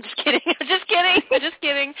hawk. No, I'm just kidding. I'm just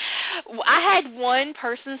kidding. I had one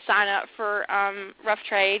person sign up for Rough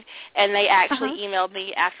Trade, and they actually emailed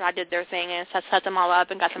me after I did their thing and set them all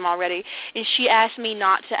up and got them all ready. And she asked me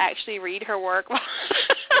not to actually read her work while she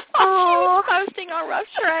was posting on Rough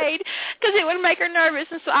Trade because it would make her nervous.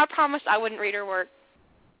 And so I promised I wouldn't read her work.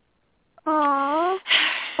 Aww.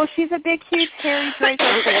 Well, she's a big, huge Harry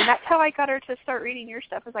Draco fan. That's how I got her to start reading your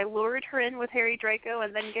stuff, is I lured her in with Harry Draco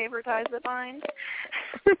and then gave her Ties That Bind.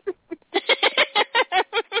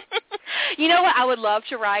 You know what I would love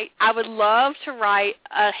to write? I would love to write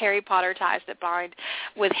a Harry Potter Ties That Bind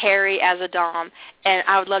with Harry as a Dom, and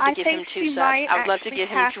I would love to give him two subs. I would love to give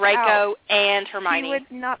him Draco and Hermione. She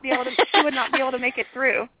would not be able to make it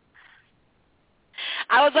through.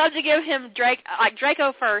 I would love to give him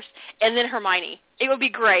Draco first and then Hermione. It would be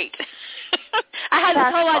great. I had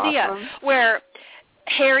this whole idea where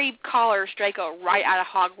Harry collars Draco right out of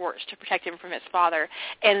Hogwarts to protect him from his father,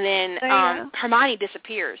 and then Hermione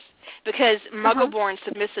disappears because Muggle-born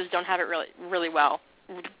submissives don't have it really well.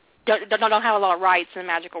 Don't have a lot of rights in the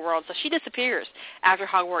magical world, so she disappears after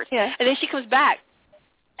Hogwarts, and then she comes back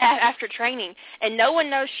after training, and no one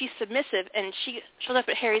knows she's submissive, and she shows up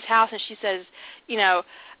at Harry's house, and she says,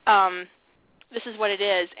 this is what it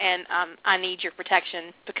is, and I need your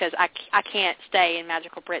protection because I can't stay in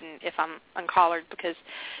magical Britain if I'm uncollared because,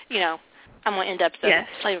 I'm going to end up the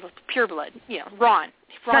slave of pure blood. Ron.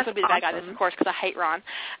 Ron's going to be the bad guy, of course, because I hate Ron.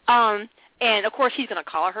 And, of course, he's going to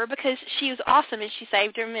collar her because she was awesome and she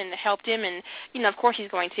saved him and helped him and, of course he's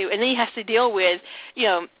going to. And then he has to deal with,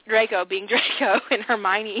 Draco being Draco and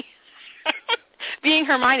Hermione being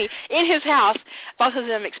Hermione in his house, both of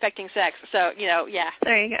them expecting sex. So,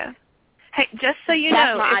 There you go. Hey, just so you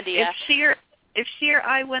know, if she or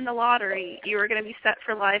I win the lottery, you are going to be set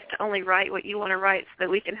for life to only write what you want to write so that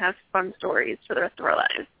we can have fun stories for the rest of our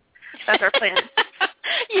lives. That's our plan.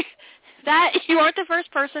 You aren't the first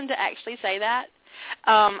person to actually say that.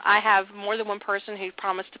 I have more than one person who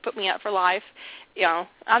promised to put me up for life.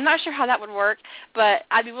 I'm not sure how that would work, but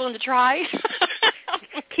I'd be willing to try.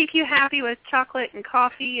 Keep you happy with chocolate and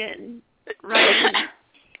coffee and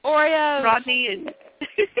Oreos. Rodney and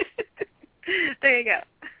there you go.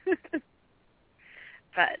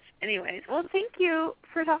 But anyways, well, thank you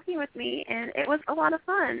for talking with me, and it was a lot of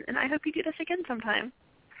fun, and I hope you do this again sometime.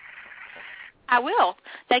 I will.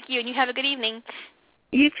 Thank you, and you have a good evening.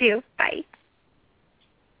 You too. Bye.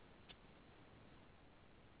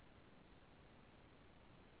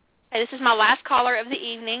 Hey, this is my last caller of the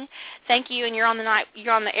evening. Thank you, and you're on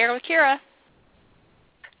the air with Kira.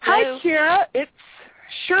 Hello. Hi, Kira. It's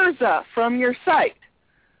Scherza from your site.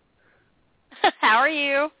 How are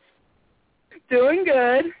you? Doing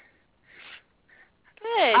good.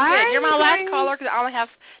 Good. You're my last caller because I only have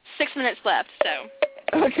 6 minutes left, so.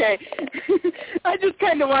 Okay. I just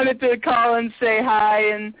kind of wanted to call and say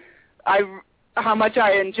hi and how much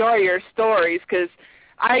I enjoy your stories because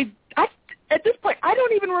I at this point, I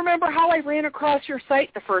don't even remember how I ran across your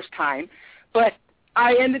site the first time, but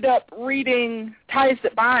I ended up reading Ties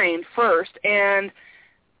That Bind first, and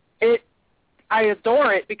I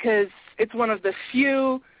adore it because it's one of the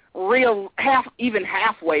few even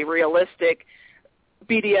halfway realistic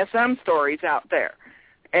BDSM stories out there.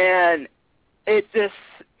 And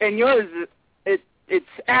yours, it's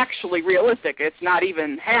actually realistic. It's not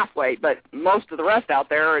even halfway, but most of the rest out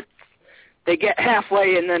there, they get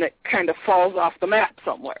halfway and then it kind of falls off the map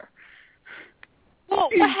somewhere. Well,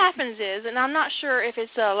 what happens is, and I'm not sure if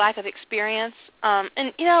it's a lack of experience,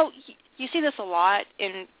 and, you know, you see this a lot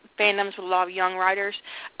in fandoms with a lot of young writers,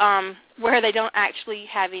 where they don't actually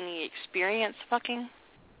have any experience fucking.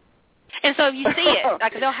 And so you see it.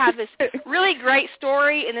 Like, they'll have this really great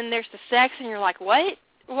story, and then there's the sex, and you're like, what?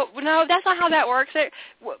 No, that's not how that works.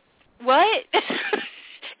 What?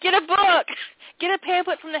 Get a book. Get a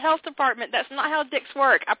pamphlet from the health department. That's not how dicks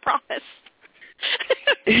work, I promise.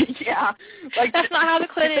 Yeah. Like, that's not how the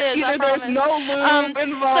clit is, either I promise. there's no lube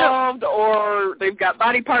involved, or they've got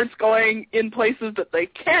body parts going in places that they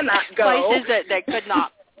cannot go. Places that they could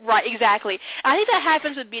not. Right, exactly. I think that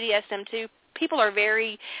happens with BDSM, too. People are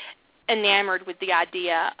very enamored with the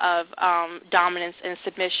idea of dominance and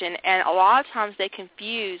submission, and a lot of times they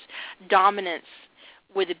confuse dominance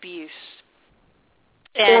with abuse.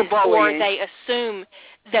 Or they assume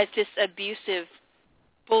that this abusive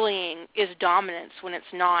bullying is dominance when it's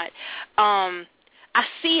not. I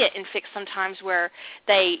see it in fics sometimes where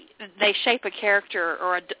they shape a character,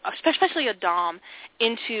 or especially a dom,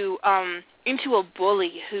 into a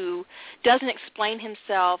bully who doesn't explain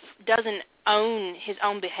himself, doesn't own his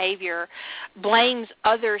own behavior, blames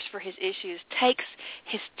others for his issues, takes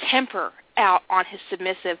his temper out on his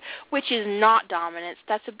submissive, which is not dominance,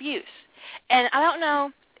 that's abuse. And I don't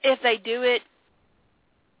know if they do it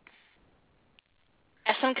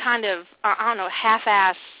as some kind of,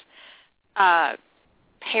 half-ass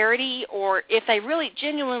parody, or if they really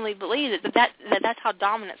genuinely believe that's how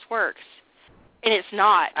dominance works. And it's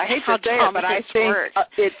not. I hate to say it, but I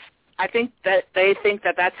think I think that they think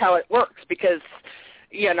that that's how it works because,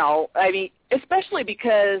 I mean, especially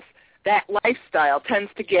because that lifestyle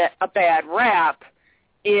tends to get a bad rap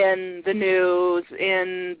in the news,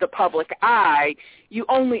 in the public eye. You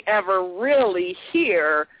only ever really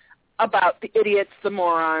hear about the idiots, the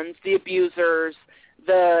morons, the abusers,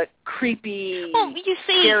 the creepy,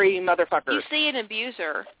 scary motherfuckers. You see an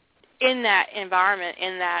abuser in that environment,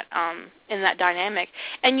 in that dynamic,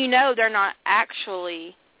 and they're not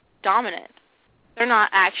actually dominant. They're not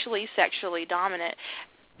actually sexually dominant.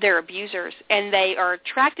 They're abusers, and they are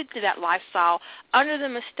attracted to that lifestyle under the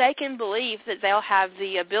mistaken belief that they'll have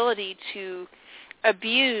the ability to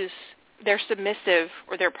abuse their submissive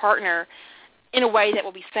or their partner in a way that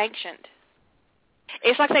will be sanctioned.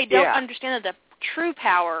 It's like they don't understand that the true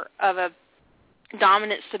power of a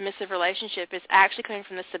dominant submissive relationship is actually coming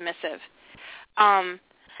from the submissive.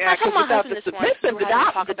 Because without the submissive,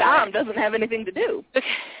 the dom doesn't have anything to do.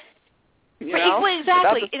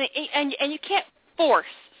 Exactly, and you can't force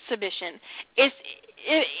submission. If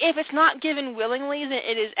it's not given willingly, then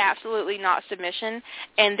it is absolutely not submission,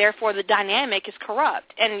 and therefore the dynamic is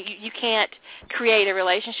corrupt, and you can't create a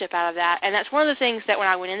relationship out of that. And that's one of the things that when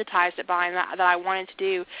I went into Ties That Bind that I wanted to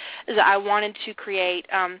do, is that I wanted to create,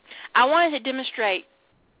 I wanted to demonstrate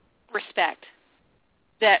respect,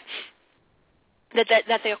 that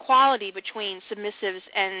the equality between submissives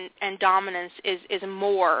and dominance is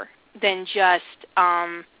more than just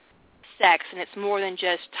sex, and it's more than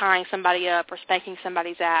just tying somebody up or spanking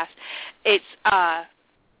somebody's ass. It's that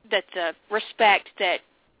the respect that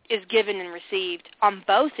is given and received on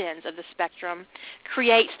both ends of the spectrum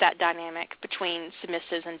creates that dynamic between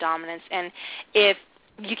submissives and dominance. And if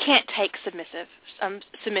you can't take submission,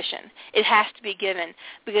 it has to be given,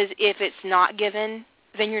 because if it's not given,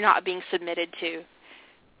 then you're not being submitted to.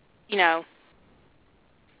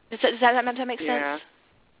 Does that make sense?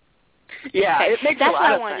 Yeah, okay. It makes That's a lot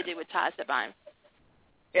what I of wanted sense. to do with Ties That Bind.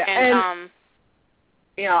 Yeah, and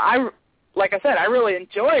like I said, I really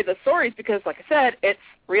enjoy the stories because, like I said, it's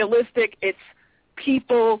realistic. It's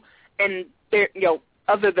people, and they're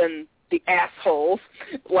other than the assholes,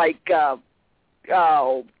 like that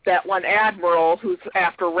one admiral who's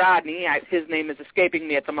after Rodney. His name is escaping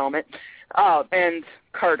me at the moment, and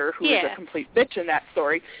Carter, who is a complete bitch in that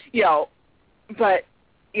story. But.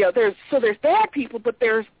 There's bad people, but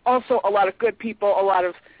there's also a lot of good people, a lot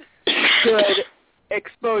of good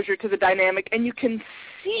exposure to the dynamic, and you can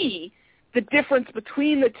see the difference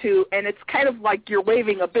between the two, and it's kind of like you're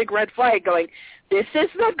waving a big red flag going, this is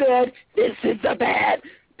the good, this is the bad,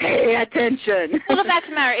 pay attention. Well, the fact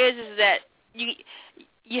of the matter is that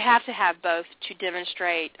you have to have both to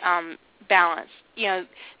demonstrate balance. You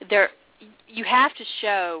have to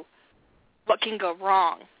show what can go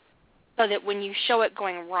wrong, so that when you show it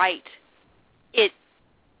going right, it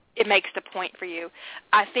makes the point for you.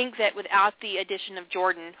 I think that without the addition of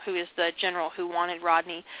Jordan, who is the general who wanted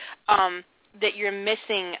Rodney, that you're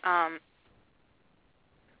missing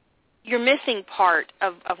part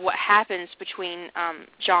of what happens between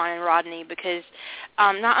John and Rodney, because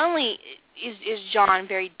not only is John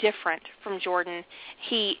very different from Jordan,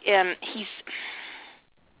 he's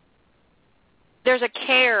there's a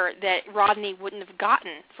care that Rodney wouldn't have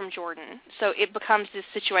gotten from Jordan. So it becomes this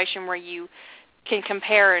situation where you can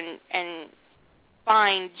compare and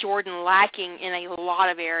find Jordan lacking in a lot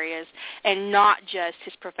of areas, and not just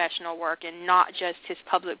his professional work and not just his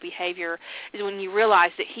public behavior, is when you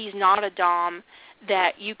realize that he's not a dom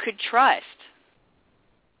that you could trust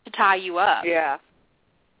to tie you up. Yeah.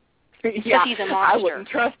 Yeah, he's a monster. I wouldn't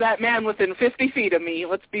trust that man within 50 feet of me,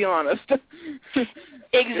 let's be honest.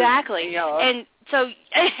 Exactly. Yeah. And so,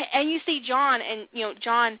 and you see John, and,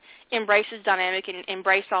 John embraces dynamic and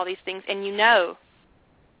embraced all these things, and you know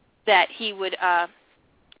that he would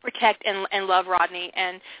protect and love Rodney,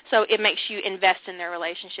 and so it makes you invest in their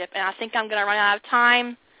relationship. And I think I'm going to run out of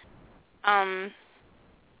time. I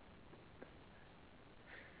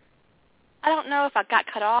don't know if I got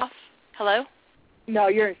cut off. Hello? No,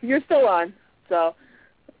 you're still on. So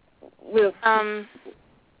we'll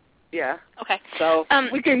yeah. Okay. So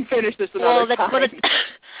we can finish this another time.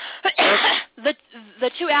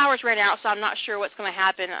 The 2 hours ran out, so I'm not sure what's going to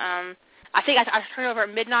happen. I think I turned over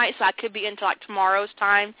at midnight, so I could be into like tomorrow's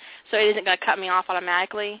time, so it isn't going to cut me off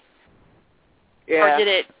automatically. Yeah. Or did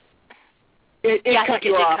it? It cut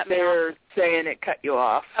you off. They were saying it cut you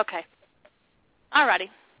off. Okay. Alrighty.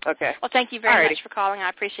 Okay. Well, thank you very much for calling. I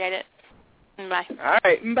appreciate it. Bye. All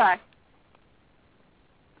right. Bye.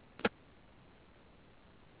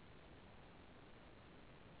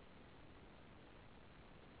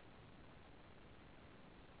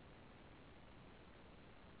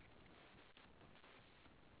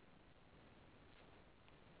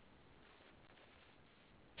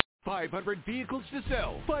 $500 vehicles to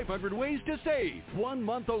sell, 500 ways to save. 1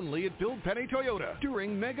 month only at Bill Penny Toyota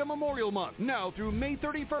during Mega Memorial Month, now through May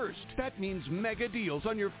 31st. That means mega deals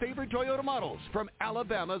on your favorite Toyota models from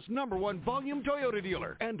Alabama's #1 volume Toyota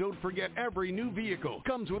dealer. And don't forget, every new vehicle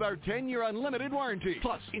comes with our 10-year unlimited warranty.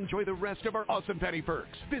 Plus, enjoy the rest of our awesome Penny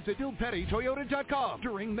perks. Visit BillPennyToyota.com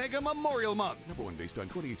during Mega Memorial Month. #1 based on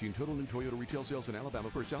 2018 total new Toyota retail sales in Alabama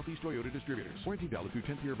for Southeast Toyota distributors. Warranty valid through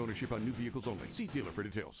 10th year of ownership on new vehicles only. See dealer for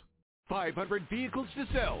details. 500 vehicles to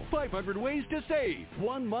sell, 500 ways to save.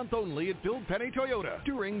 1 month only at Bill Penny Toyota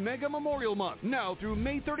during Mega Memorial Month, now through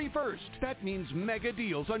May 31st. That means mega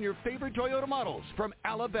deals on your favorite Toyota models from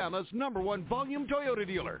Alabama's #1 volume Toyota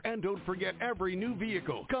dealer. And don't forget, every new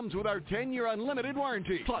vehicle comes with our 10-year unlimited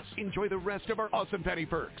warranty. Plus, enjoy the rest of our awesome Penny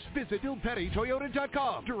perks. Visit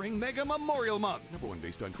BillPennyToyota.com during Mega Memorial Month. #1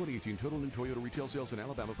 based on 2018 total new Toyota retail sales in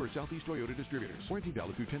Alabama for Southeast Toyota distributors. Warranty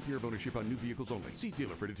valid through 10th year of ownership on new vehicles only. See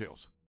dealer for details.